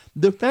goes.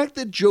 The fact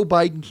that Joe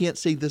Biden can't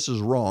say this is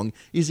wrong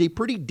is a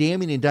pretty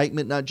damning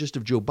indictment, not just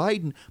of Joe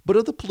Biden, but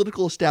of the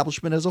political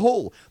establishment as a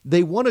whole.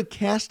 They want to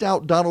cast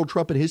out Donald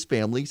Trump and his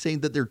family,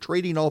 saying that they're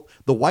trading off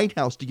the White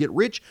House to get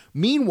rich.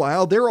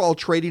 Meanwhile, they're all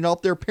trading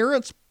off their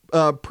parents'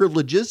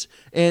 privileges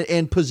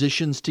and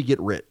positions to get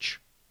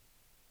rich.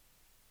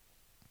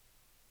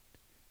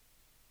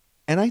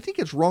 And I think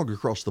it's wrong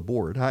across the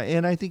board.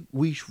 And I think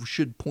we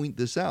should point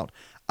this out.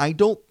 I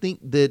don't think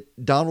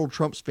that Donald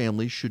Trump's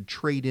family should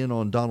trade in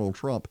on Donald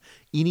Trump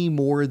any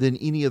more than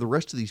any of the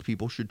rest of these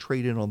people should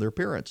trade in on their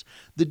parents.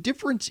 The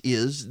difference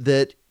is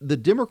that the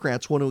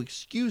Democrats want to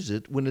excuse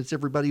it when it's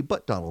everybody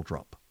but Donald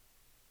Trump.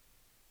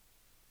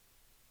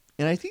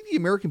 And I think the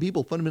American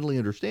people fundamentally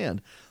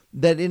understand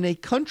that in a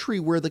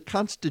country where the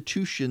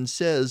Constitution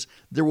says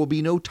there will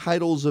be no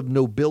titles of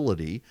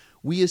nobility,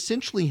 we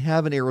essentially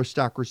have an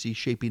aristocracy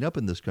shaping up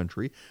in this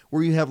country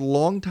where you have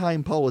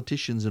longtime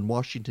politicians in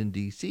Washington,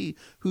 D.C.,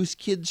 whose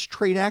kids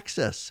trade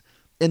access,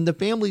 and the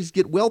families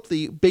get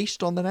wealthy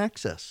based on that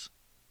access.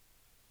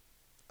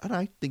 And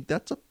I think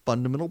that's a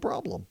fundamental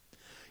problem.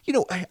 You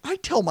know, I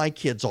tell my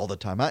kids all the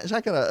time, I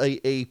got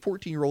a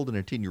 14-year-old and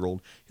a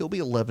 10-year-old. He'll be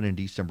 11 in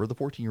December. The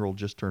 14-year-old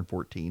just turned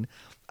 14.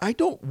 I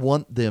don't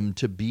want them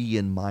to be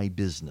in my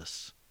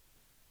business.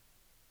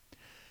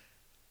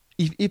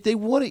 If they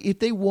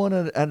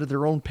want out of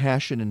their own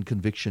passion and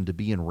conviction to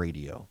be in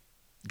radio,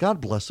 God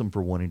bless them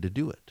for wanting to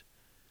do it.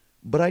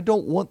 But I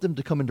don't want them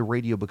to come into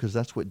radio because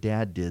that's what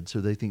Dad did,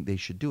 so they think they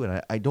should do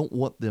it. I don't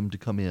want them to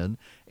come in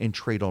and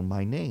trade on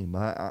my name.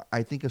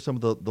 I think of some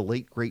of the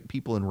late, great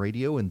people in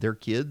radio and their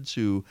kids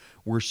who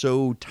were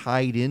so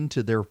tied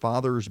into their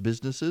father's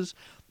businesses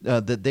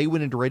that they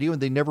went into radio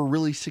and they never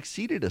really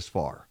succeeded as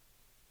far.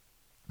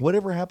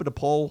 Whatever happened to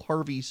Paul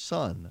Harvey's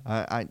son?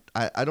 I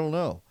don't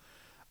know.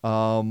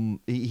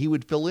 He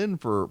would fill in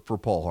for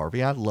Paul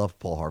Harvey. I loved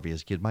Paul Harvey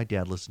as a kid. My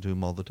dad listened to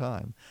him all the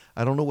time.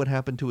 I don't know what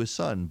happened to his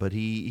son, but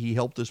he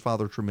helped his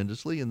father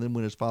tremendously. And then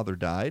when his father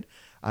died,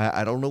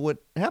 I don't know what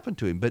happened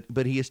to him,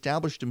 but he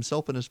established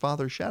himself in his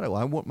father's shadow.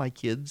 I want my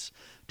kids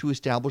to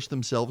establish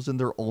themselves in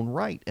their own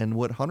right. And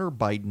what Hunter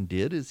Biden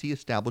did is he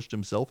established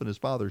himself in his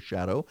father's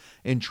shadow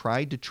and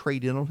tried to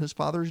trade in on his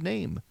father's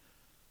name.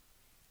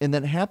 And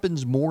that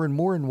happens more and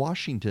more in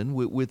Washington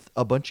with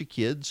a bunch of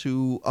kids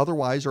who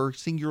otherwise are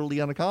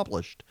singularly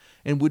unaccomplished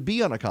and would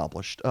be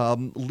unaccomplished.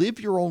 Live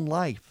your own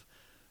life.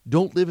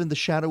 Don't live in the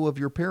shadow of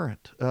your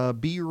parent.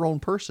 Be your own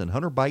person.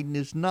 Hunter Biden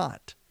is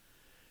not.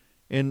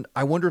 And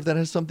I wonder if that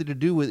has something to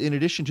do with, in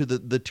addition to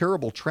the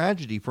terrible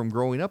tragedy from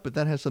growing up, if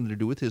that has something to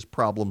do with his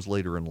problems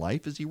later in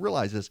life, as he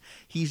realizes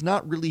he's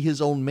not really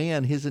his own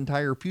man. His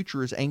entire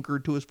future is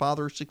anchored to his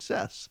father's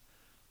success,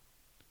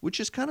 which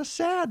is kind of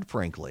sad,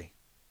 frankly.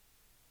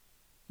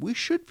 We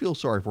should feel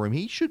sorry for him.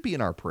 He should be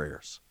in our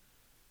prayers.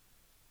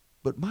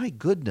 But my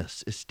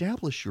goodness,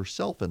 establish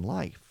yourself in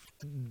life.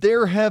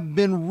 There have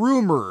been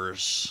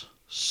rumors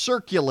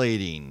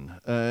circulating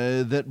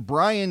that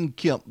Brian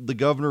Kemp, the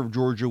governor of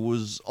Georgia,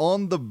 was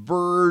on the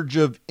verge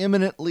of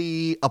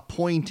imminently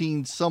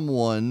appointing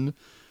someone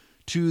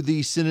to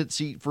the Senate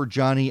seat for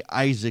Johnny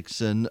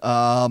Isakson.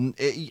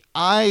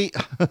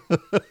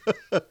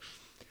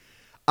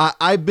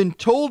 I've been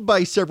told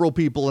by several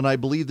people, and I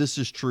believe this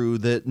is true,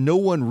 that no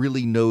one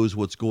really knows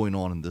what's going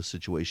on in this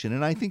situation.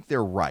 And I think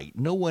they're right.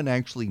 No one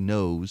actually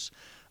knows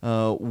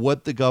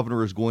what the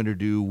governor is going to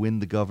do, when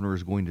the governor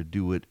is going to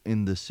do it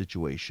in this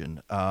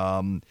situation.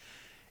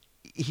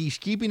 He's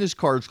keeping his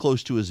cards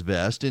close to his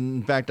vest.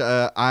 In fact,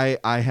 I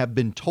have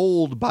been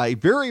told by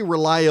very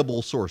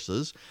reliable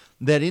sources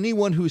that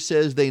anyone who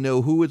says they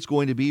know who it's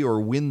going to be or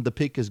when the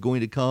pick is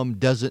going to come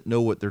doesn't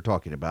know what they're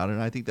talking about.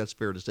 And I think that's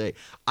fair to say.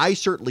 I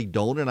certainly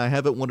don't, and I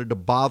haven't wanted to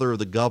bother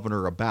the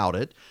governor about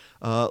it,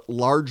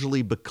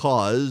 largely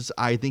because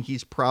I think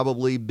he's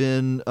probably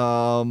been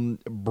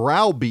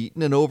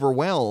browbeaten and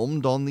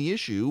overwhelmed on the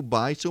issue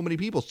by so many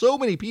people. So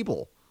many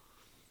people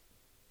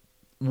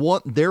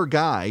want their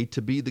guy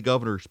to be the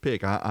governor's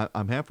pick.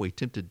 I'm halfway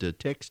tempted to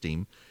text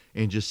him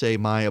and just say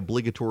my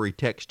obligatory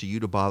text to you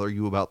to bother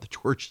you about the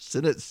Georgia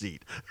Senate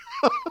seat.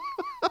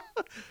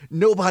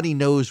 Nobody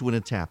knows when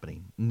it's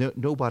happening.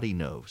 Nobody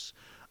knows.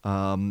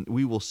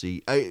 We will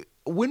see.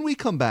 When we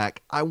come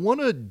back, I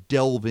want to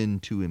delve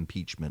into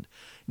impeachment.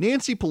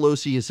 Nancy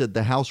Pelosi has said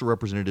the House of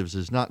Representatives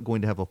is not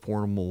going to have a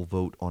formal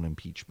vote on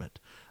impeachment.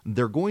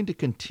 They're going to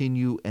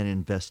continue an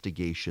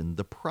investigation.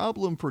 The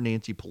problem for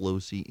Nancy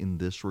Pelosi in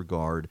this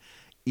regard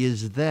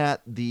is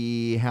that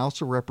the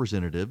House of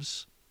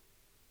Representatives,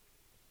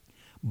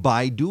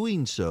 by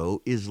doing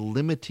so, is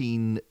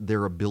limiting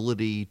their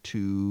ability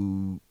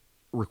to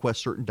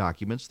request certain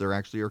documents. There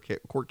actually are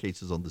court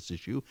cases on this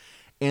issue.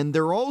 And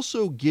they're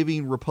also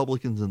giving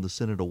Republicans in the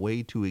Senate a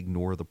way to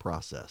ignore the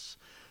process,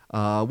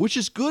 which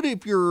is good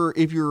if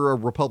you're a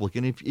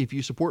Republican. If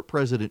you support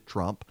President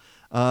Trump,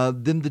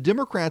 then the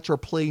Democrats are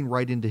playing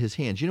right into his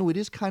hands. You know, it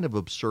is kind of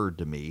absurd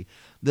to me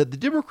that the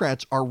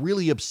Democrats are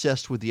really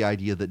obsessed with the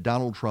idea that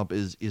Donald Trump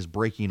is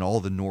breaking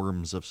all the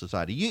norms of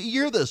society. You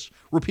hear this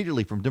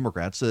repeatedly from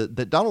Democrats,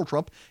 that Donald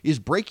Trump is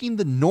breaking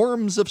the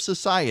norms of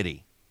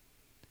society.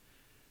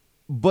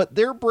 But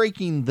they're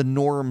breaking the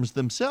norms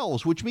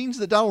themselves, which means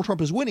that Donald Trump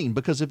is winning,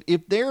 because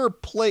if they're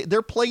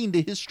playing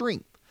to his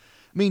strength.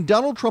 I mean,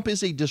 Donald Trump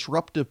is a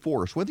disruptive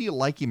force. Whether you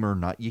like him or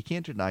not, you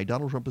can't deny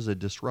Donald Trump is a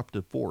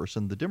disruptive force,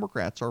 and the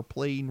Democrats are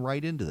playing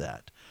right into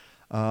that.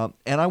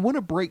 And I want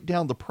to break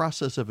down the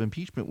process of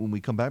impeachment when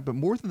we come back, but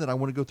more than that, I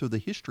want to go through the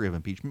history of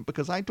impeachment,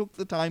 because I took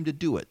the time to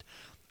do it.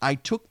 I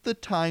took the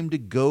time to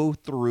go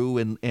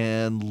through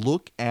and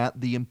look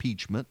at the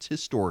impeachments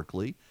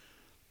historically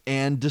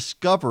and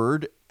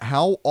discovered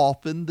how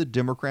often the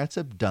Democrats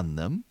have done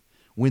them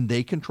when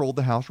they controlled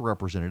the House of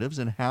Representatives,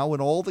 and how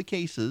in all the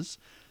cases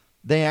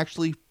they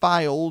actually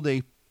filed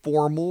a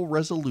formal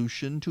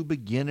resolution to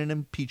begin an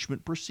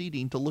impeachment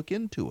proceeding to look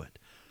into it.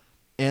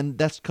 And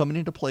that's coming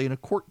into play in a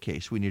court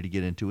case we need to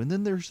get into. And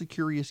then there's the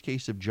curious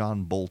case of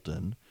John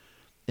Bolton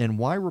and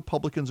why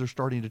Republicans are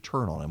starting to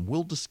turn on him.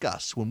 We'll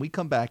discuss when we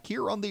come back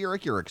here on The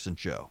Eric Erickson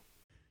Show.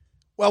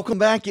 Welcome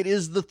back. It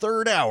is the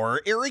third hour.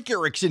 Eric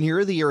Erickson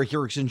here, The Eric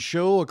Erickson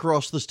Show,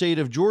 across the state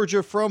of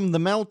Georgia, from the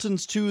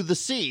mountains to the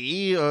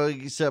sea,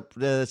 except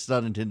that's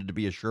not intended to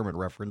be a Sherman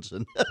reference.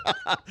 And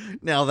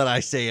now that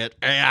I say it,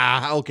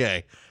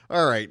 okay.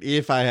 All right,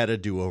 if I had a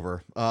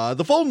do-over.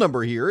 The phone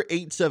number here,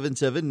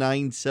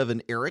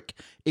 877-97-ERIC,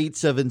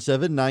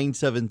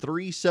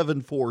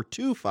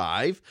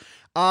 877-973-7425.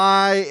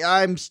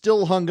 I'm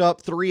still hung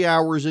up 3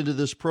 hours into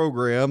this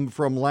program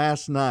from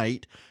last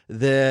night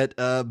that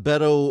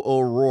Beto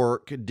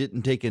O'Rourke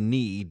didn't take a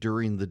knee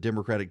during the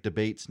Democratic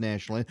debates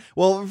nationally.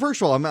 Well,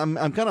 first of all, I'm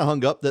kind of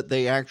hung up that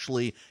they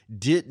actually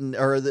didn't,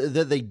 or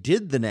that they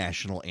did the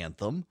national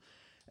anthem.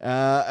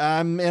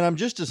 I'm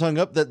just as hung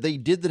up that they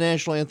did the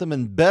national anthem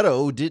and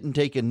Beto didn't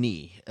take a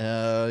knee.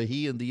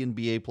 He and the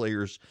NBA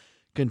players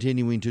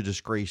continuing to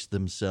disgrace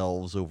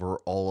themselves over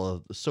all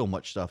of so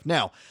much stuff.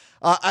 Now,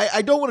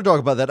 I don't want to talk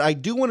about that. I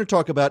do want to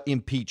talk about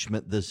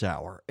impeachment this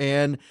hour.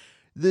 And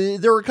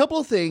there are a couple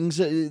of things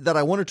that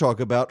I want to talk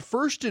about.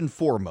 First and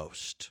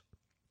foremost,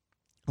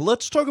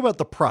 let's talk about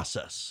the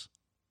process.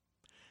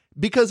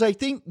 Because I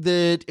think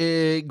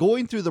that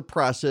going through the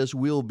process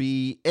will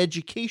be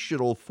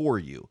educational for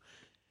you.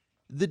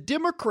 The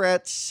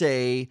Democrats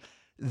say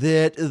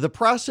that the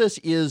process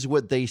is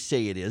what they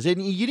say it is.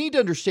 And you need to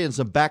understand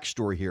some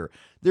backstory here.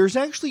 There's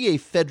actually a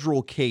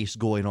federal case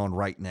going on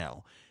right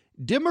now.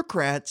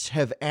 Democrats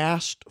have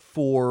asked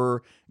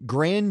for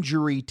grand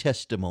jury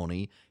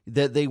testimony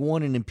that they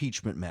want in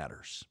impeachment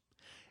matters.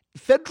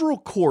 federal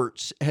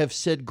courts have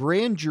said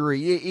grand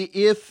jury,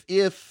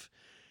 if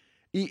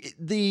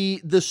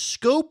the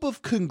scope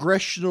of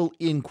congressional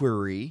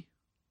inquiry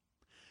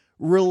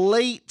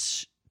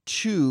relates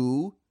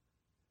to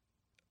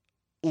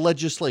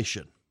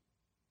legislation.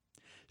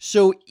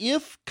 So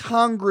if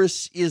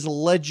Congress is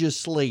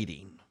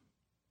legislating,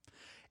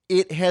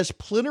 it has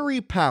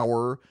plenary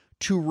power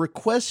to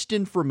request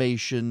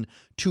information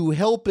to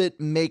help it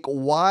make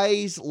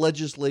wise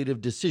legislative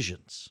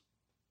decisions.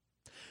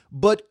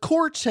 But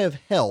courts have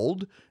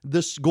held,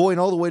 this going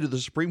all the way to the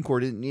Supreme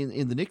Court in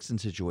the Nixon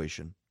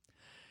situation,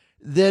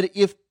 that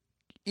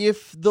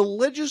if the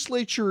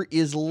legislature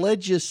is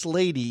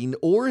legislating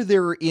or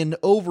they're in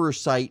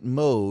oversight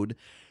mode,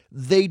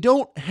 they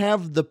don't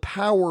have the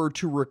power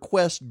to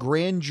request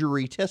grand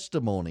jury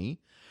testimony,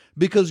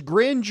 because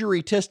grand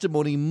jury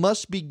testimony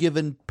must be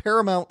given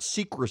paramount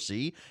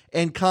secrecy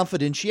and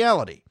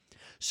confidentiality.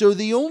 So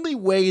the only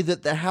way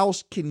that the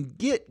House can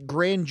get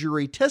grand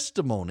jury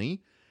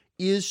testimony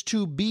is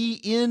to be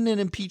in an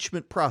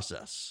impeachment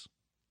process.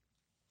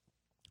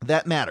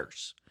 That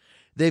matters.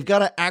 They've got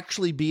to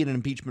actually be in an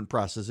impeachment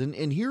process.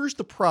 And here's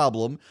the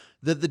problem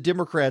that the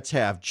Democrats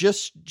have,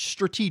 just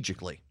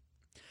strategically.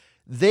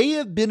 They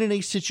have been in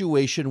a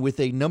situation with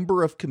a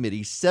number of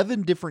committees,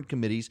 7 different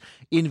committees,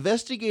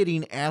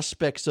 investigating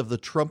aspects of the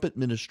Trump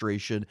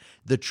administration,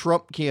 the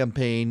Trump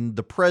campaign,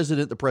 the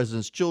president, the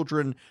president's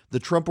children, the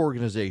Trump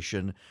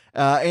organization,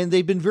 and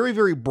they've been very,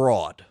 very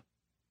broad.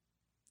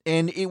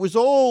 And it was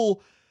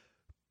all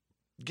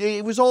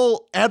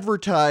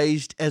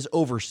advertised as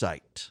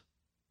oversight.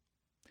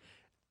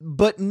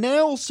 But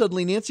now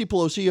suddenly Nancy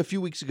Pelosi, a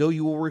few weeks ago,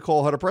 you will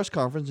recall, had a press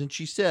conference and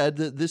she said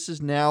that this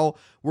is now,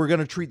 we're going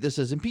to treat this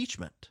as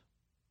impeachment.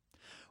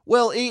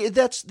 Well,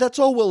 that's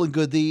all well and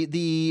good.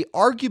 The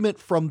argument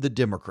from the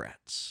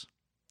Democrats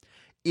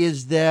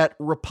is that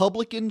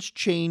Republicans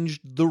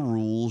changed the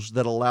rules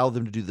that allow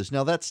them to do this.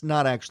 Now, that's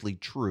not actually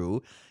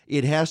true.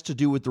 It has to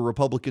do with the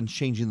Republicans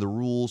changing the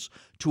rules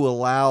to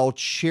allow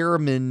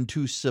chairmen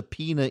to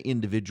subpoena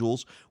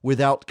individuals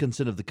without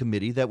consent of the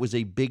committee. That was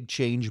a big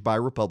change by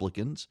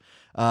Republicans.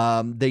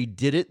 They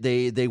did it.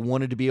 They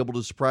wanted to be able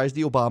to surprise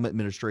the Obama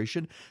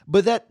administration.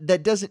 But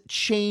that doesn't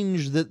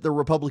change that the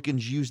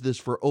Republicans use this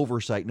for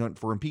oversight, not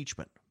for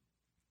impeachment.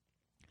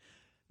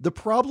 The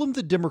problem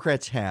the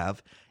Democrats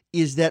have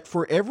is that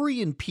for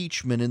every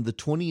impeachment in the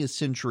 20th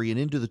century and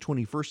into the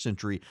 21st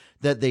century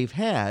that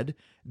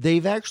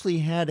they've actually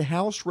had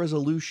House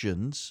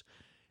resolutions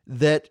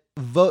that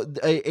vote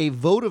a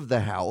vote of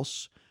the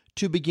House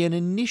to begin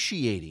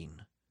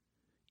initiating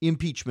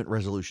impeachment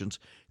resolutions.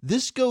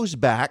 This goes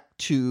back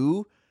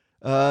to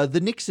the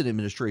Nixon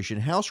administration,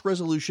 House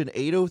Resolution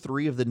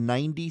 803 of the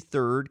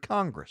 93rd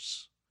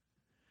Congress.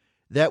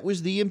 That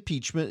was the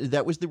impeachment.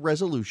 That was the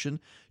resolution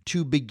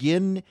to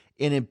begin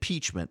an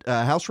impeachment.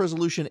 House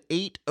Resolution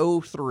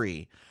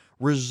 803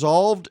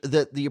 resolved to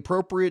give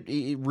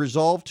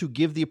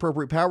the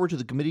appropriate power to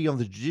the Committee on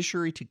the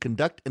Judiciary to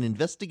conduct an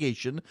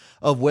investigation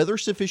of whether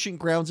sufficient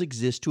grounds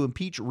exist to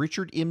impeach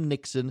Richard M.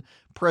 Nixon,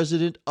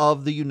 President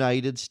of the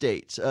United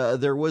States.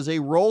 There was a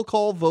roll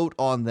call vote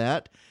on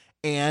that,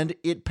 and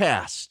it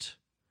passed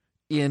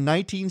in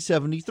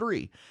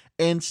 1973.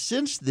 And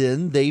since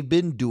then, they've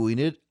been doing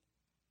it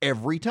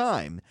every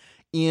time.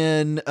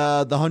 In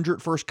the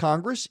 101st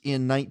Congress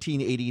in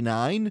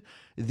 1989,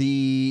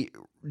 the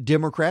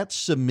Democrats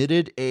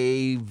submitted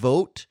a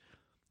vote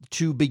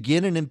to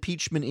begin an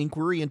impeachment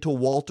inquiry into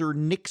Walter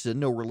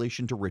Nixon, no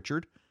relation to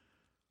Richard,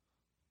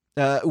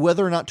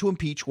 whether or not to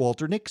impeach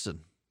Walter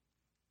Nixon.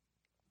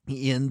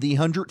 In the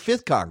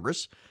 105th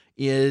Congress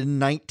in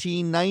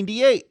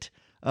 1998,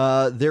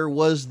 there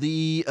was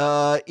the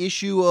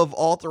issue of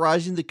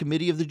authorizing the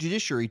Committee of the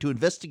Judiciary to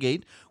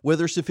investigate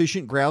whether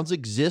sufficient grounds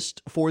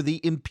exist for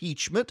the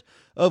impeachment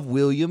of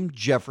William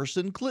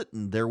Jefferson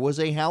Clinton. There was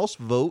a House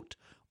vote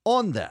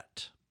on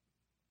that.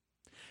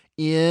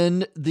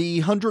 In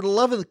the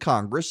 111th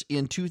Congress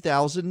in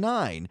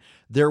 2009,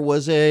 there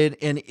was a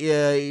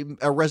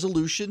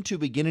resolution to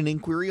begin an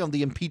inquiry on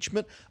the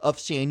impeachment of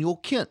Samuel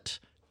Kent,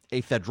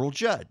 a federal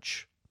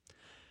judge.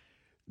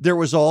 There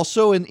was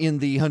also in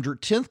the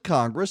 110th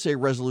Congress a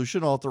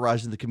resolution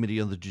authorizing the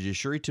Committee on the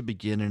Judiciary to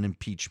begin an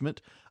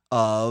impeachment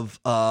of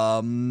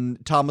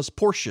Thomas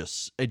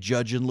Porcius, a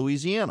judge in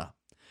Louisiana.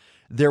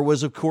 There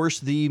was, of course,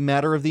 the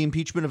matter of the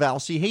impeachment of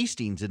Alcee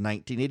Hastings in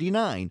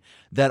 1989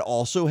 that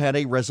also had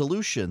a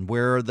resolution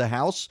where the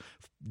House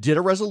did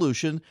a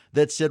resolution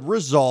that said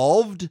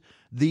resolved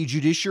the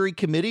Judiciary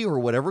Committee or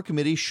whatever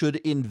committee should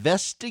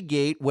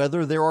investigate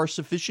whether there are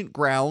sufficient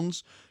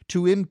grounds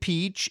to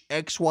impeach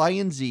X, Y,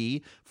 and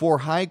Z for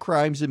high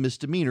crimes and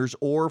misdemeanors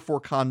or for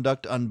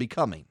conduct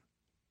unbecoming.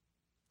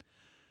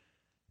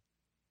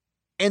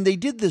 And they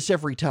did this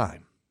every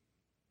time.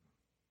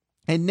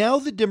 And now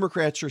the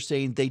Democrats are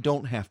saying they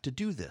don't have to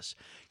do this.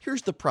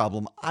 Here's the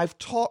problem. I've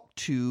talked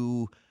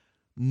to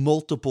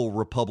multiple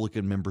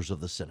Republican members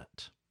of the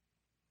Senate.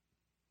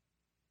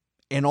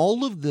 And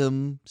all of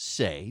them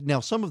say, now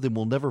some of them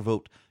will never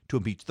vote to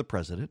impeach the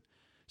president.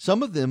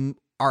 Some of them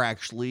are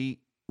actually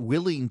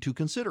willing to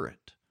consider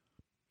it.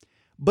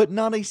 but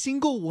not a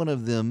single one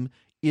of them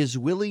is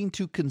willing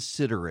to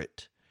consider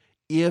it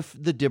if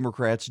the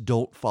Democrats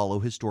don't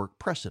follow historic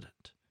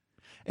precedent.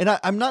 And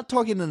I'm not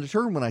talking in a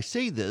term when I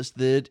say this,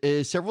 that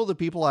several of the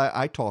people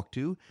I talk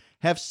to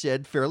have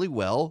said fairly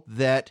well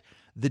that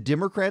the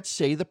Democrats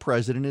say the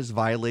president is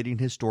violating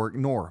historic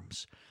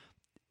norms.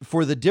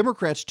 For the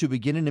Democrats to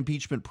begin an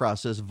impeachment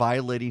process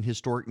violating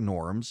historic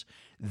norms,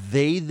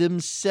 they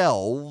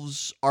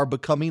themselves are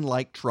becoming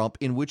like Trump,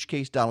 in which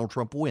case Donald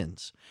Trump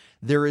wins.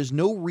 There is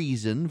no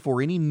reason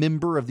for any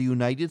member of the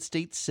United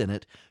States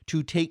Senate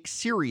to take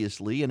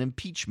seriously an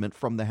impeachment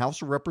from the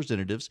House of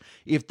Representatives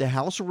if the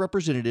House of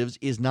Representatives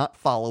is not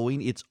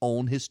following its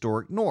own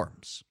historic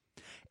norms.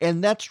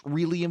 And that's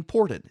really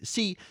important.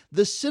 See,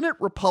 the Senate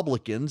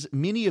Republicans,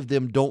 many of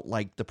them don't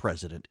like the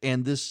president,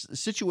 and this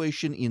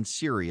situation in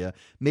Syria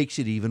makes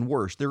it even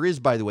worse. There is,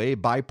 by the way, a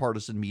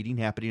bipartisan meeting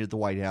happening at the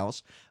White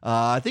House,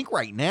 I think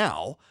right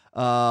now,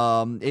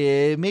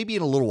 maybe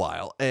in a little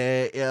while,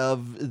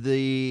 of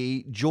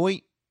the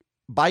joint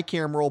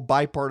bicameral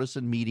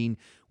bipartisan meeting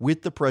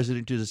with the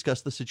president to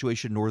discuss the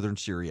situation in northern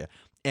Syria.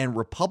 And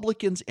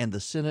Republicans and the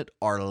Senate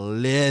are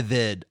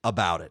livid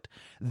about it.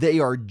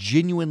 They are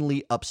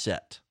genuinely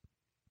upset.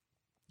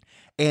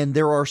 And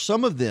there are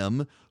some of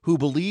them who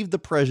believe the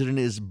president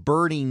is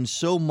burning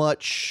so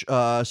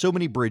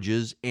many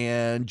bridges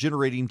and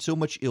generating so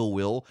much ill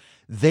will,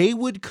 they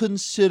would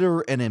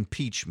consider an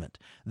impeachment.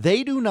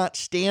 They do not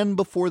stand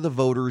before the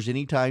voters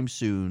anytime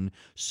soon,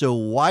 so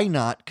why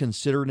not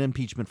consider an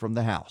impeachment from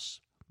the House?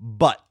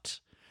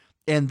 But,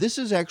 and this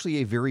is actually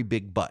a very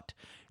big but,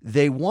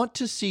 they want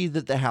to see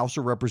that the House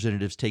of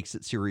Representatives takes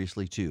it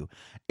seriously too.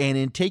 And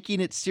in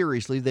taking it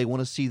seriously, they want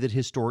to see that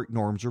historic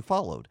norms are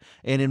followed.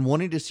 And in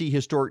wanting to see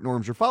historic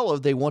norms are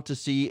followed, they want to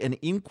see an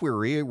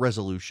inquiry, a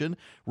resolution,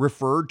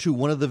 referred to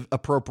one of the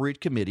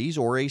appropriate committees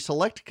or a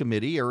select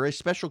committee or a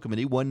special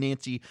committee, one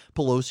Nancy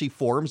Pelosi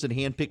forms and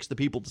handpicks the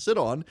people to sit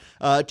on,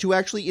 to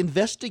actually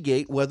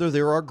investigate whether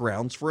there are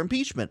grounds for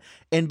impeachment.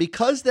 And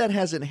because that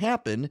hasn't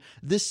happened,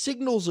 this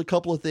signals a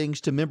couple of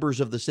things to members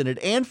of the Senate.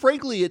 And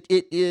frankly,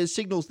 it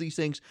signals these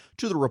things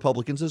to the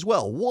Republicans as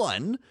well.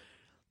 One,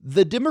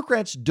 the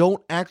Democrats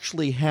don't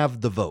actually have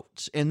the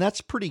votes, and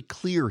that's pretty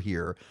clear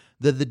here,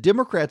 that the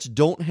Democrats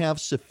don't have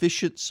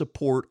sufficient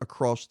support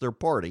across their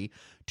party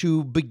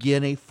to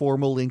begin a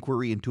formal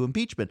inquiry into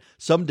impeachment.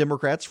 Some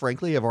Democrats,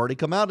 frankly, have already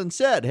come out and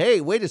said, hey,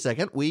 wait a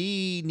second,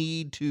 we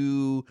need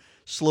to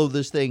slow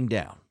this thing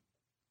down.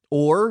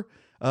 Or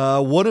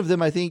one of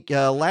them, I think,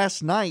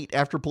 last night,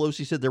 after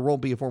Pelosi said there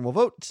won't be a formal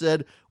vote,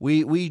 said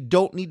we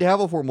don't need to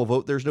have a formal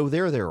vote. There's no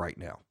there right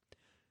now.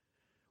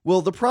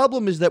 Well, the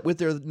problem is that with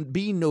there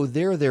being no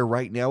there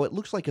right now, it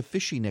looks like a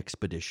fishing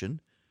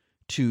expedition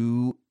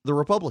to the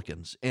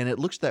Republicans, and it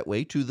looks that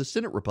way to the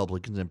Senate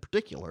Republicans in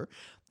particular.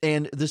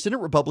 And the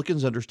Senate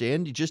Republicans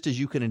understand, just as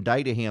you can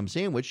indict a ham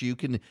sandwich, you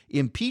can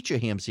impeach a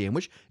ham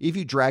sandwich if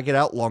you drag it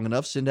out long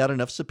enough, send out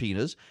enough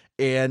subpoenas,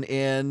 and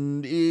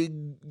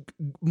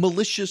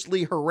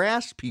maliciously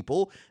harass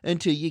people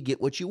until you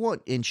get what you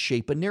want and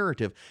shape a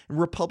narrative. And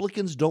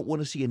Republicans don't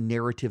want to see a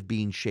narrative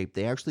being shaped.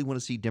 They actually want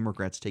to see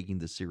Democrats taking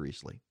this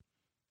seriously.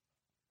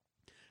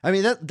 I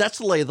mean, that's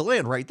the lay of the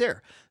land right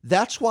there.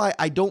 That's why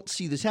I don't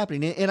see this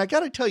happening. And I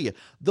got to tell you,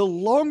 the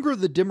longer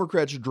the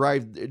Democrats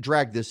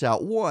drag this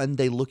out, one,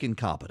 they look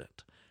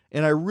incompetent.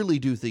 And I really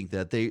do think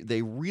that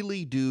they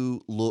really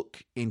do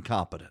look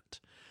incompetent.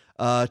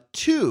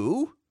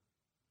 Two,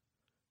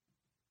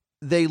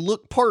 they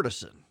look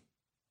partisan.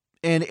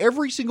 And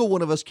every single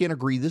one of us can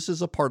agree this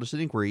is a partisan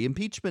inquiry.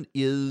 Impeachment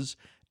is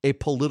a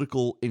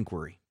political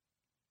inquiry.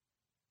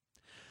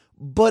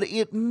 But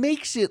it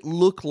makes it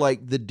look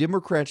like the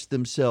Democrats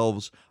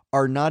themselves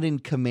are not in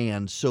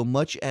command so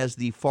much as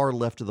the far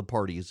left of the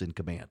party is in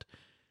command.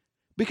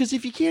 Because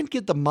if you can't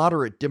get the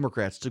moderate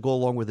Democrats to go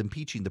along with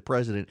impeaching the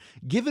president,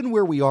 given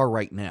where we are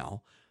right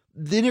now,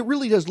 then it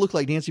really does look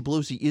like Nancy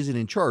Pelosi isn't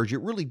in charge.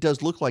 It really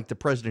does look like the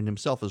president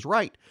himself is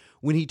right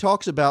when he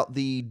talks about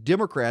the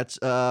Democrats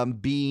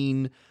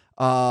being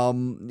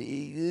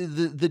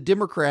the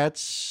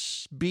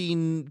Democrats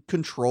being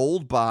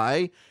controlled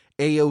by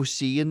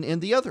AOC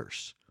and the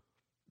others.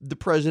 The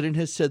president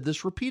has said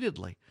this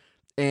repeatedly.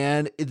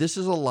 And this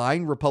is a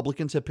line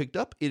Republicans have picked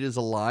up. It is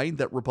a line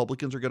that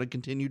Republicans are going to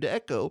continue to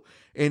echo.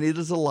 And it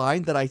is a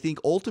line that I think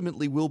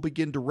ultimately will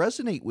begin to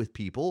resonate with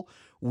people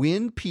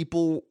when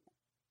people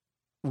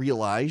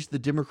realize the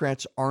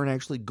Democrats aren't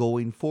actually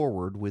going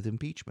forward with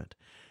impeachment.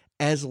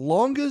 As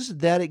long as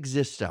that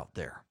exists out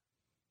there,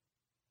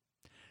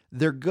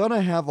 they're going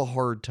to have a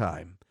hard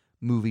time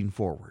moving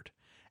forward.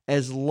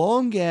 As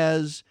long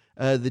as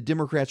the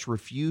Democrats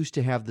refuse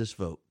to have this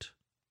vote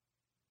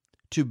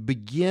to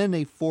begin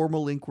a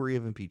formal inquiry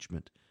of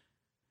impeachment,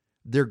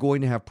 they're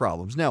going to have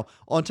problems. Now,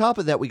 on top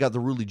of that, we got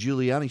the Rudy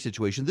Giuliani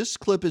situation. This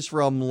clip is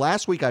from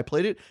last week. I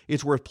played it.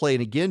 It's worth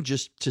playing again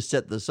just to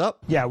set this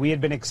up. Yeah, we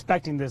had been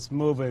expecting this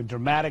move, a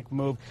dramatic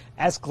move,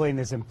 escalating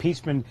this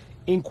impeachment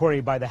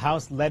inquiry by the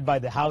House, led by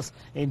the House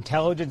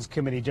Intelligence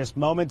Committee. Just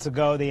moments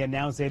ago, they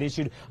announced they had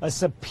issued a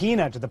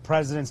subpoena to the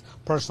president's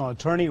personal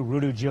attorney,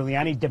 Rudy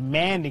Giuliani,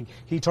 demanding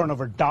he turn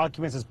over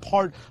documents as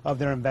part of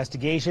their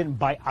investigation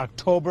by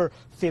October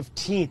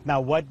 15th.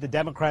 Now, what the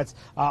Democrats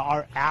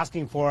are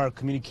asking for are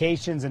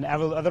communications and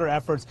other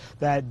efforts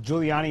that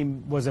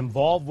Giuliani was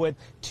involved with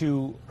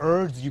to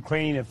urge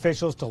Ukrainian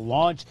officials to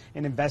launch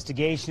an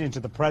investigation into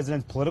the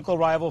president's political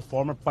rival,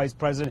 former Vice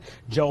President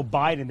Joe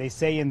Biden. They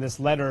say in this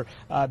letter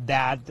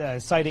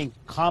citing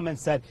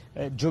comments that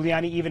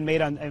Giuliani even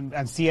made on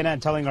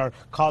CNN, telling our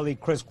colleague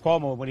Chris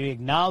Cuomo when he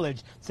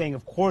acknowledged, saying,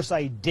 of course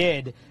I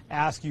did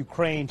ask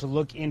Ukraine to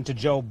look into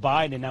Joe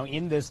Biden. Now,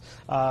 in this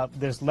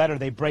letter,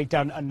 they break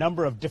down a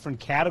number of different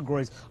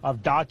categories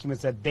of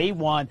documents that they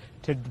want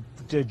to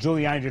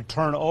Giuliani to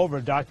turn over,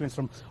 documents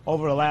from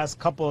over the last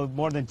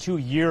more than 2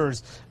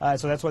 years.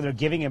 So that's why they're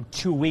giving him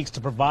 2 weeks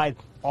to provide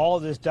all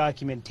this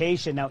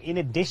documentation. Now, in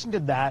addition to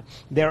that,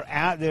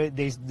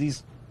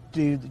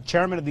 the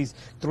chairman of these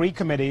three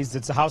committees,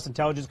 it's the House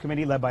Intelligence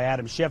Committee led by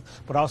Adam Schiff,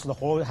 but also the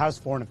whole House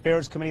Foreign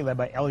Affairs Committee led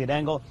by Eliot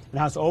Engel, and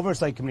House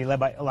Oversight Committee led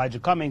by Elijah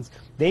Cummings.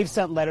 They've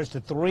sent letters to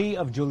 3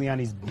 of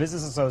Giuliani's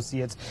business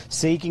associates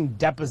seeking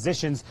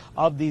depositions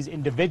of these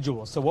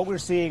individuals. So what we're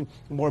seeing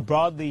more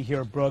broadly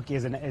here, Brooke,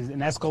 is an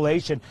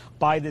escalation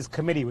by this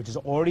committee,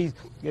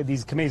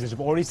 these committees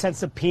have already sent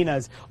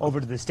subpoenas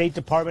over to the State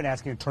Department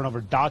asking to turn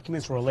over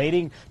documents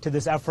relating to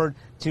this effort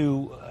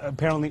to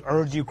apparently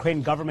urge the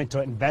Ukrainian government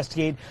to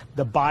investigate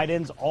the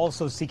Bidens,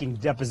 also seeking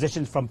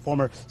depositions from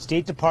former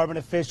State Department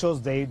officials.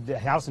 The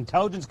House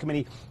Intelligence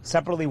Committee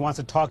separately wants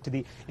to talk to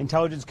the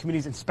Intelligence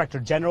Committee's Inspector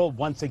General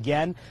once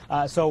again.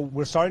 So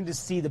we're starting to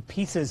see the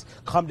pieces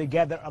come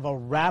together of a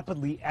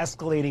rapidly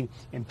escalating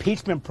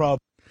impeachment probe.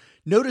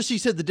 Notice he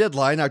said the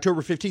deadline,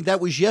 October 15th. That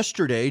was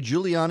yesterday.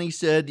 Giuliani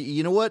said,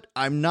 you know what,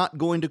 I'm not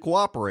going to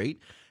cooperate.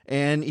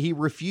 And he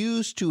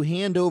refused to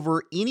hand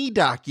over any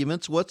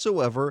documents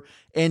whatsoever.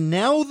 And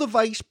now the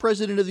Vice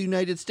President of the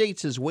United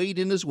States has weighed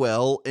in as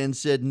well and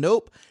said,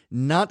 nope,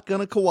 not going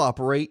to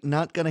cooperate,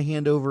 not going to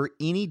hand over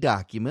any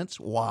documents.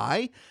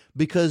 Why?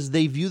 Because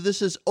they view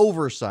this as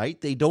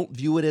oversight. They don't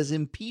view it as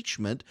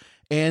impeachment.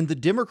 And the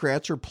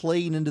Democrats are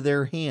playing into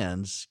their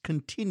hands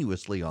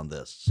continuously on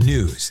this.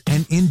 News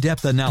and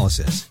in-depth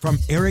analysis from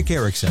Eric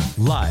Erickson,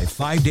 live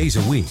 5 days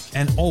a week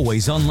and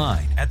always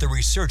online at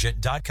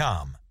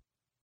theresurgent.com.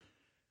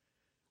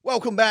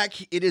 Welcome back.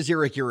 It is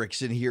Eric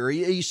Erickson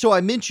here. So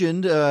I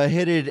mentioned,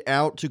 headed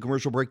out to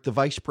commercial break, the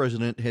vice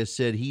president has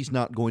said he's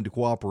not going to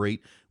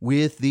cooperate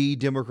with the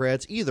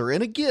Democrats either.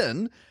 And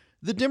again,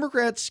 the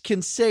Democrats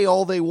can say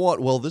all they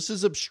want. Well, this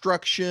is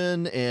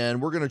obstruction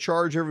and we're going to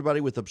charge everybody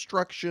with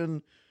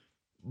obstruction.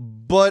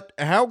 But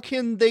how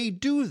can they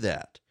do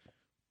that?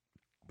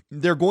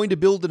 They're going to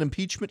build an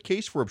impeachment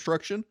case for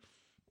obstruction.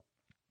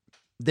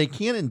 They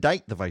can't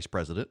indict the vice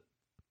president.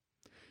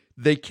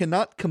 They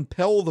cannot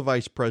compel the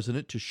vice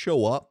president to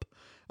show up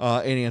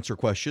and answer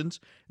questions.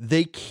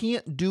 They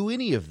can't do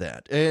any of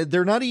that.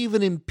 They're not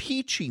even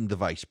impeaching the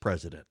vice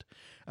president.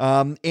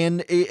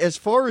 And as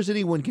far as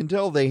anyone can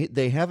tell,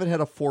 they haven't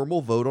had a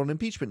formal vote on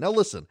impeachment. Now,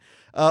 listen,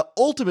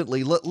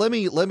 ultimately, let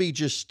me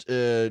just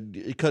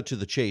cut to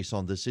the chase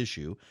on this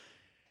issue.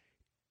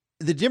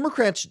 The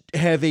Democrats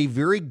have a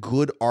very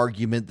good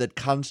argument that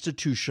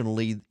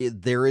constitutionally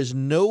there is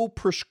no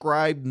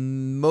prescribed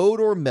mode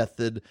or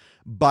method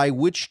by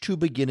which to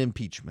begin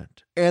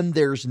impeachment, and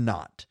there's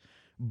not.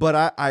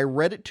 But I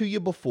read it to you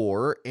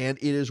before, and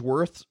it is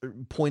worth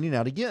pointing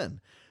out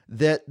again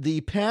that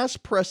the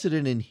past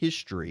precedent in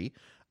history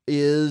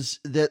is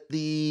that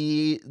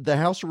the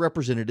House of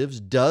Representatives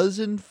does,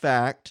 in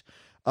fact,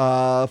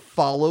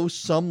 follow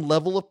some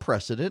level of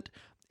precedent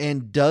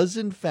and does,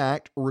 in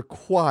fact,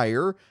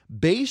 require,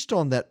 based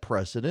on that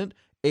precedent,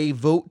 a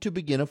vote to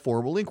begin a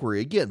formal inquiry.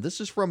 Again,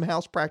 this is from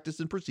House Practice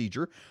and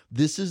Procedure.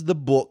 This is the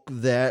book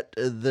that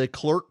the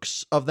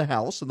clerks of the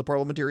House and the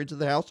parliamentarians of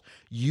the House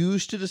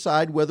use to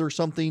decide whether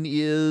something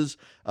is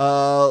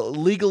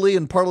legally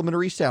and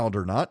parliamentary sound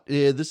or not.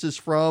 This is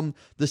from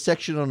the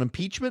section on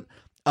impeachment.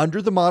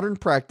 Under the modern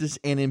practice,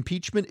 an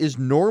impeachment is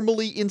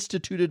normally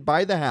instituted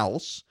by the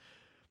House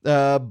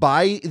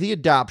by the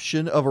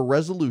adoption of a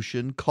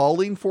resolution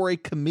calling for a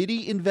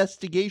committee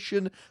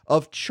investigation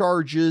of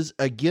charges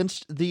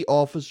against the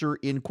officer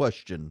in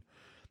question.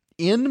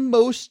 In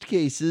most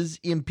cases,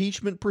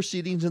 impeachment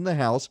proceedings in the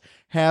House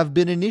have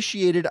been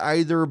initiated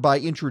either by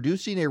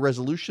introducing a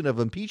resolution of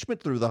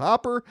impeachment through the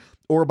hopper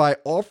or by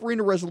offering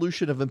a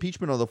resolution of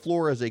impeachment on the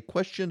floor as a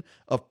question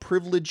of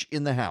privilege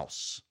in the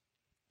House.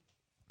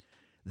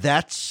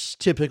 That's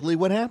typically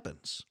what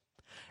happens.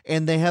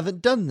 And they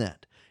haven't done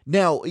that.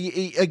 Now,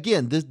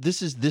 again,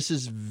 this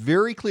is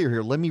very clear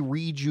here. Let me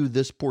read you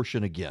this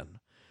portion again.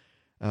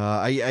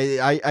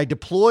 I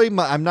deploy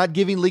my, I'm not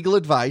giving legal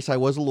advice. I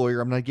was a lawyer.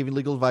 I'm not giving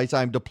legal advice.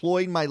 I'm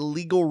deploying my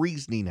legal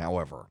reasoning,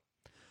 however.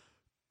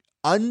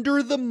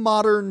 Under the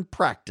modern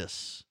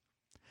practice,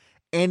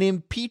 an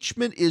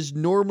impeachment is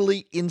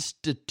normally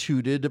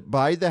instituted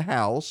by the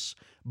House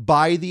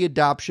by the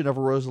adoption of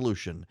a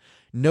resolution.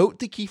 Note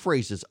the key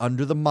phrases: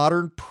 under the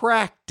modern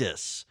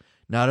practice,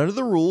 not under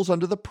the rules,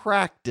 under the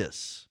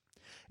practice.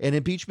 And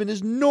impeachment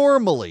is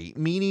normally,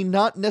 meaning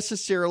not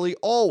necessarily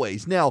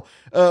always. Now,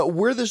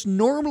 where this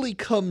normally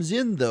comes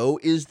in, though,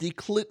 is the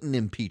Clinton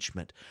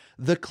impeachment.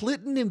 The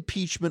Clinton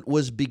impeachment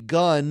was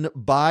begun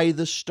by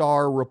the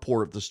Starr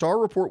Report. The Starr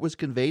Report was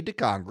conveyed to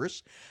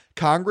Congress.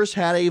 Congress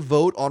had a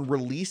vote on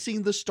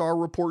releasing the Starr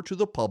Report to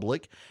the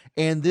public,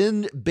 and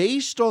then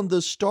based on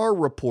the Starr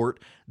Report,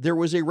 there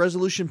was a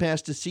resolution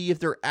passed to see if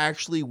there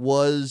actually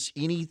was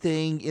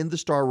anything in the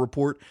Starr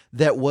Report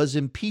that was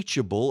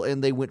impeachable,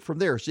 and they went from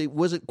there. So it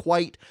wasn't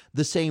quite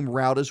the same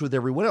route as with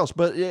everyone else.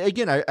 But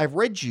again, I've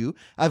read you.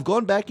 I've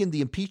gone back in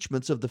the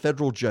impeachments of the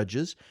federal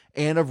judges,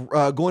 and of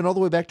going all the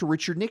way back to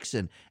Richard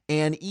Nixon.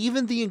 And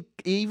even the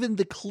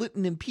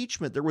Clinton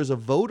impeachment, there was a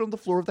vote on the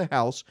floor of the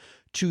House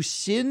to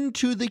send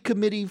to the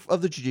Committee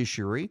of the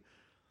Judiciary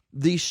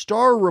the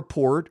Starr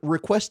Report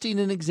requesting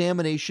an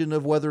examination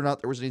of whether or not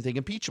there was anything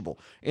impeachable.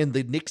 In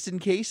the Nixon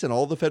case and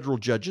all the federal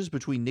judges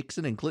between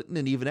Nixon and Clinton,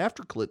 and even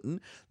after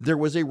Clinton, there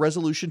was a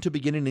resolution to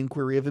begin an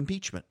inquiry of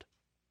impeachment.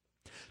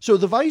 So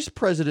the vice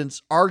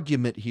president's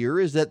argument here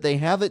is that they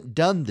haven't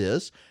done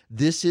this.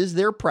 This is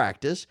their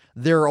practice.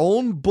 Their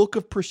own book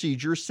of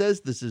procedure says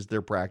this is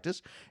their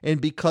practice.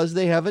 And because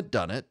they haven't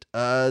done it,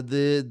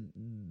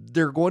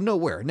 they're going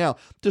nowhere. Now,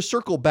 to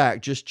circle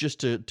back, just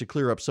to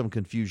clear up some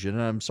confusion,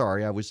 and I'm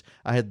sorry,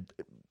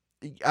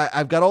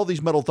 I've got all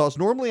these metal thoughts.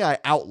 Normally I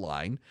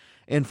outline,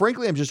 and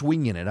frankly, I'm just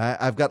winging it.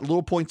 I've got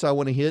little points I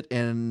want to hit,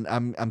 and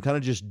I'm kind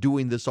of just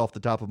doing this off the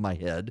top of my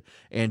head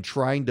and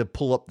trying to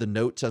pull up the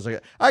notes as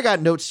I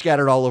got notes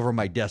scattered all over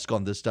my desk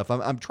on this stuff.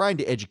 I'm trying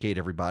to educate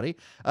everybody,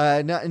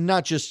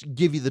 not just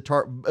give you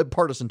the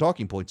partisan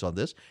talking points on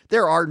this.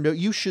 There are no.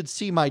 You should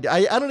see my.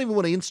 I don't even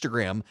want to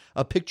Instagram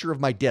a picture of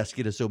my desk.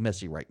 It is so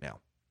messy right now.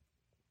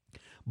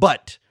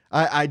 But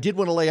I did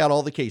want to lay out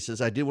all the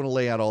cases. I did want to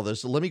lay out all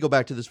this. So let me go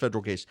back to this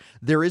federal case.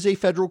 There is a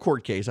federal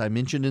court case I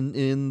mentioned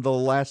in the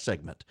last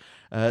segment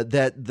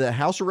that the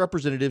House of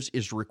Representatives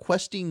is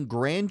requesting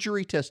grand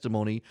jury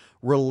testimony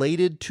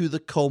related to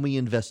the Comey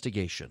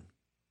investigation.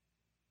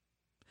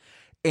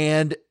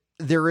 And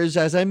there is,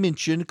 as I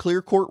mentioned,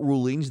 clear court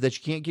rulings that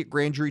you can't get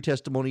grand jury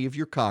testimony of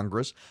your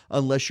Congress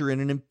unless you're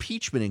in an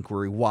impeachment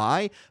inquiry.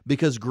 Why?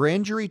 Because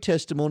grand jury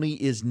testimony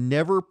is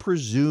never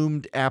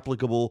presumed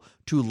applicable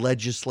to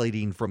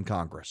legislating from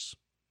Congress.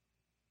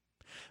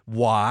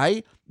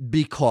 Why?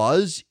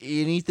 Because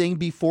anything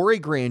before a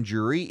grand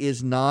jury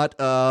is not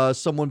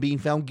someone being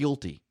found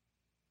guilty.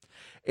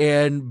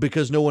 And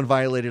because no one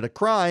violated a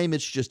crime,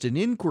 it's just an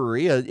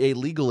inquiry, a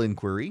legal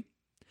inquiry.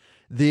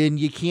 Then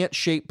you can't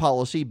shape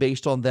policy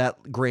based on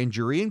that grand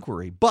jury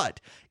inquiry.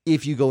 But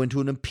if you go into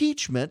an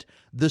impeachment,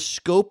 the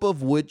scope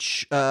of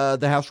which the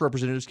House of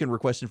Representatives can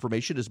request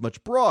information is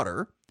much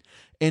broader.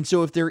 And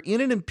so if they're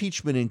in an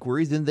impeachment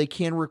inquiry, then they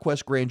can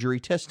request grand jury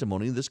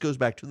testimony. This goes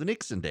back to the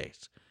Nixon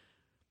days.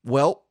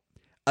 Well,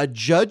 a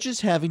judge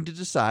is having to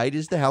decide,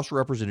 is the House of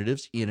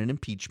Representatives in an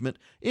impeachment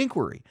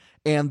inquiry?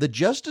 And the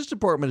Justice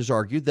Department has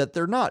argued that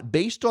they're not.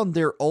 Based on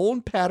their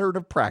own pattern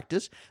of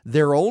practice,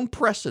 their own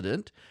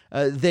precedent,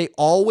 they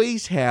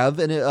always have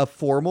a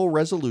formal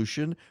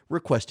resolution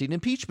requesting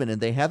impeachment, and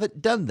they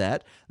haven't done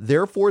that.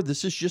 Therefore,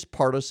 this is just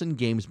partisan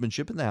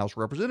gamesmanship in the House of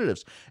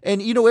Representatives.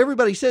 And,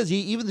 everybody says,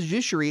 even the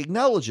judiciary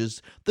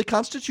acknowledges the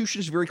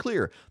Constitution is very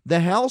clear. The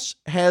House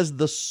has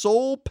the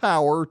sole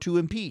power to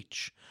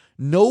impeach.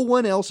 No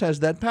one else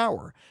has that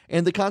power.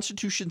 And the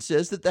Constitution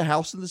says that the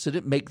House and the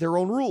Senate make their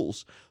own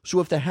rules.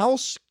 So if the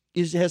House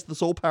has the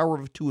sole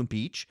power to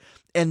impeach,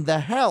 and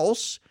the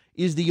House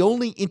is the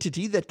only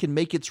entity that can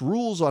make its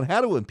rules on how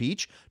to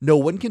impeach, no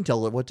one can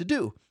tell it what to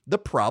do. The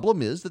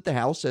problem is that the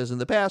House, as in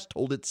the past,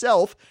 told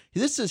itself,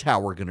 this is how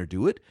we're going to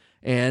do it.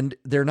 And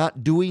they're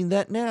not doing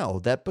that now.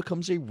 That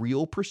becomes a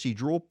real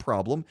procedural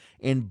problem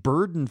and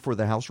burden for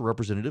the House of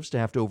Representatives to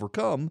have to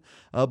overcome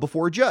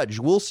before a judge.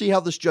 We'll see how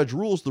this judge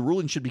rules. The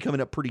ruling should be coming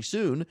up pretty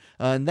soon,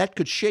 and that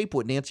could shape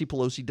what Nancy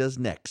Pelosi does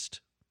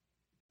next.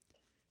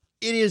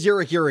 It is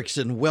Eric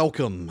Erickson.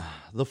 Welcome.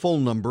 The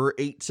phone number,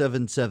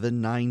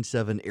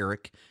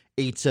 877-97-ERIC,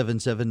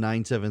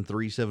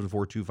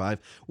 877-973-7425.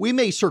 We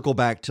may circle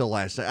back to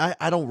last night.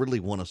 I don't really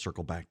want to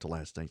circle back to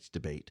last night's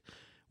debate.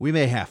 We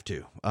may have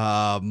to,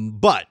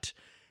 but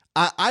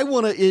I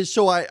want to.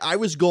 So I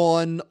was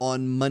gone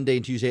on Monday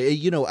and Tuesday.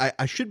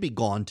 I should be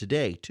gone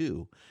today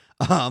too.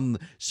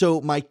 So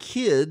my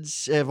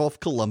kids have off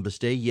Columbus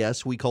Day.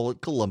 Yes, we call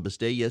it Columbus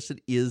Day. Yes, it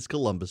is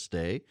Columbus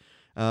Day.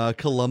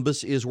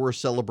 Columbus is worth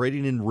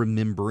celebrating and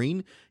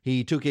remembering.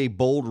 He took a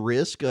bold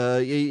risk.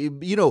 By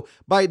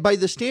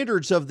the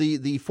standards of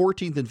the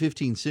 14th and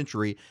 15th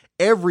century,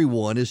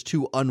 everyone is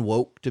too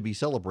unwoke to be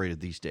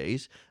celebrated these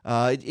days.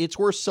 It's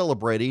worth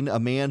celebrating a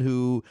man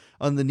who,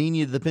 on the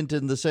Nina, the Pinta,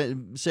 and the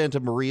Santa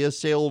Maria,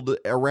 sailed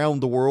around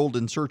the world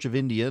in search of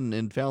India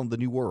and found the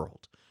New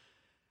World.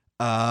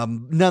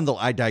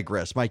 Nonetheless, I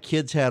digress. My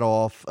kids had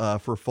off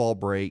for fall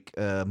break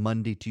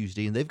Monday,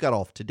 Tuesday, and they've got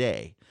off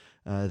today.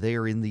 They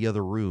are in the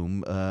other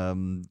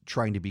room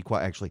trying to be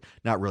quiet. Actually,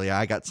 not really.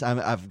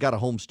 I've got a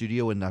home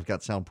studio and I've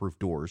got soundproof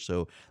doors,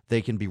 so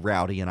they can be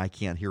rowdy and I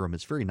can't hear them.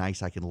 It's very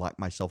nice. I can lock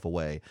myself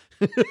away.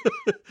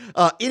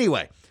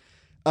 Anyway,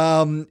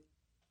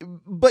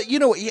 but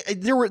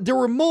there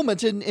were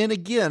moments, and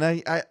again,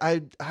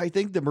 I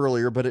thanked them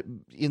earlier, but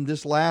in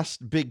this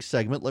last big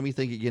segment, let me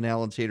thank again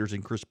Alan Saters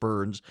and Chris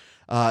Burns.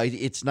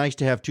 It's nice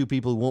to have two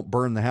people who won't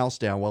burn the house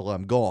down while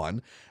I'm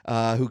gone,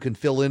 who can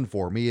fill in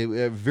for me.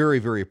 Very,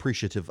 very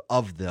appreciative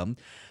of them.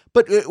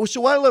 But so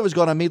while I was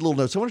gone, I made little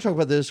notes. I want to talk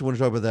about this. I want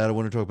to talk about that. I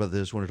want to talk about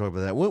this. I want to talk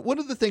about that. One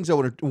of the things I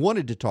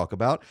wanted to talk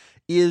about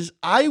is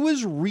I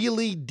was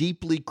really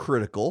deeply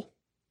critical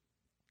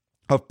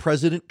of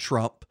President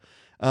Trump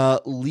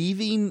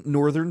leaving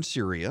northern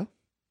Syria,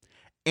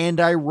 and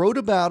I wrote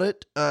about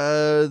it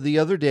the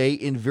other day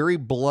in very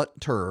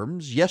blunt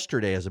terms,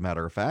 yesterday as a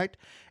matter of fact,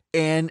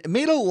 and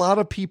made a lot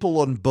of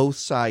people on both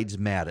sides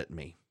mad at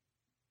me.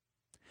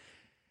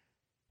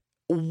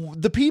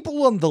 The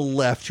people on the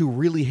left who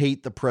really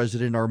hate the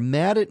president are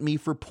mad at me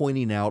for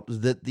pointing out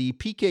that the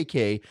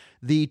PKK,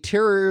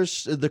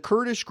 the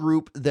Kurdish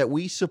group that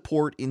we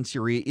support in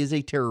Syria, is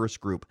a terrorist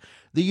group.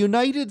 The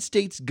United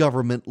States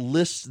government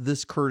lists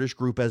this Kurdish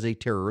group as a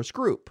terrorist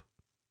group.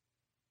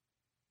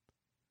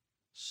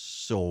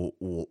 So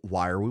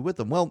why are we with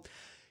them? Well,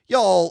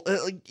 y'all,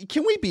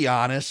 can we be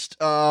honest?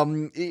 There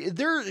are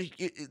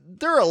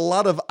a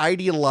lot of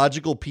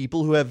ideological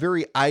people who have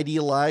very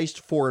idealized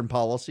foreign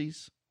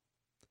policies.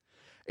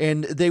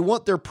 And they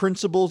want their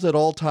principles at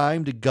all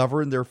time to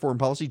govern their foreign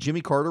policy. Jimmy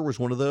Carter was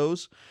one of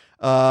those.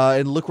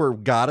 And look where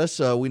it got us.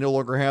 We no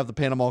longer have the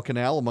Panama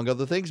Canal, among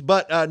other things.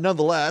 But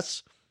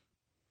nonetheless,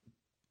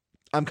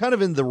 I'm kind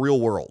of in the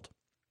real world.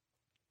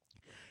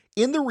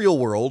 In the real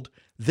world,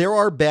 there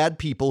are bad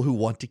people who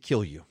want to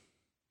kill you.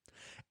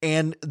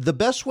 And the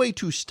best way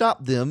to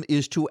stop them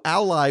is to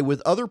ally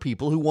with other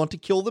people who want to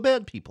kill the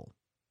bad people.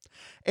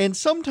 And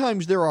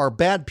sometimes there are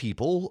bad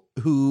people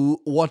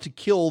who want to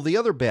kill the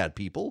other bad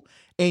people,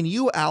 and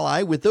you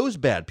ally with those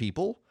bad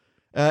people,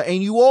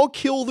 and you all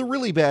kill the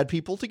really bad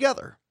people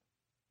together.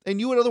 And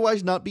you would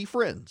otherwise not be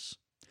friends.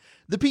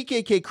 The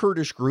PKK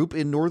Kurdish group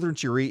in northern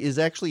Syria is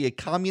actually a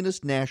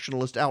communist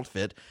nationalist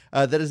outfit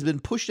that has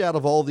been pushed out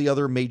of all the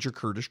other major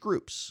Kurdish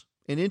groups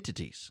and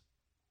entities.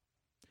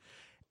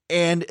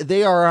 And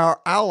they are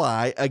our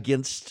ally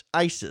against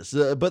ISIS,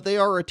 but they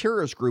are a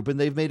terrorist group, and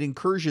they've made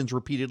incursions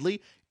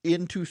repeatedly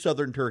into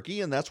southern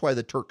Turkey, and that's why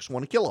the Turks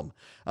want to kill them.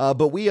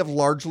 But we have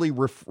largely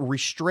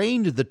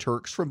restrained the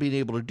Turks from being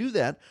able to do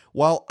that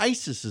while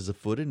ISIS is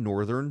afoot in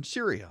northern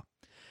Syria.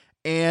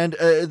 And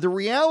the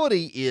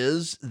reality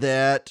is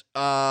that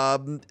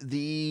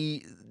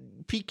the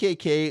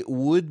PKK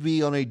would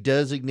be on a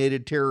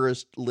designated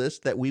terrorist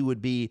list that we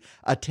would be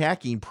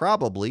attacking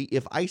probably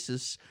if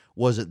ISIS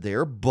wasn't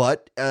there,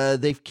 but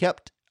they've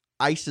kept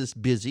ISIS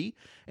busy,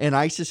 and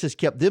ISIS has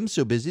kept them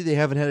so busy they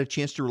haven't had a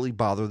chance to really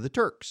bother the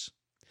Turks.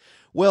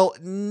 Well,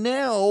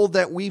 now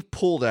that we've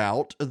pulled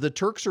out, the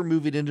Turks are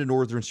moving into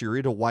northern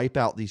Syria to wipe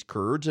out these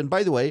Kurds. And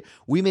by the way,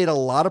 we made a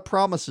lot of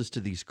promises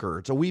to these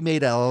Kurds.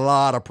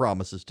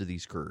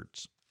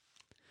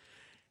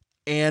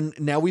 And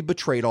now we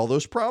betrayed all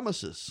those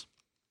promises.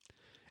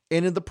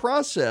 And in the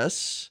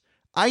process,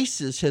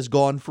 ISIS has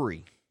gone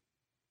free.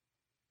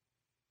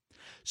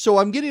 So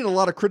I'm getting a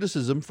lot of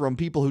criticism from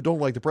people who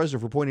don't like the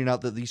president for pointing out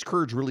that these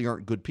Kurds really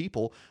aren't good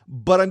people.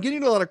 But I'm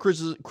getting a lot of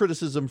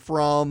criticism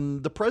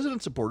from the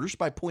president's supporters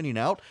by pointing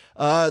out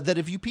that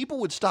if you people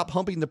would stop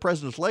humping the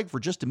president's leg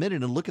for just a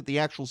minute and look at the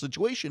actual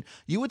situation,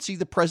 you would see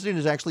the president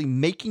is actually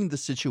making the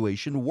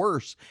situation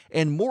worse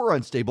and more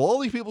unstable. All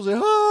these people say,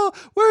 oh,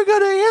 we're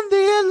going to end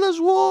the endless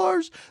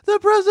wars. The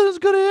president's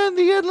going to end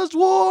the endless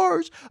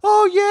wars.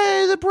 Oh,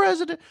 yay, the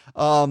president.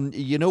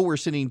 We're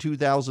sending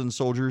 2,000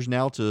 soldiers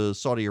now to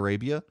Saudi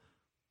Arabia.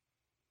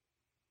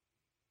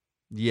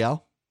 Yeah.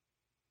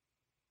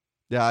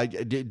 Yeah.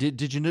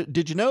 Did you know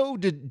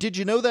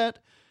that?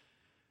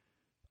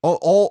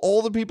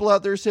 All the people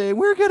out there saying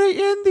we're going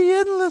to end the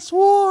endless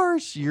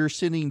wars. You're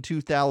sending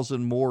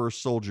 2,000 more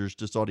soldiers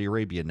to Saudi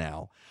Arabia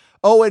now.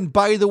 Oh, and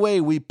by the way,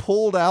 we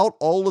pulled out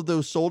all of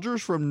those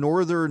soldiers from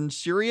northern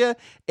Syria,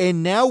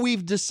 and now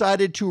we've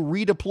decided to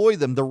redeploy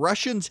them. The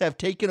Russians have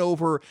taken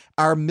over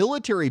our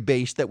military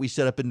base that we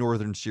set up in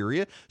northern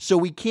Syria, so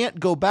we can't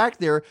go back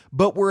there,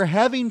 but we're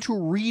having to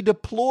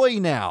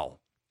redeploy now.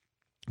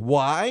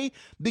 Why?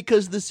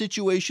 Because the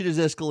situation is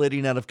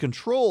escalating out of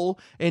control,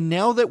 and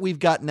now that we've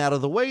gotten out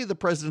of the way, the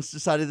president's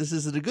decided this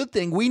isn't a good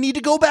thing. We need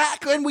to go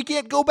back, and we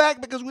can't go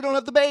back because we don't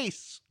have the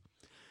base.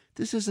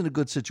 This isn't a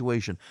good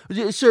situation.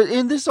 So,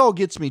 and this all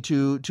gets me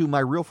to my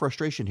real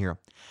frustration here,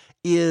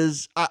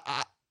 is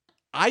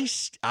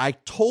I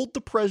told the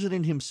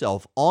president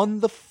himself on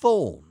the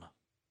phone,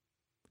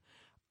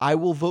 I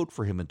will vote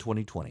for him in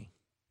 2020.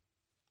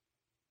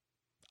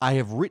 I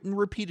have written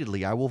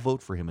repeatedly, I will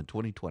vote for him in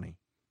 2020.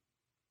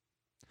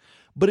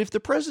 But if the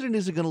president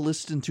isn't going to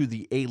listen to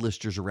the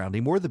A-listers around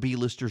him or the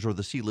B-listers or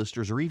the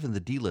C-listers or even the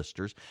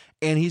D-listers,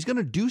 and he's going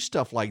to do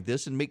stuff like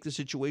this and make the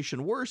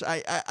situation worse,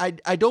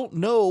 I don't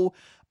know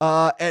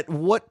at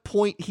what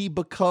point he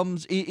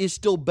is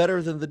still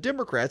better than the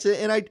Democrats.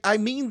 And I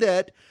mean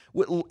that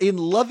in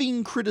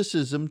loving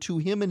criticism to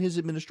him and his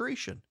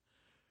administration.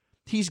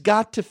 He's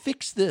got to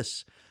fix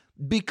this.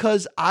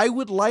 Because I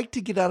would like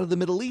to get out of the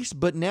Middle East,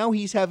 but now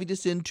he's having to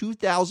send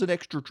 2,000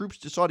 extra troops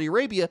to Saudi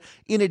Arabia,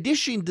 in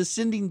addition to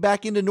sending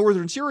back into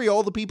northern Syria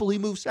all the people he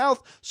moved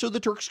south so the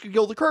Turks could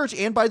kill the Kurds.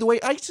 And by the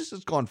way, ISIS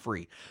has gone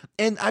free.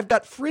 And I've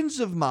got friends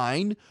of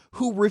mine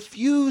who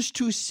refuse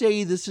to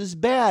say this is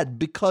bad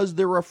because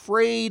they're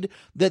afraid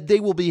that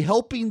they will be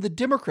helping the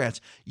Democrats.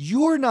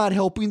 You're not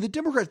helping the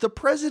Democrats. The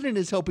president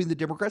is helping the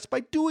Democrats by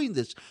doing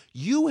this.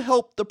 You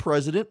help the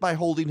president by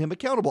holding him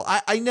accountable.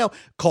 I know,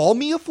 call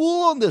me a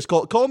fool on this.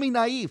 Call me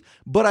naive,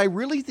 but I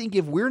really think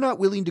if we're not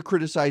willing to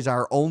criticize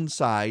our own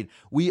side,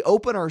 we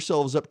open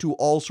ourselves up to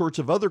all sorts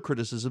of other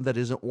criticism that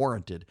isn't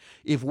warranted.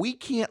 If we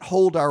can't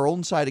hold our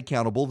own side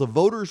accountable, the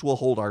voters will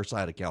hold our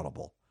side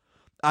accountable.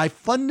 I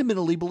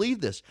fundamentally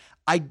believe this.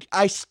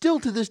 I still,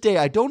 to this day,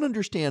 I don't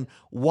understand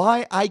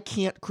why I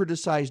can't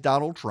criticize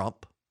Donald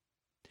Trump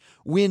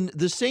when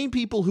the same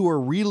people who are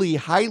really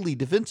highly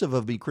defensive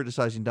of me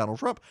criticizing Donald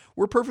Trump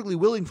were perfectly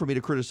willing for me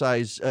to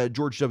criticize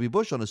George W.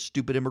 Bush on a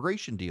stupid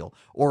immigration deal,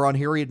 or on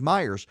Harriet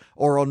Myers,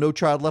 or on No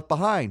Child Left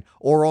Behind,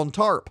 or on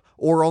TARP,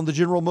 or on the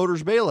General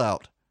Motors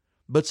bailout.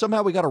 But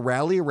somehow we got to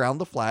rally around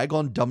the flag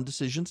on dumb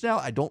decisions now.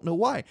 I don't know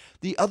why.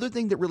 The other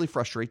thing that really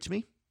frustrates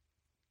me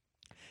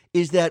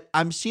is that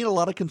I'm seeing a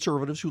lot of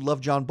conservatives who love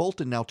John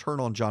Bolton now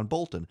turn on John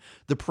Bolton.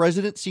 The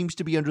president seems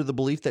to be under the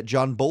belief that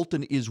John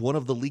Bolton is one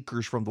of the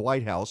leakers from the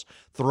White House,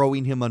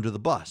 throwing him under the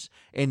bus.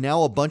 And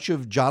now a bunch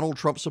of Donald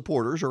Trump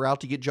supporters are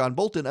out to get John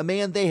Bolton, a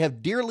man they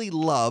have dearly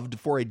loved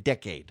for a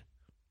decade.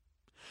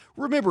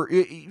 Remember,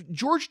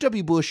 George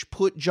W. Bush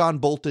put John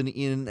Bolton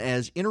in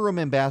as interim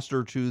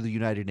ambassador to the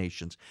United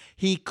Nations.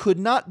 He could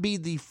not be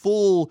the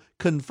full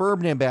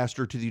confirmed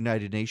ambassador to the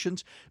United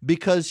Nations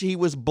because he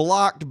was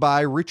blocked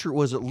by Richard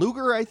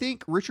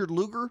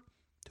Lugar,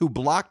 who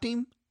blocked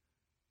him.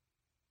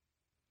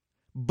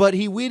 But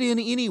he went in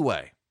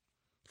anyway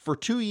for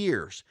 2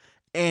 years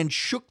and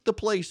shook the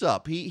place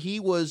up.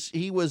 He was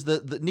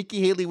the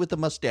Nikki Haley with the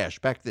mustache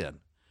back then.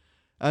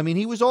 I mean,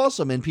 he was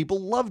awesome, and people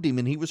loved him,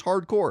 and he was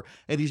hardcore.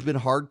 And he's been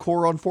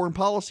hardcore on foreign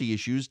policy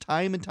issues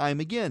time and time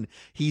again.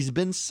 He's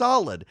been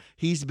solid.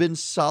 He's been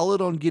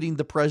solid on getting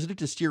the president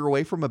to steer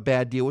away from a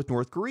bad deal with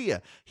North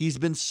Korea. He's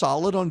been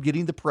solid on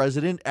getting the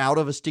president out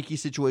of a sticky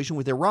situation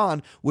with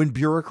Iran when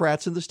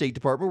bureaucrats in the State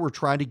Department were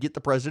trying to get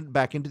the president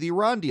back into the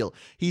Iran deal.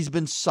 He's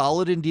been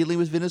solid in dealing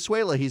with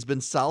Venezuela. He's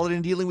been solid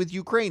in dealing with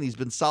Ukraine. He's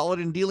been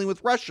solid in dealing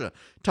with Russia.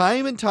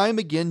 Time and time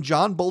again,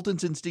 John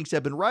Bolton's instincts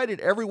have been right,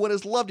 and everyone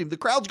has loved him. The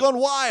crowd's gone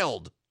wild.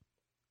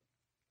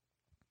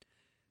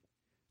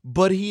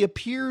 But he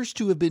appears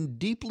to have been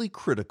deeply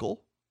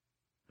critical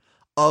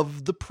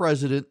of the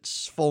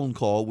president's phone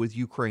call with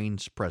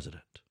Ukraine's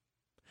president,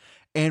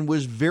 and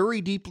was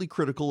very deeply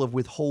critical of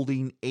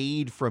withholding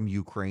aid from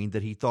Ukraine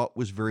that he thought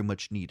was very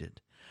much needed.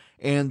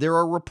 And there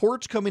are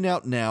reports coming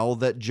out now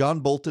that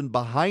John Bolton,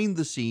 behind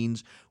the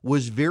scenes,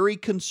 was very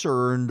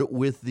concerned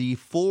with the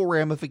full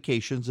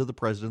ramifications of the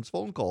president's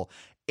phone call.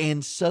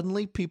 And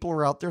suddenly people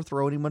are out there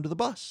throwing him under the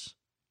bus.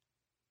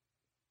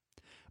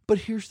 But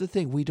here's the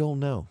thing, we don't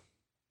know.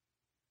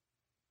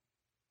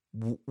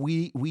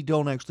 We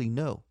don't actually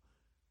know.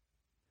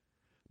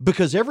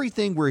 Because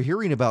everything we're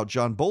hearing about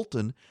John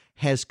Bolton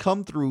has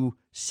come through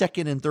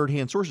second and third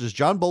hand sources.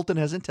 John Bolton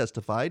hasn't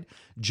testified.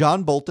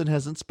 John Bolton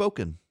hasn't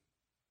spoken.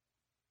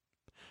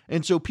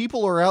 And so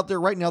people are out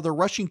there right now, they're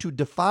rushing to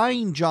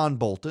define John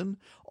Bolton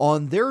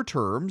on their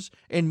terms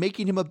and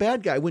making him a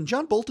bad guy when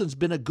John Bolton's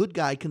been a good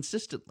guy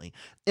consistently.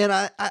 And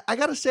I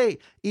got to say,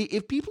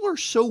 if people are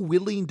so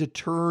willing to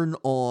turn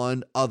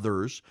on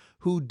others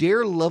who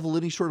dare level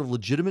any sort of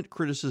legitimate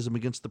criticism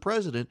against the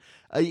president,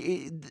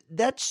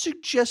 that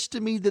suggests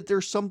to me that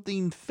there's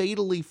something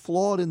fatally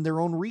flawed in their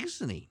own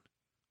reasoning.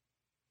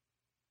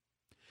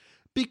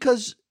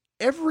 Because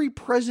every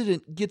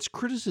president gets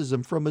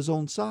criticism from his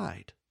own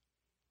side.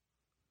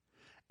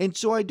 And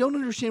so I don't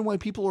understand why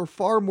people are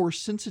far more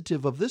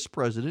sensitive of this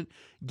president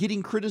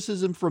getting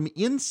criticism from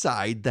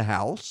inside the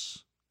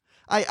House.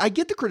 I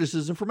get the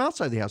criticism from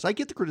outside the House. I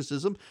get the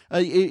criticism.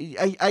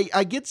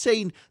 I get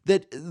saying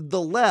that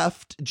the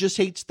left just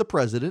hates the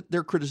president.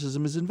 Their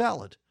criticism is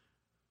invalid.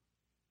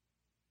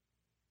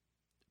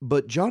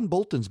 But John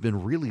Bolton's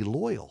been really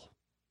loyal.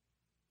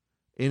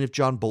 And if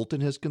John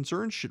Bolton has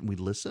concerns, shouldn't we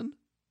listen?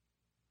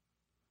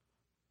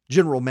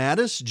 General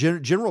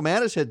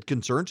Mattis had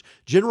concerns.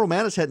 General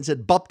Mattis hadn't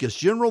said bupkis.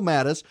 General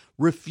Mattis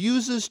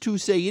refuses to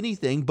say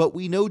anything, but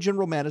we know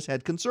General Mattis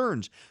had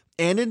concerns.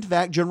 And in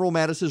fact, General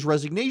Mattis's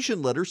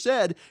resignation letter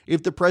said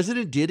if the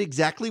president did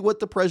exactly what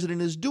the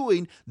president is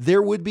doing,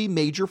 there would be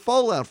major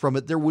fallout from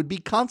it. There would be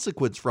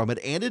consequence from it.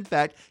 And in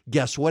fact,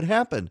 guess what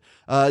happened?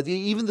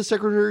 Even the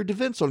Secretary of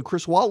Defense on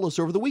Chris Wallace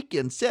over the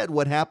weekend said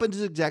what happened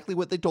is exactly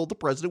what they told the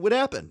president would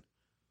happen.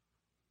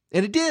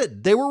 And it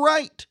did. They were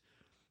right.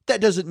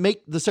 That doesn't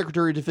make the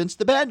Secretary of Defense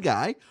the bad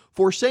guy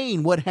for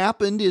saying what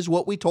happened is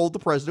what we told the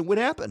president would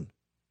happen.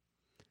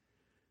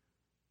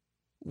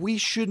 We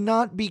should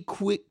not be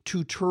quick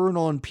to turn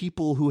on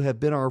people who have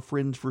been our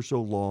friends for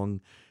so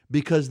long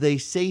because they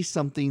say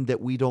something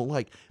that we don't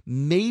like.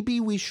 Maybe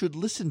we should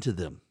listen to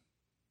them.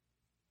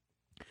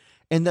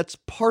 And that's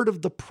part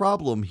of the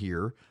problem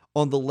here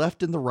on the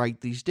left and the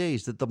right these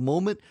days, that the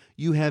moment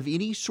you have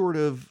any sort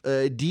of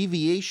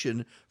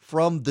deviation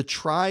from the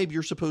tribe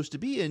you're supposed to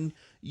be in,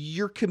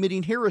 you're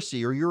committing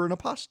heresy or you're an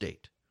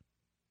apostate.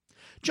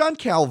 John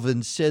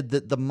Calvin said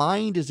that the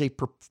mind is a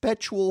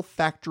perpetual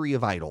factory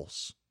of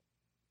idols.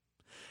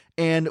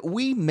 And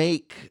we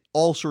make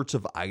all sorts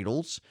of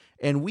idols,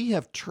 and we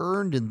have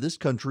turned in this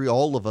country,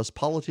 all of us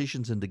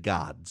politicians, into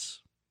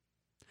gods.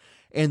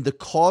 And the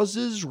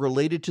causes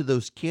related to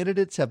those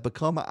candidates have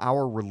become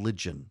our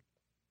religion.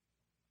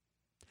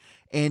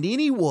 And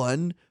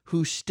anyone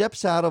who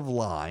steps out of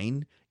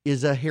line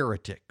is a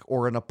heretic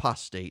or an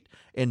apostate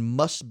and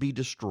must be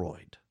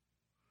destroyed.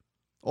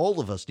 All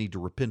of us need to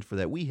repent for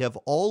that. We have,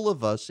 all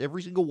of us,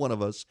 every single one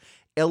of us,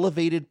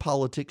 elevated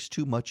politics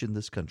too much in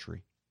this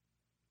country.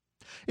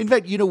 In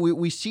fact,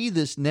 we see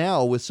this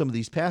now with some of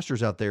these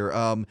pastors out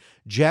there.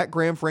 Jack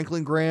Graham,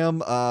 Franklin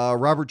Graham,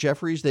 Robert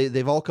Jeffries,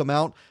 they've all come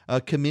out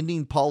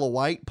commending Paula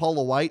White.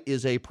 Paula White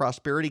is a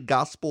prosperity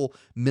gospel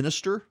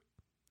minister.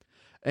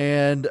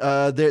 And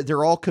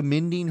they're all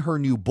commending her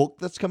new book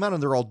that's come out,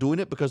 and they're all doing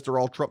it because they're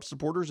all Trump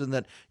supporters in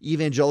that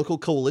evangelical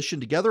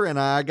coalition together. And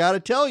I got to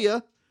tell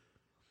you,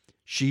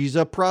 she's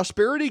a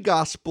prosperity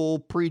gospel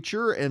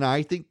preacher, and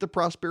I think the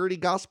prosperity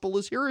gospel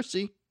is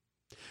heresy.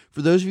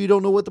 For those of you who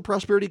don't know what the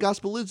prosperity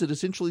gospel is, it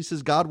essentially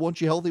says God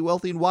wants you healthy,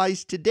 wealthy, and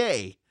wise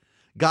today.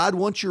 God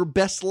wants your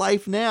best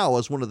life now,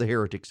 as one of the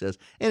heretics says,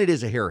 and it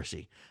is a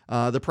heresy.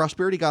 The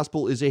prosperity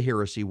gospel is a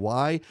heresy.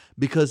 Why?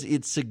 Because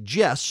it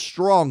suggests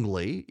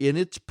strongly in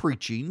its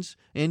preachings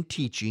and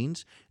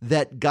teachings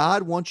that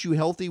God wants you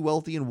healthy,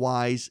 wealthy, and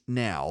wise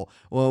now,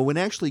 when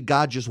actually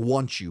God just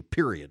wants you,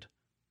 period.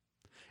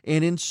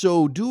 And in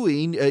so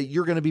doing,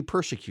 you're going to be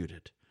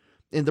persecuted.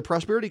 And the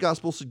prosperity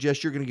gospel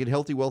suggests you're going to get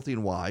healthy, wealthy,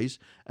 and wise,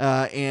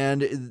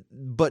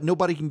 but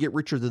nobody can get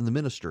richer than the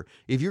minister.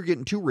 If you're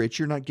getting too rich,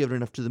 you're not giving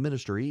enough to the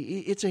minister.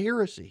 It's a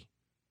heresy.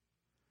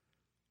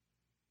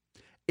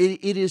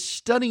 It is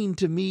stunning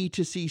to me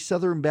to see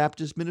Southern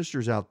Baptist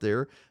ministers out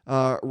there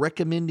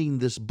recommending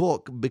this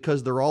book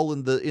because they're all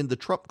in the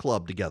Trump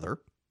club together.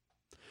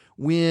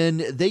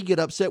 When they get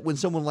upset when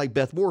someone like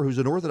Beth Moore, who's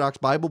an Orthodox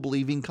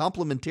Bible-believing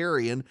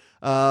complementarian,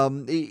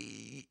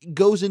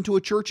 goes into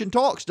a church and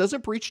talks,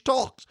 doesn't preach,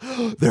 talks.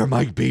 There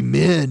might be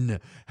men.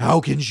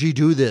 How can she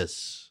do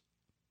this?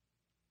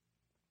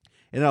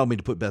 And I don't mean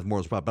to put Beth Moore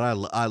on the spot,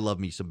 but I love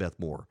me some Beth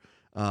Moore.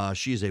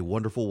 She is a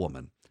wonderful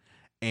woman.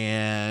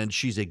 And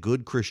she's a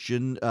good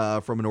Christian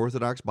from an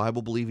Orthodox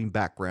Bible-believing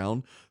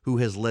background who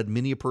has led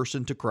many a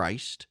person to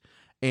Christ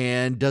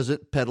and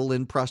doesn't peddle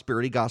in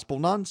prosperity gospel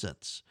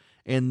nonsense.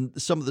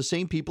 And some of the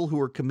same people who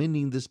are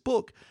commending this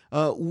book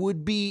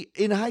would be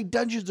in high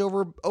dungeons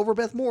over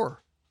Beth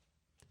Moore.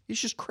 It's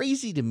just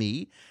crazy to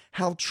me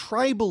how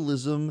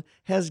tribalism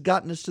has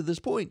gotten us to this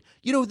point.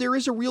 There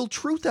is a real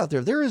truth out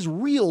there. There is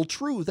real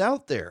truth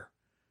out there.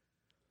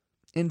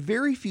 And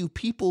very few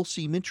people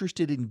seem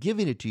interested in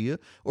giving it to you,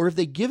 or if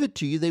they give it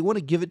to you, they want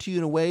to give it to you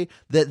in a way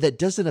that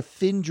doesn't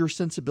offend your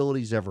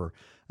sensibilities ever.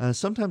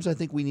 Sometimes I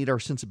think we need our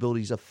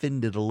sensibilities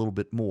offended a little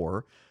bit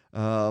more.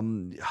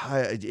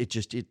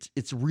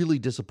 It's really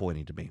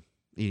disappointing to me.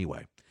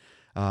 Anyway,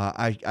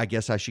 I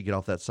guess I should get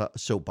off that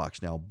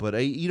soapbox now. But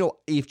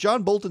if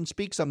John Bolton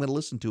speaks, I'm going to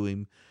listen to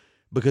him,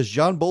 because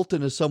John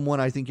Bolton is someone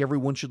I think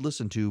everyone should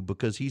listen to,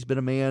 because he's been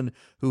a man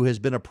who has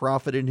been a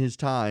prophet in his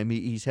time.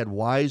 He's had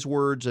wise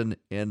words and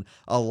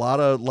a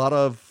lot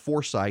of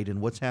foresight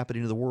in what's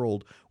happening in the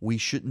world. We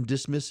shouldn't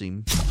dismiss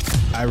him.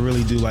 I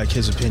really do like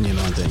his opinion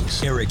on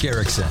things. Eric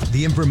Erickson,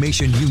 the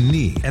information you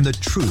need and the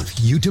truth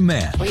you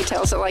demand. Well, he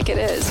tells it like it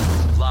is.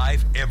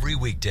 Live every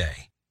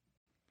weekday.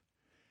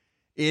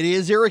 It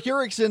is Eric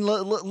Erickson.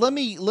 Let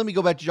me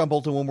go back to John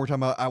Bolton one more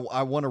time.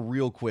 I want to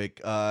real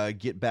quick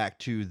get back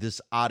to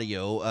this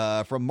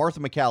audio from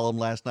Martha McCallum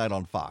last night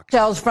on Fox.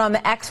 Details from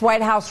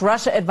ex-White House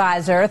Russia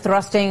advisor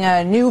thrusting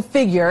a new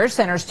figure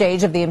center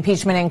stage of the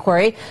impeachment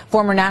inquiry,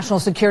 former National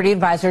Security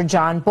Advisor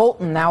John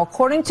Bolton. Now,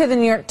 according to the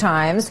New York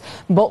Times,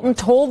 Bolton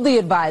told the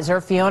advisor,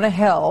 Fiona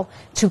Hill,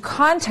 to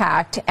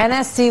contact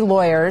NSC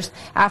lawyers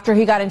after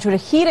he got into a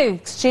heated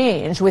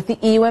exchange with the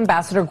EU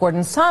Ambassador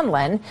Gordon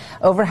Sondland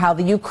over how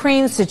the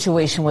Ukraine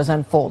situation was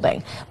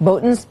unfolding.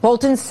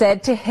 Bolton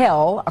said to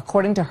Hill,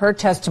 according to her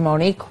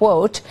testimony,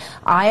 quote,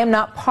 "I am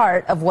not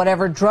part of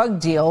whatever drug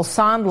deal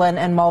Sondland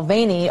and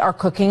Mulvaney are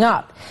cooking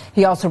up."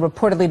 He also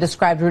reportedly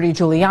described Rudy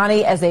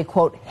Giuliani as a,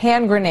 quote,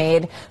 hand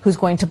grenade who's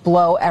going to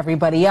blow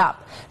everybody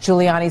up.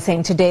 Giuliani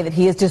saying today that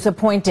he is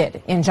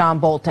disappointed in John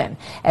Bolton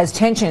as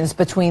tensions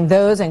between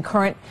those and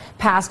current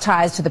past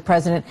ties to the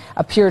president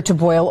appear to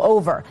boil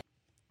over.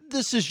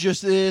 This is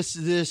just this.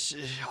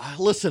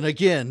 Listen,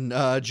 again,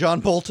 John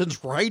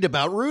Bolton's right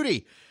about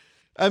Rudy.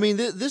 I mean,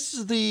 this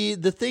is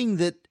the thing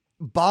that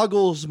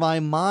boggles my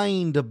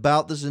mind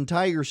about this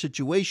entire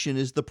situation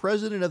is the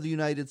president of the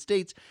United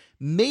States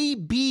may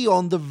be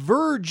on the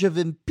verge of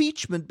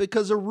impeachment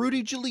because of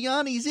Rudy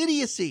Giuliani's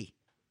idiocy.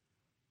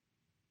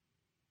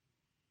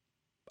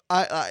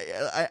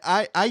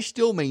 I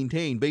still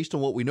maintain, based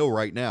on what we know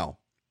right now,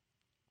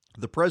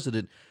 the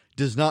president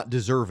does not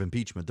deserve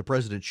impeachment. The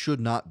president should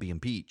not be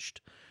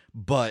impeached.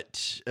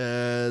 But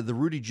the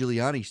Rudy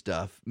Giuliani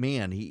stuff,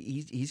 man,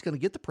 he's going to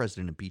get the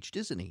president impeached,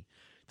 isn't he?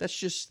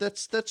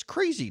 That's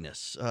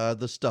craziness.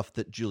 The stuff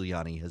that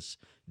Giuliani has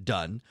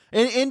done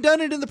and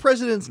done it in the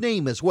president's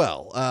name as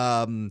well.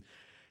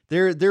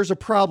 There's a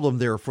problem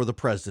there for the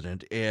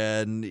president,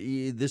 and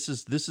this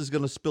is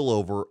going to spill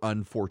over,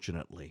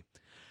 unfortunately.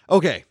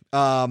 Okay,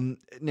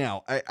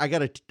 now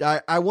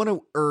I want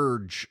to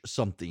urge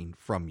something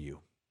from you.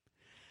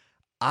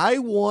 I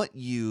want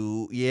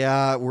you.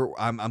 Yeah,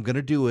 I'm going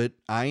to do it.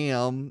 I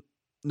am.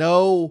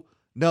 No.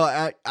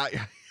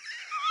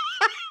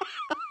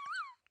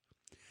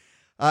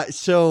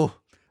 So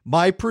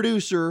my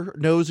producer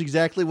knows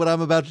exactly what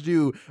I'm about to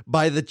do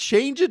by the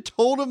change of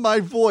tone of my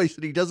voice,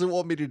 and he doesn't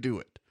want me to do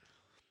it.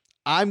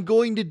 I'm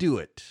going to do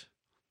it.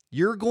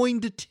 You're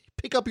going to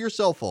pick up your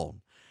cell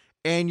phone,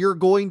 and you're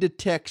going to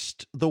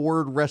text the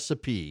word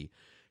recipe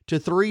to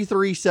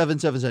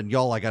 33777.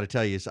 Y'all, I got to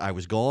tell you, I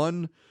was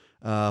gone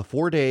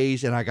 4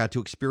 days, and I got to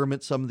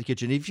experiment some in the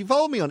kitchen. If you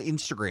follow me on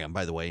Instagram,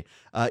 by the way,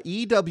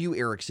 EW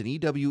Erickson,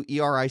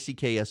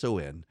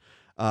 EWERICKSON.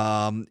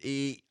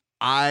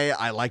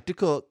 I like to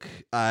cook.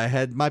 I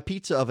had my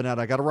pizza oven out.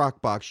 I got a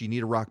rock box. You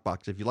need a rock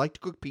box. If you like to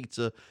cook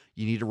pizza,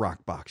 you need a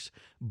rock box.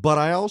 But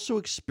I also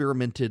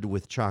experimented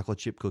with chocolate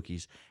chip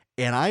cookies,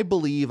 and I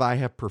believe I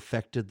have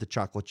perfected the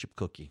chocolate chip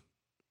cookie.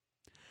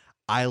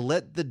 I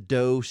let the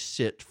dough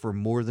sit for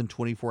more than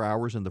 24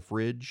 hours in the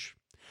fridge.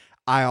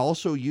 I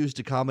also used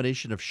a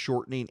combination of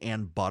shortening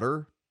and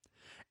butter.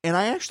 And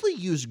I actually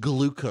use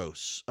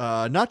glucose,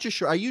 not just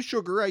sugar. I use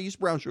sugar, I use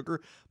brown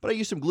sugar, but I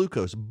use some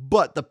glucose.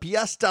 But the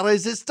pièce de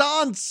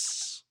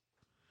résistance.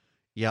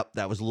 Yep,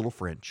 that was a little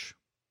French.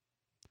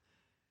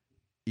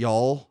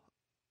 Y'all,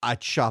 I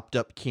chopped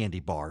up candy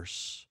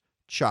bars,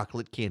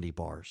 chocolate candy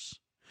bars.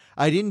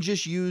 I didn't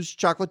just use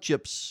chocolate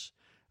chips.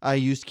 I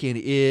used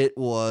candy. It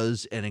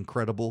was an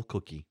incredible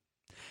cookie.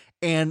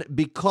 And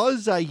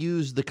because I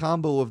used the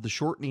combo of the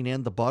shortening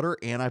and the butter,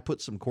 and I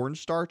put some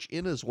cornstarch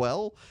in as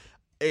well,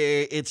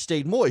 it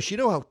stayed moist. You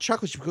know how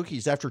chocolate chip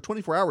cookies, after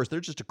 24 hours, they're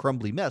just a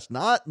crumbly mess.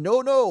 Not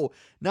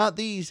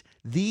these.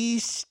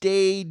 These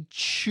stayed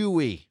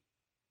chewy.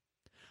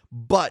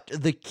 But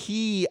the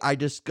key I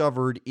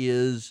discovered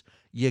is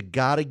you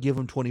got to give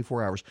them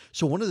 24 hours.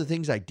 So one of the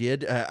things I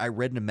did, I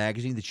read in a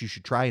magazine that you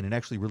should try, and it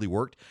actually really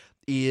worked,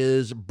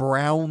 is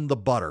brown the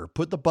butter.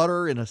 Put the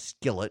butter in a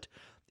skillet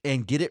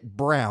and get it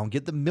brown.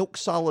 Get the milk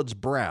solids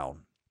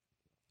brown.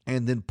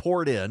 And then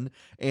pour it in,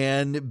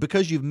 and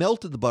because you've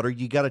melted the butter,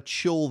 you got to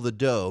chill the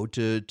dough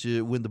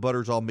to when the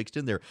butter's all mixed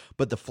in there.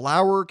 But the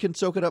flour can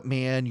soak it up.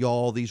 Man,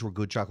 y'all, these were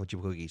good chocolate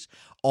chip cookies.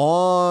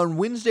 On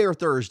Wednesday or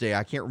Thursday,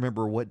 I can't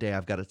remember what day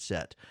I've got it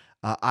set,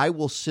 I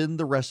will send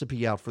the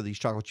recipe out for these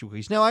chocolate chip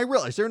cookies. Now, I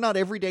realize they're not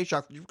everyday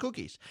chocolate chip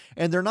cookies,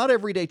 and they're not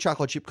everyday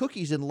chocolate chip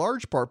cookies in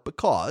large part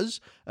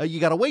because you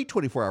got to wait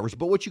 24 hours.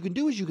 But what you can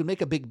do is you can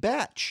make a big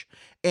batch,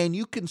 and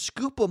you can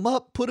scoop them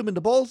up, put them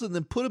into balls, and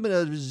then put them in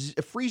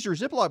a freezer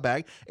Ziploc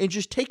bag, and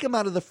just take them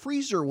out of the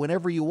freezer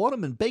whenever you want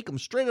them and bake them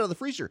straight out of the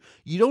freezer.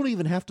 You don't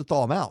even have to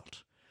thaw them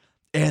out,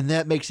 and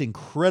that makes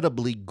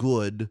incredibly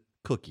good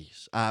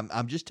cookies.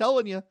 I'm just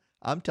telling you.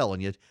 I'm telling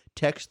you,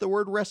 text the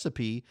word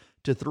recipe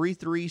to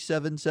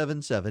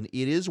 33777.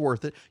 It is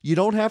worth it. You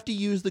don't have to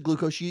use the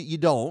glucose. You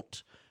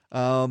don't.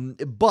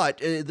 But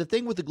the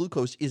thing with the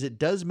glucose is it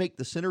does make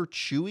the center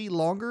chewy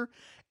longer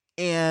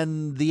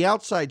and the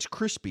outside's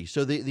crispy.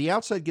 So the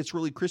outside gets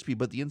really crispy,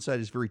 but the inside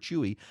is very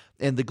chewy.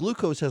 And the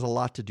glucose has a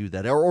lot to do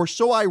that. Or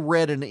so I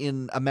read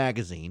in a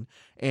magazine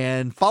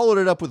and followed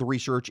it up with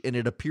research, and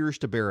it appears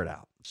to bear it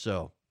out.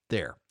 So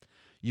there,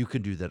 you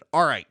can do that.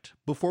 All right,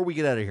 before we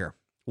get out of here,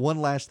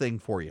 one last thing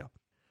for you.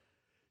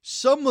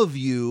 Some of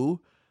you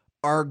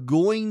are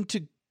going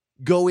to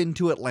go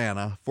into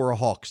Atlanta for a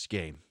Hawks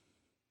game.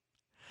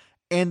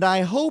 And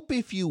I hope,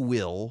 if you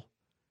will,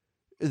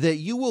 that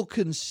you will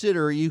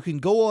consider, you can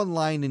go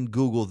online and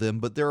Google them,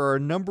 but there are a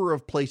number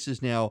of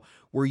places now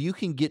where you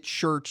can get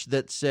shirts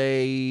that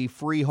say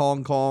Free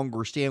Hong Kong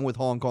or Stand with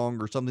Hong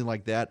Kong or something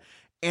like that.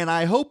 And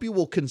I hope you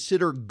will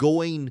consider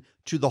going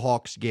to the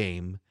Hawks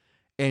game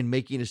and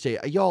making a stay.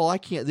 Y'all, I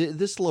can't,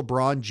 this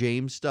LeBron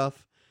James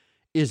stuff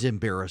is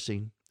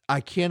embarrassing.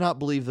 I cannot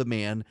believe the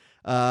man.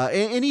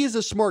 And he is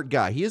a smart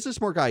guy. He is a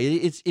smart guy.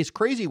 It's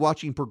crazy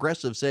watching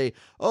progressives say,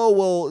 oh,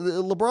 well,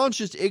 LeBron's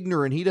just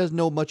ignorant. He doesn't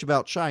know much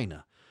about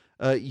China.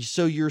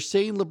 So you're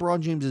saying LeBron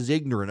James is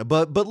ignorant.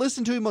 But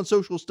listen to him on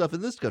social stuff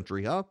in this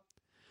country, huh?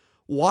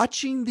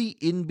 Watching the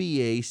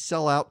NBA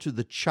sell out to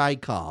the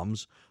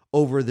Chi-Coms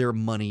over their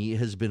money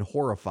has been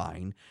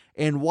horrifying.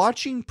 And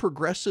watching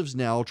progressives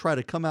now try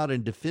to come out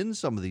and defend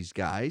some of these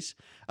guys,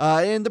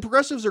 and the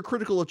progressives are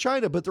critical of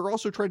China, but they're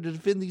also trying to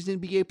defend these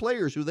NBA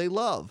players who they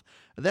love.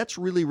 That's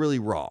really, really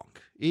wrong.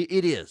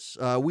 It is.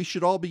 We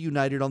should all be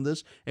united on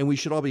this, and we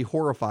should all be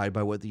horrified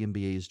by what the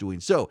NBA is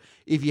doing. So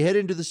if you head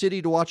into the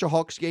city to watch a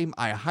Hawks game,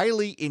 I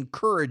highly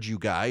encourage you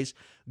guys,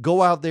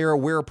 go out there,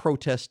 wear a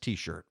protest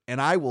t-shirt, and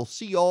I will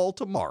see y'all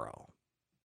tomorrow.